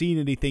haven't seen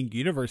anything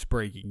universe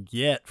breaking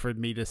yet for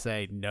me to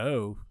say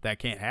no, that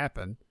can't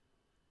happen.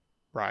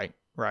 Right.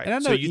 And I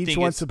know each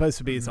one's supposed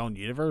to be its own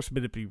universe, but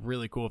it'd be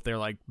really cool if they're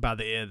by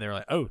the end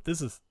they're oh,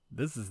 this is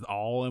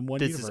all in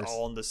one universe. This is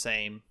all in the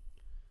same.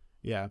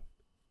 Yeah.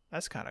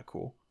 That's kind of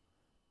cool.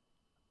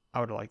 I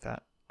would like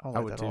that. I would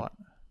like that too. a lot.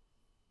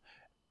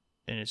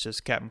 And it's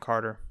just Captain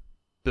Carter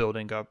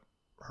building up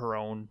her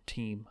own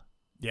team.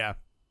 Yeah.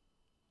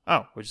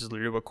 Oh, which is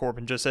literally what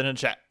Corbin just said in the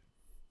chat.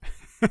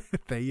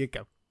 There you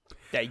go.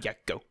 Okay,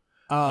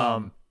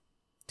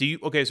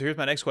 so here's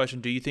my next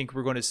question. Do you think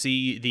we're going to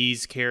see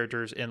these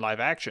characters in live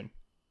action?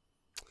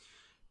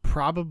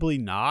 Probably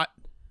not.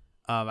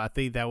 I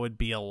think that would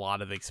be a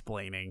lot of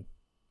explaining.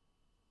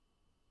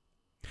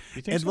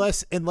 You think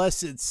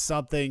unless it's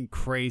something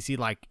crazy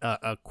like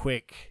a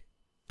quick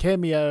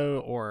cameo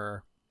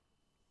or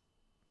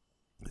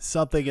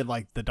something in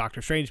the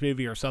Doctor Strange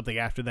movie or something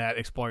after that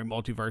exploring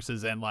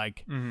multiverses and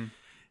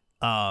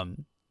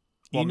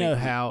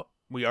how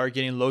we are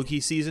getting Loki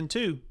season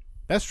 2.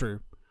 That's true.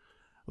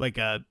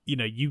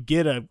 You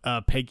get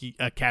a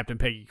Captain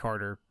Peggy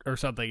Carter or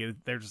something and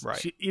they're just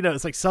right.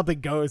 It's something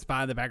goes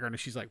by in the background and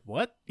she's like,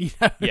 what?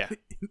 Yeah.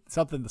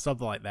 something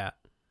like that.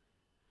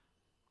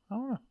 I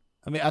don't know.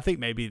 I mean, I think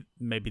maybe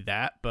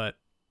that, but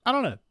I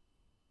don't know.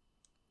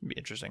 It'd be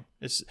interesting.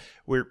 It's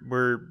we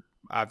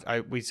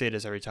say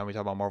this every time we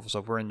talk about Marvel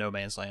stuff. We're in no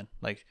man's land.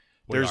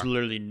 There's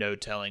literally no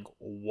telling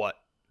what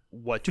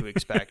to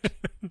expect.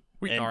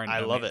 I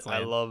love it.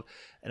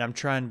 And I'm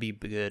trying to be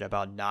good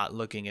about not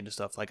looking into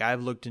stuff.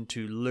 I've looked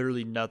into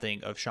literally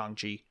nothing of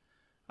Shang-Chi.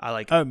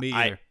 Me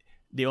either.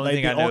 The only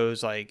thing I know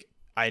is like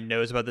I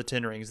know about the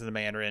 10 rings of the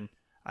Mandarin.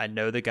 I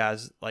know the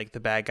guys, like the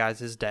bad guy's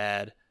his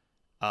dad,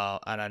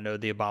 and I know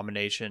the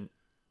Abomination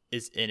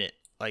is in it,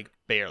 like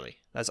barely.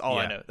 That's all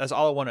I know. That's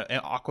all I want to.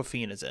 And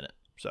Aquafina's in it,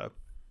 so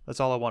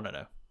that's all I want to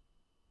know.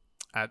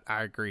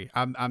 I agree.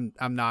 I'm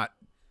not.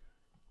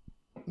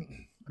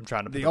 I'm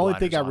trying to. The only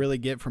thing I really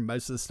get from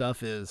most of the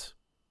stuff is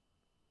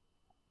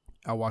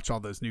I watch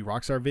all those new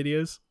Rockstar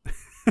videos,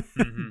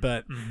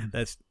 but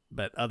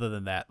other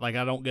than that, like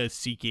I don't go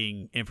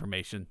seeking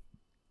information.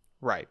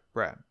 Right.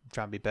 I'm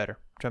trying to be better.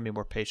 I'm trying to be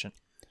more patient.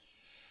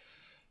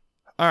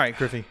 All right,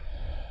 Griffey.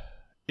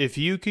 If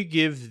you could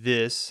give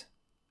this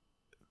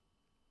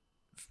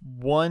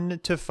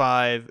 1 to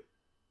 5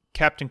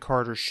 Captain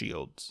Carter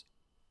shields.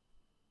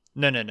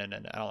 No. I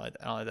don't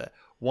like that.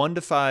 1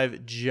 to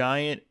 5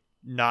 giant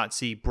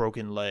Nazi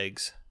broken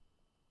legs.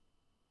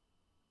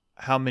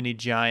 How many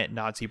giant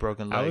Nazi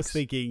broken legs? I was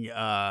thinking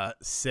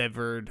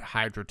severed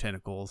Hydra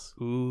tentacles.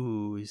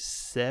 Ooh,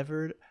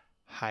 severed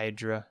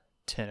Hydra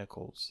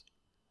tentacles.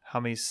 How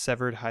many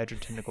severed Hydra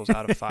tentacles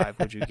out of 5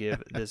 would you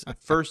give this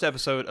first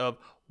episode of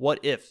What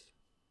If?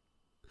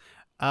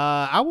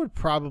 I would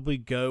probably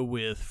go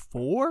with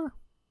 4.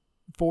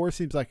 4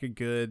 seems like a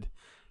good,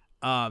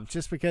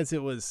 just because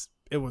it was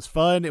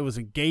fun. It was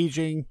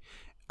engaging.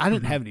 I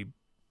didn't have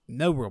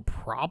no real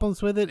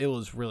problems with it. It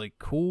was really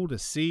cool to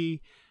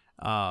see.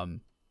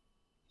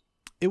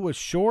 It was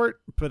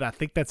short, but I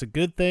think that's a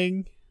good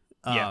thing.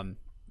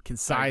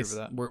 Concise.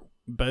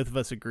 Both of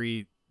us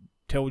agree.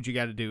 Tell what you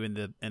got to do in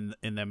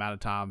the amount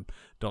of time.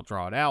 Don't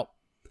draw it out.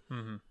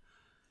 Mm-hmm.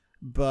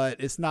 But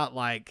it's not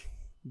like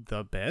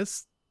the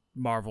best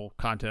Marvel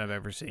content I've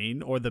ever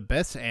seen or the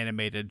best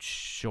animated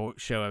show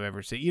I've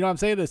ever seen. You know what I'm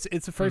saying?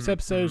 It's the first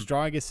episode,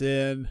 drawing us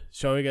in,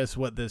 showing us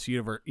what this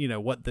universe,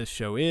 what this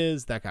show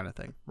is, that kind of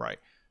thing. Right.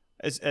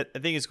 I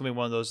think it's gonna be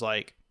one of those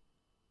like,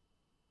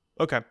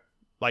 okay,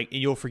 like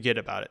you'll forget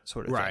about it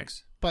sort of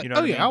things. But you know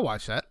what I mean? I'll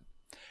watch that.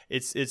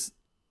 It's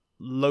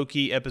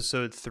Loki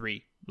episode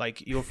 3.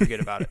 Like you'll forget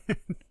about it.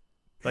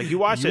 Like you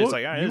watch it, it's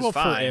like, all right, it's fine. You will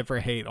forever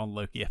hate on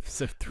Loki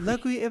episode 3.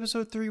 Loki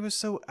episode 3 was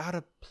so out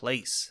of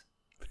place.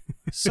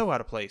 So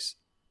out of place.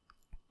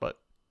 But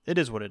it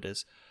is what it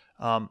is.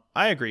 I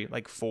agree.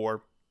 Like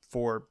 4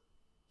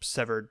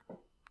 severed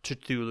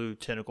Cthulhu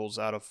tentacles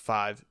out of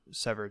 5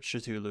 severed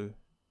Cthulhu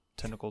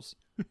tentacles.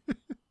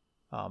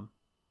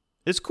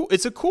 It's cool.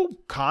 It's a cool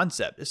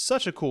concept. It's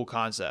such a cool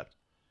concept.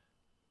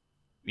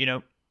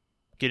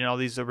 Getting all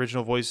these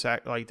original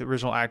the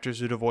original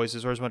actors who do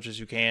voices, or as much as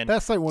you can.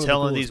 That's like one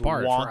telling of the these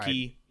parts,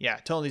 wonky,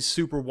 right? Telling these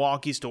super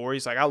wonky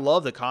stories. Like I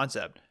love the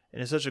concept,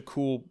 and it's such a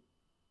cool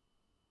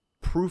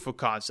proof of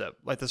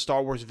concept, like the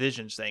Star Wars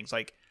Visions things.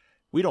 Like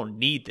we don't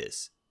need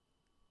this,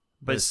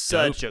 but it's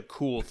such a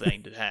cool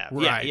thing to have.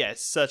 Right. Yeah,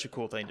 it's such a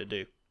cool thing to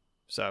do.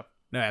 So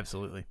no,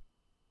 absolutely.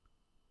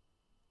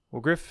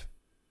 Well, Griff,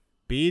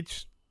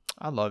 Beach,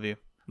 I love you.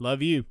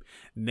 Love you.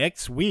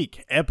 Next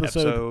week,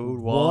 episode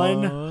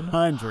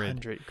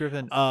 100.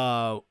 Griffin.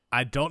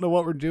 I don't know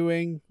what we're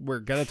doing. We're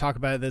gonna talk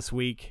about it this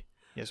week.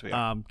 Yes, we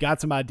are. Got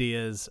some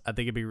ideas. I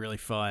think it'd be really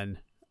fun.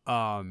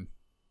 Yeah,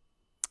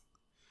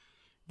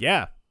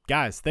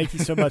 guys, thank you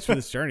so much for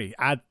this journey.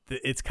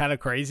 It's kind of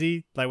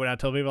crazy. Like when I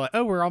told people, like,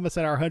 "Oh, we're almost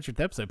at our 100th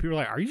episode," people are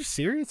like, "Are you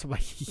serious?" I'm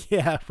like,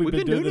 "Yeah, we've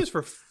been doing this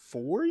for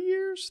 4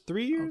 years,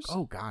 3 years."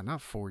 Oh God, not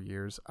 4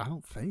 years. I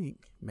don't think.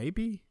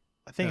 Maybe.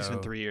 I think it's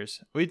been 3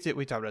 years. We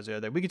talked about this the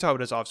other day. We can talk about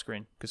this off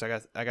screen because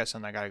I got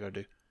something I gotta go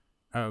do.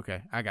 Oh,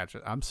 okay, I got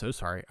you. I'm so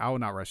sorry. I will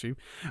not rush you.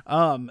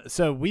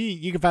 So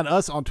you can find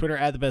us on Twitter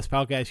at The Best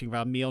Podcast. You can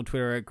find me on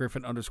Twitter at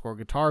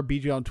Griffin_Guitar.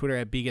 BJ on Twitter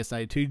at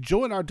BGuest92.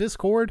 Join our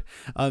Discord.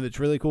 It's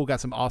really cool. Got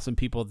some awesome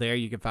people there.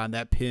 You can find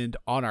that pinned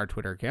on our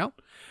Twitter account.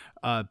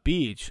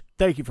 Beach,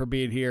 thank you for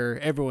being here.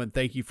 Everyone,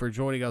 thank you for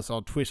joining us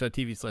on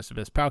Twitch.tv/The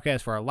Best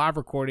Podcast for our live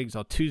recordings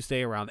on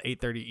Tuesday around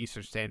 8:30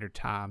 Eastern Standard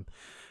Time.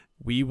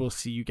 We will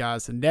see you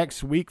guys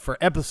next week for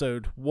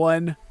episode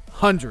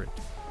 100.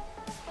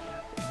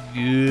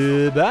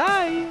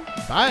 Goodbye.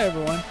 Bye,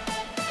 everyone.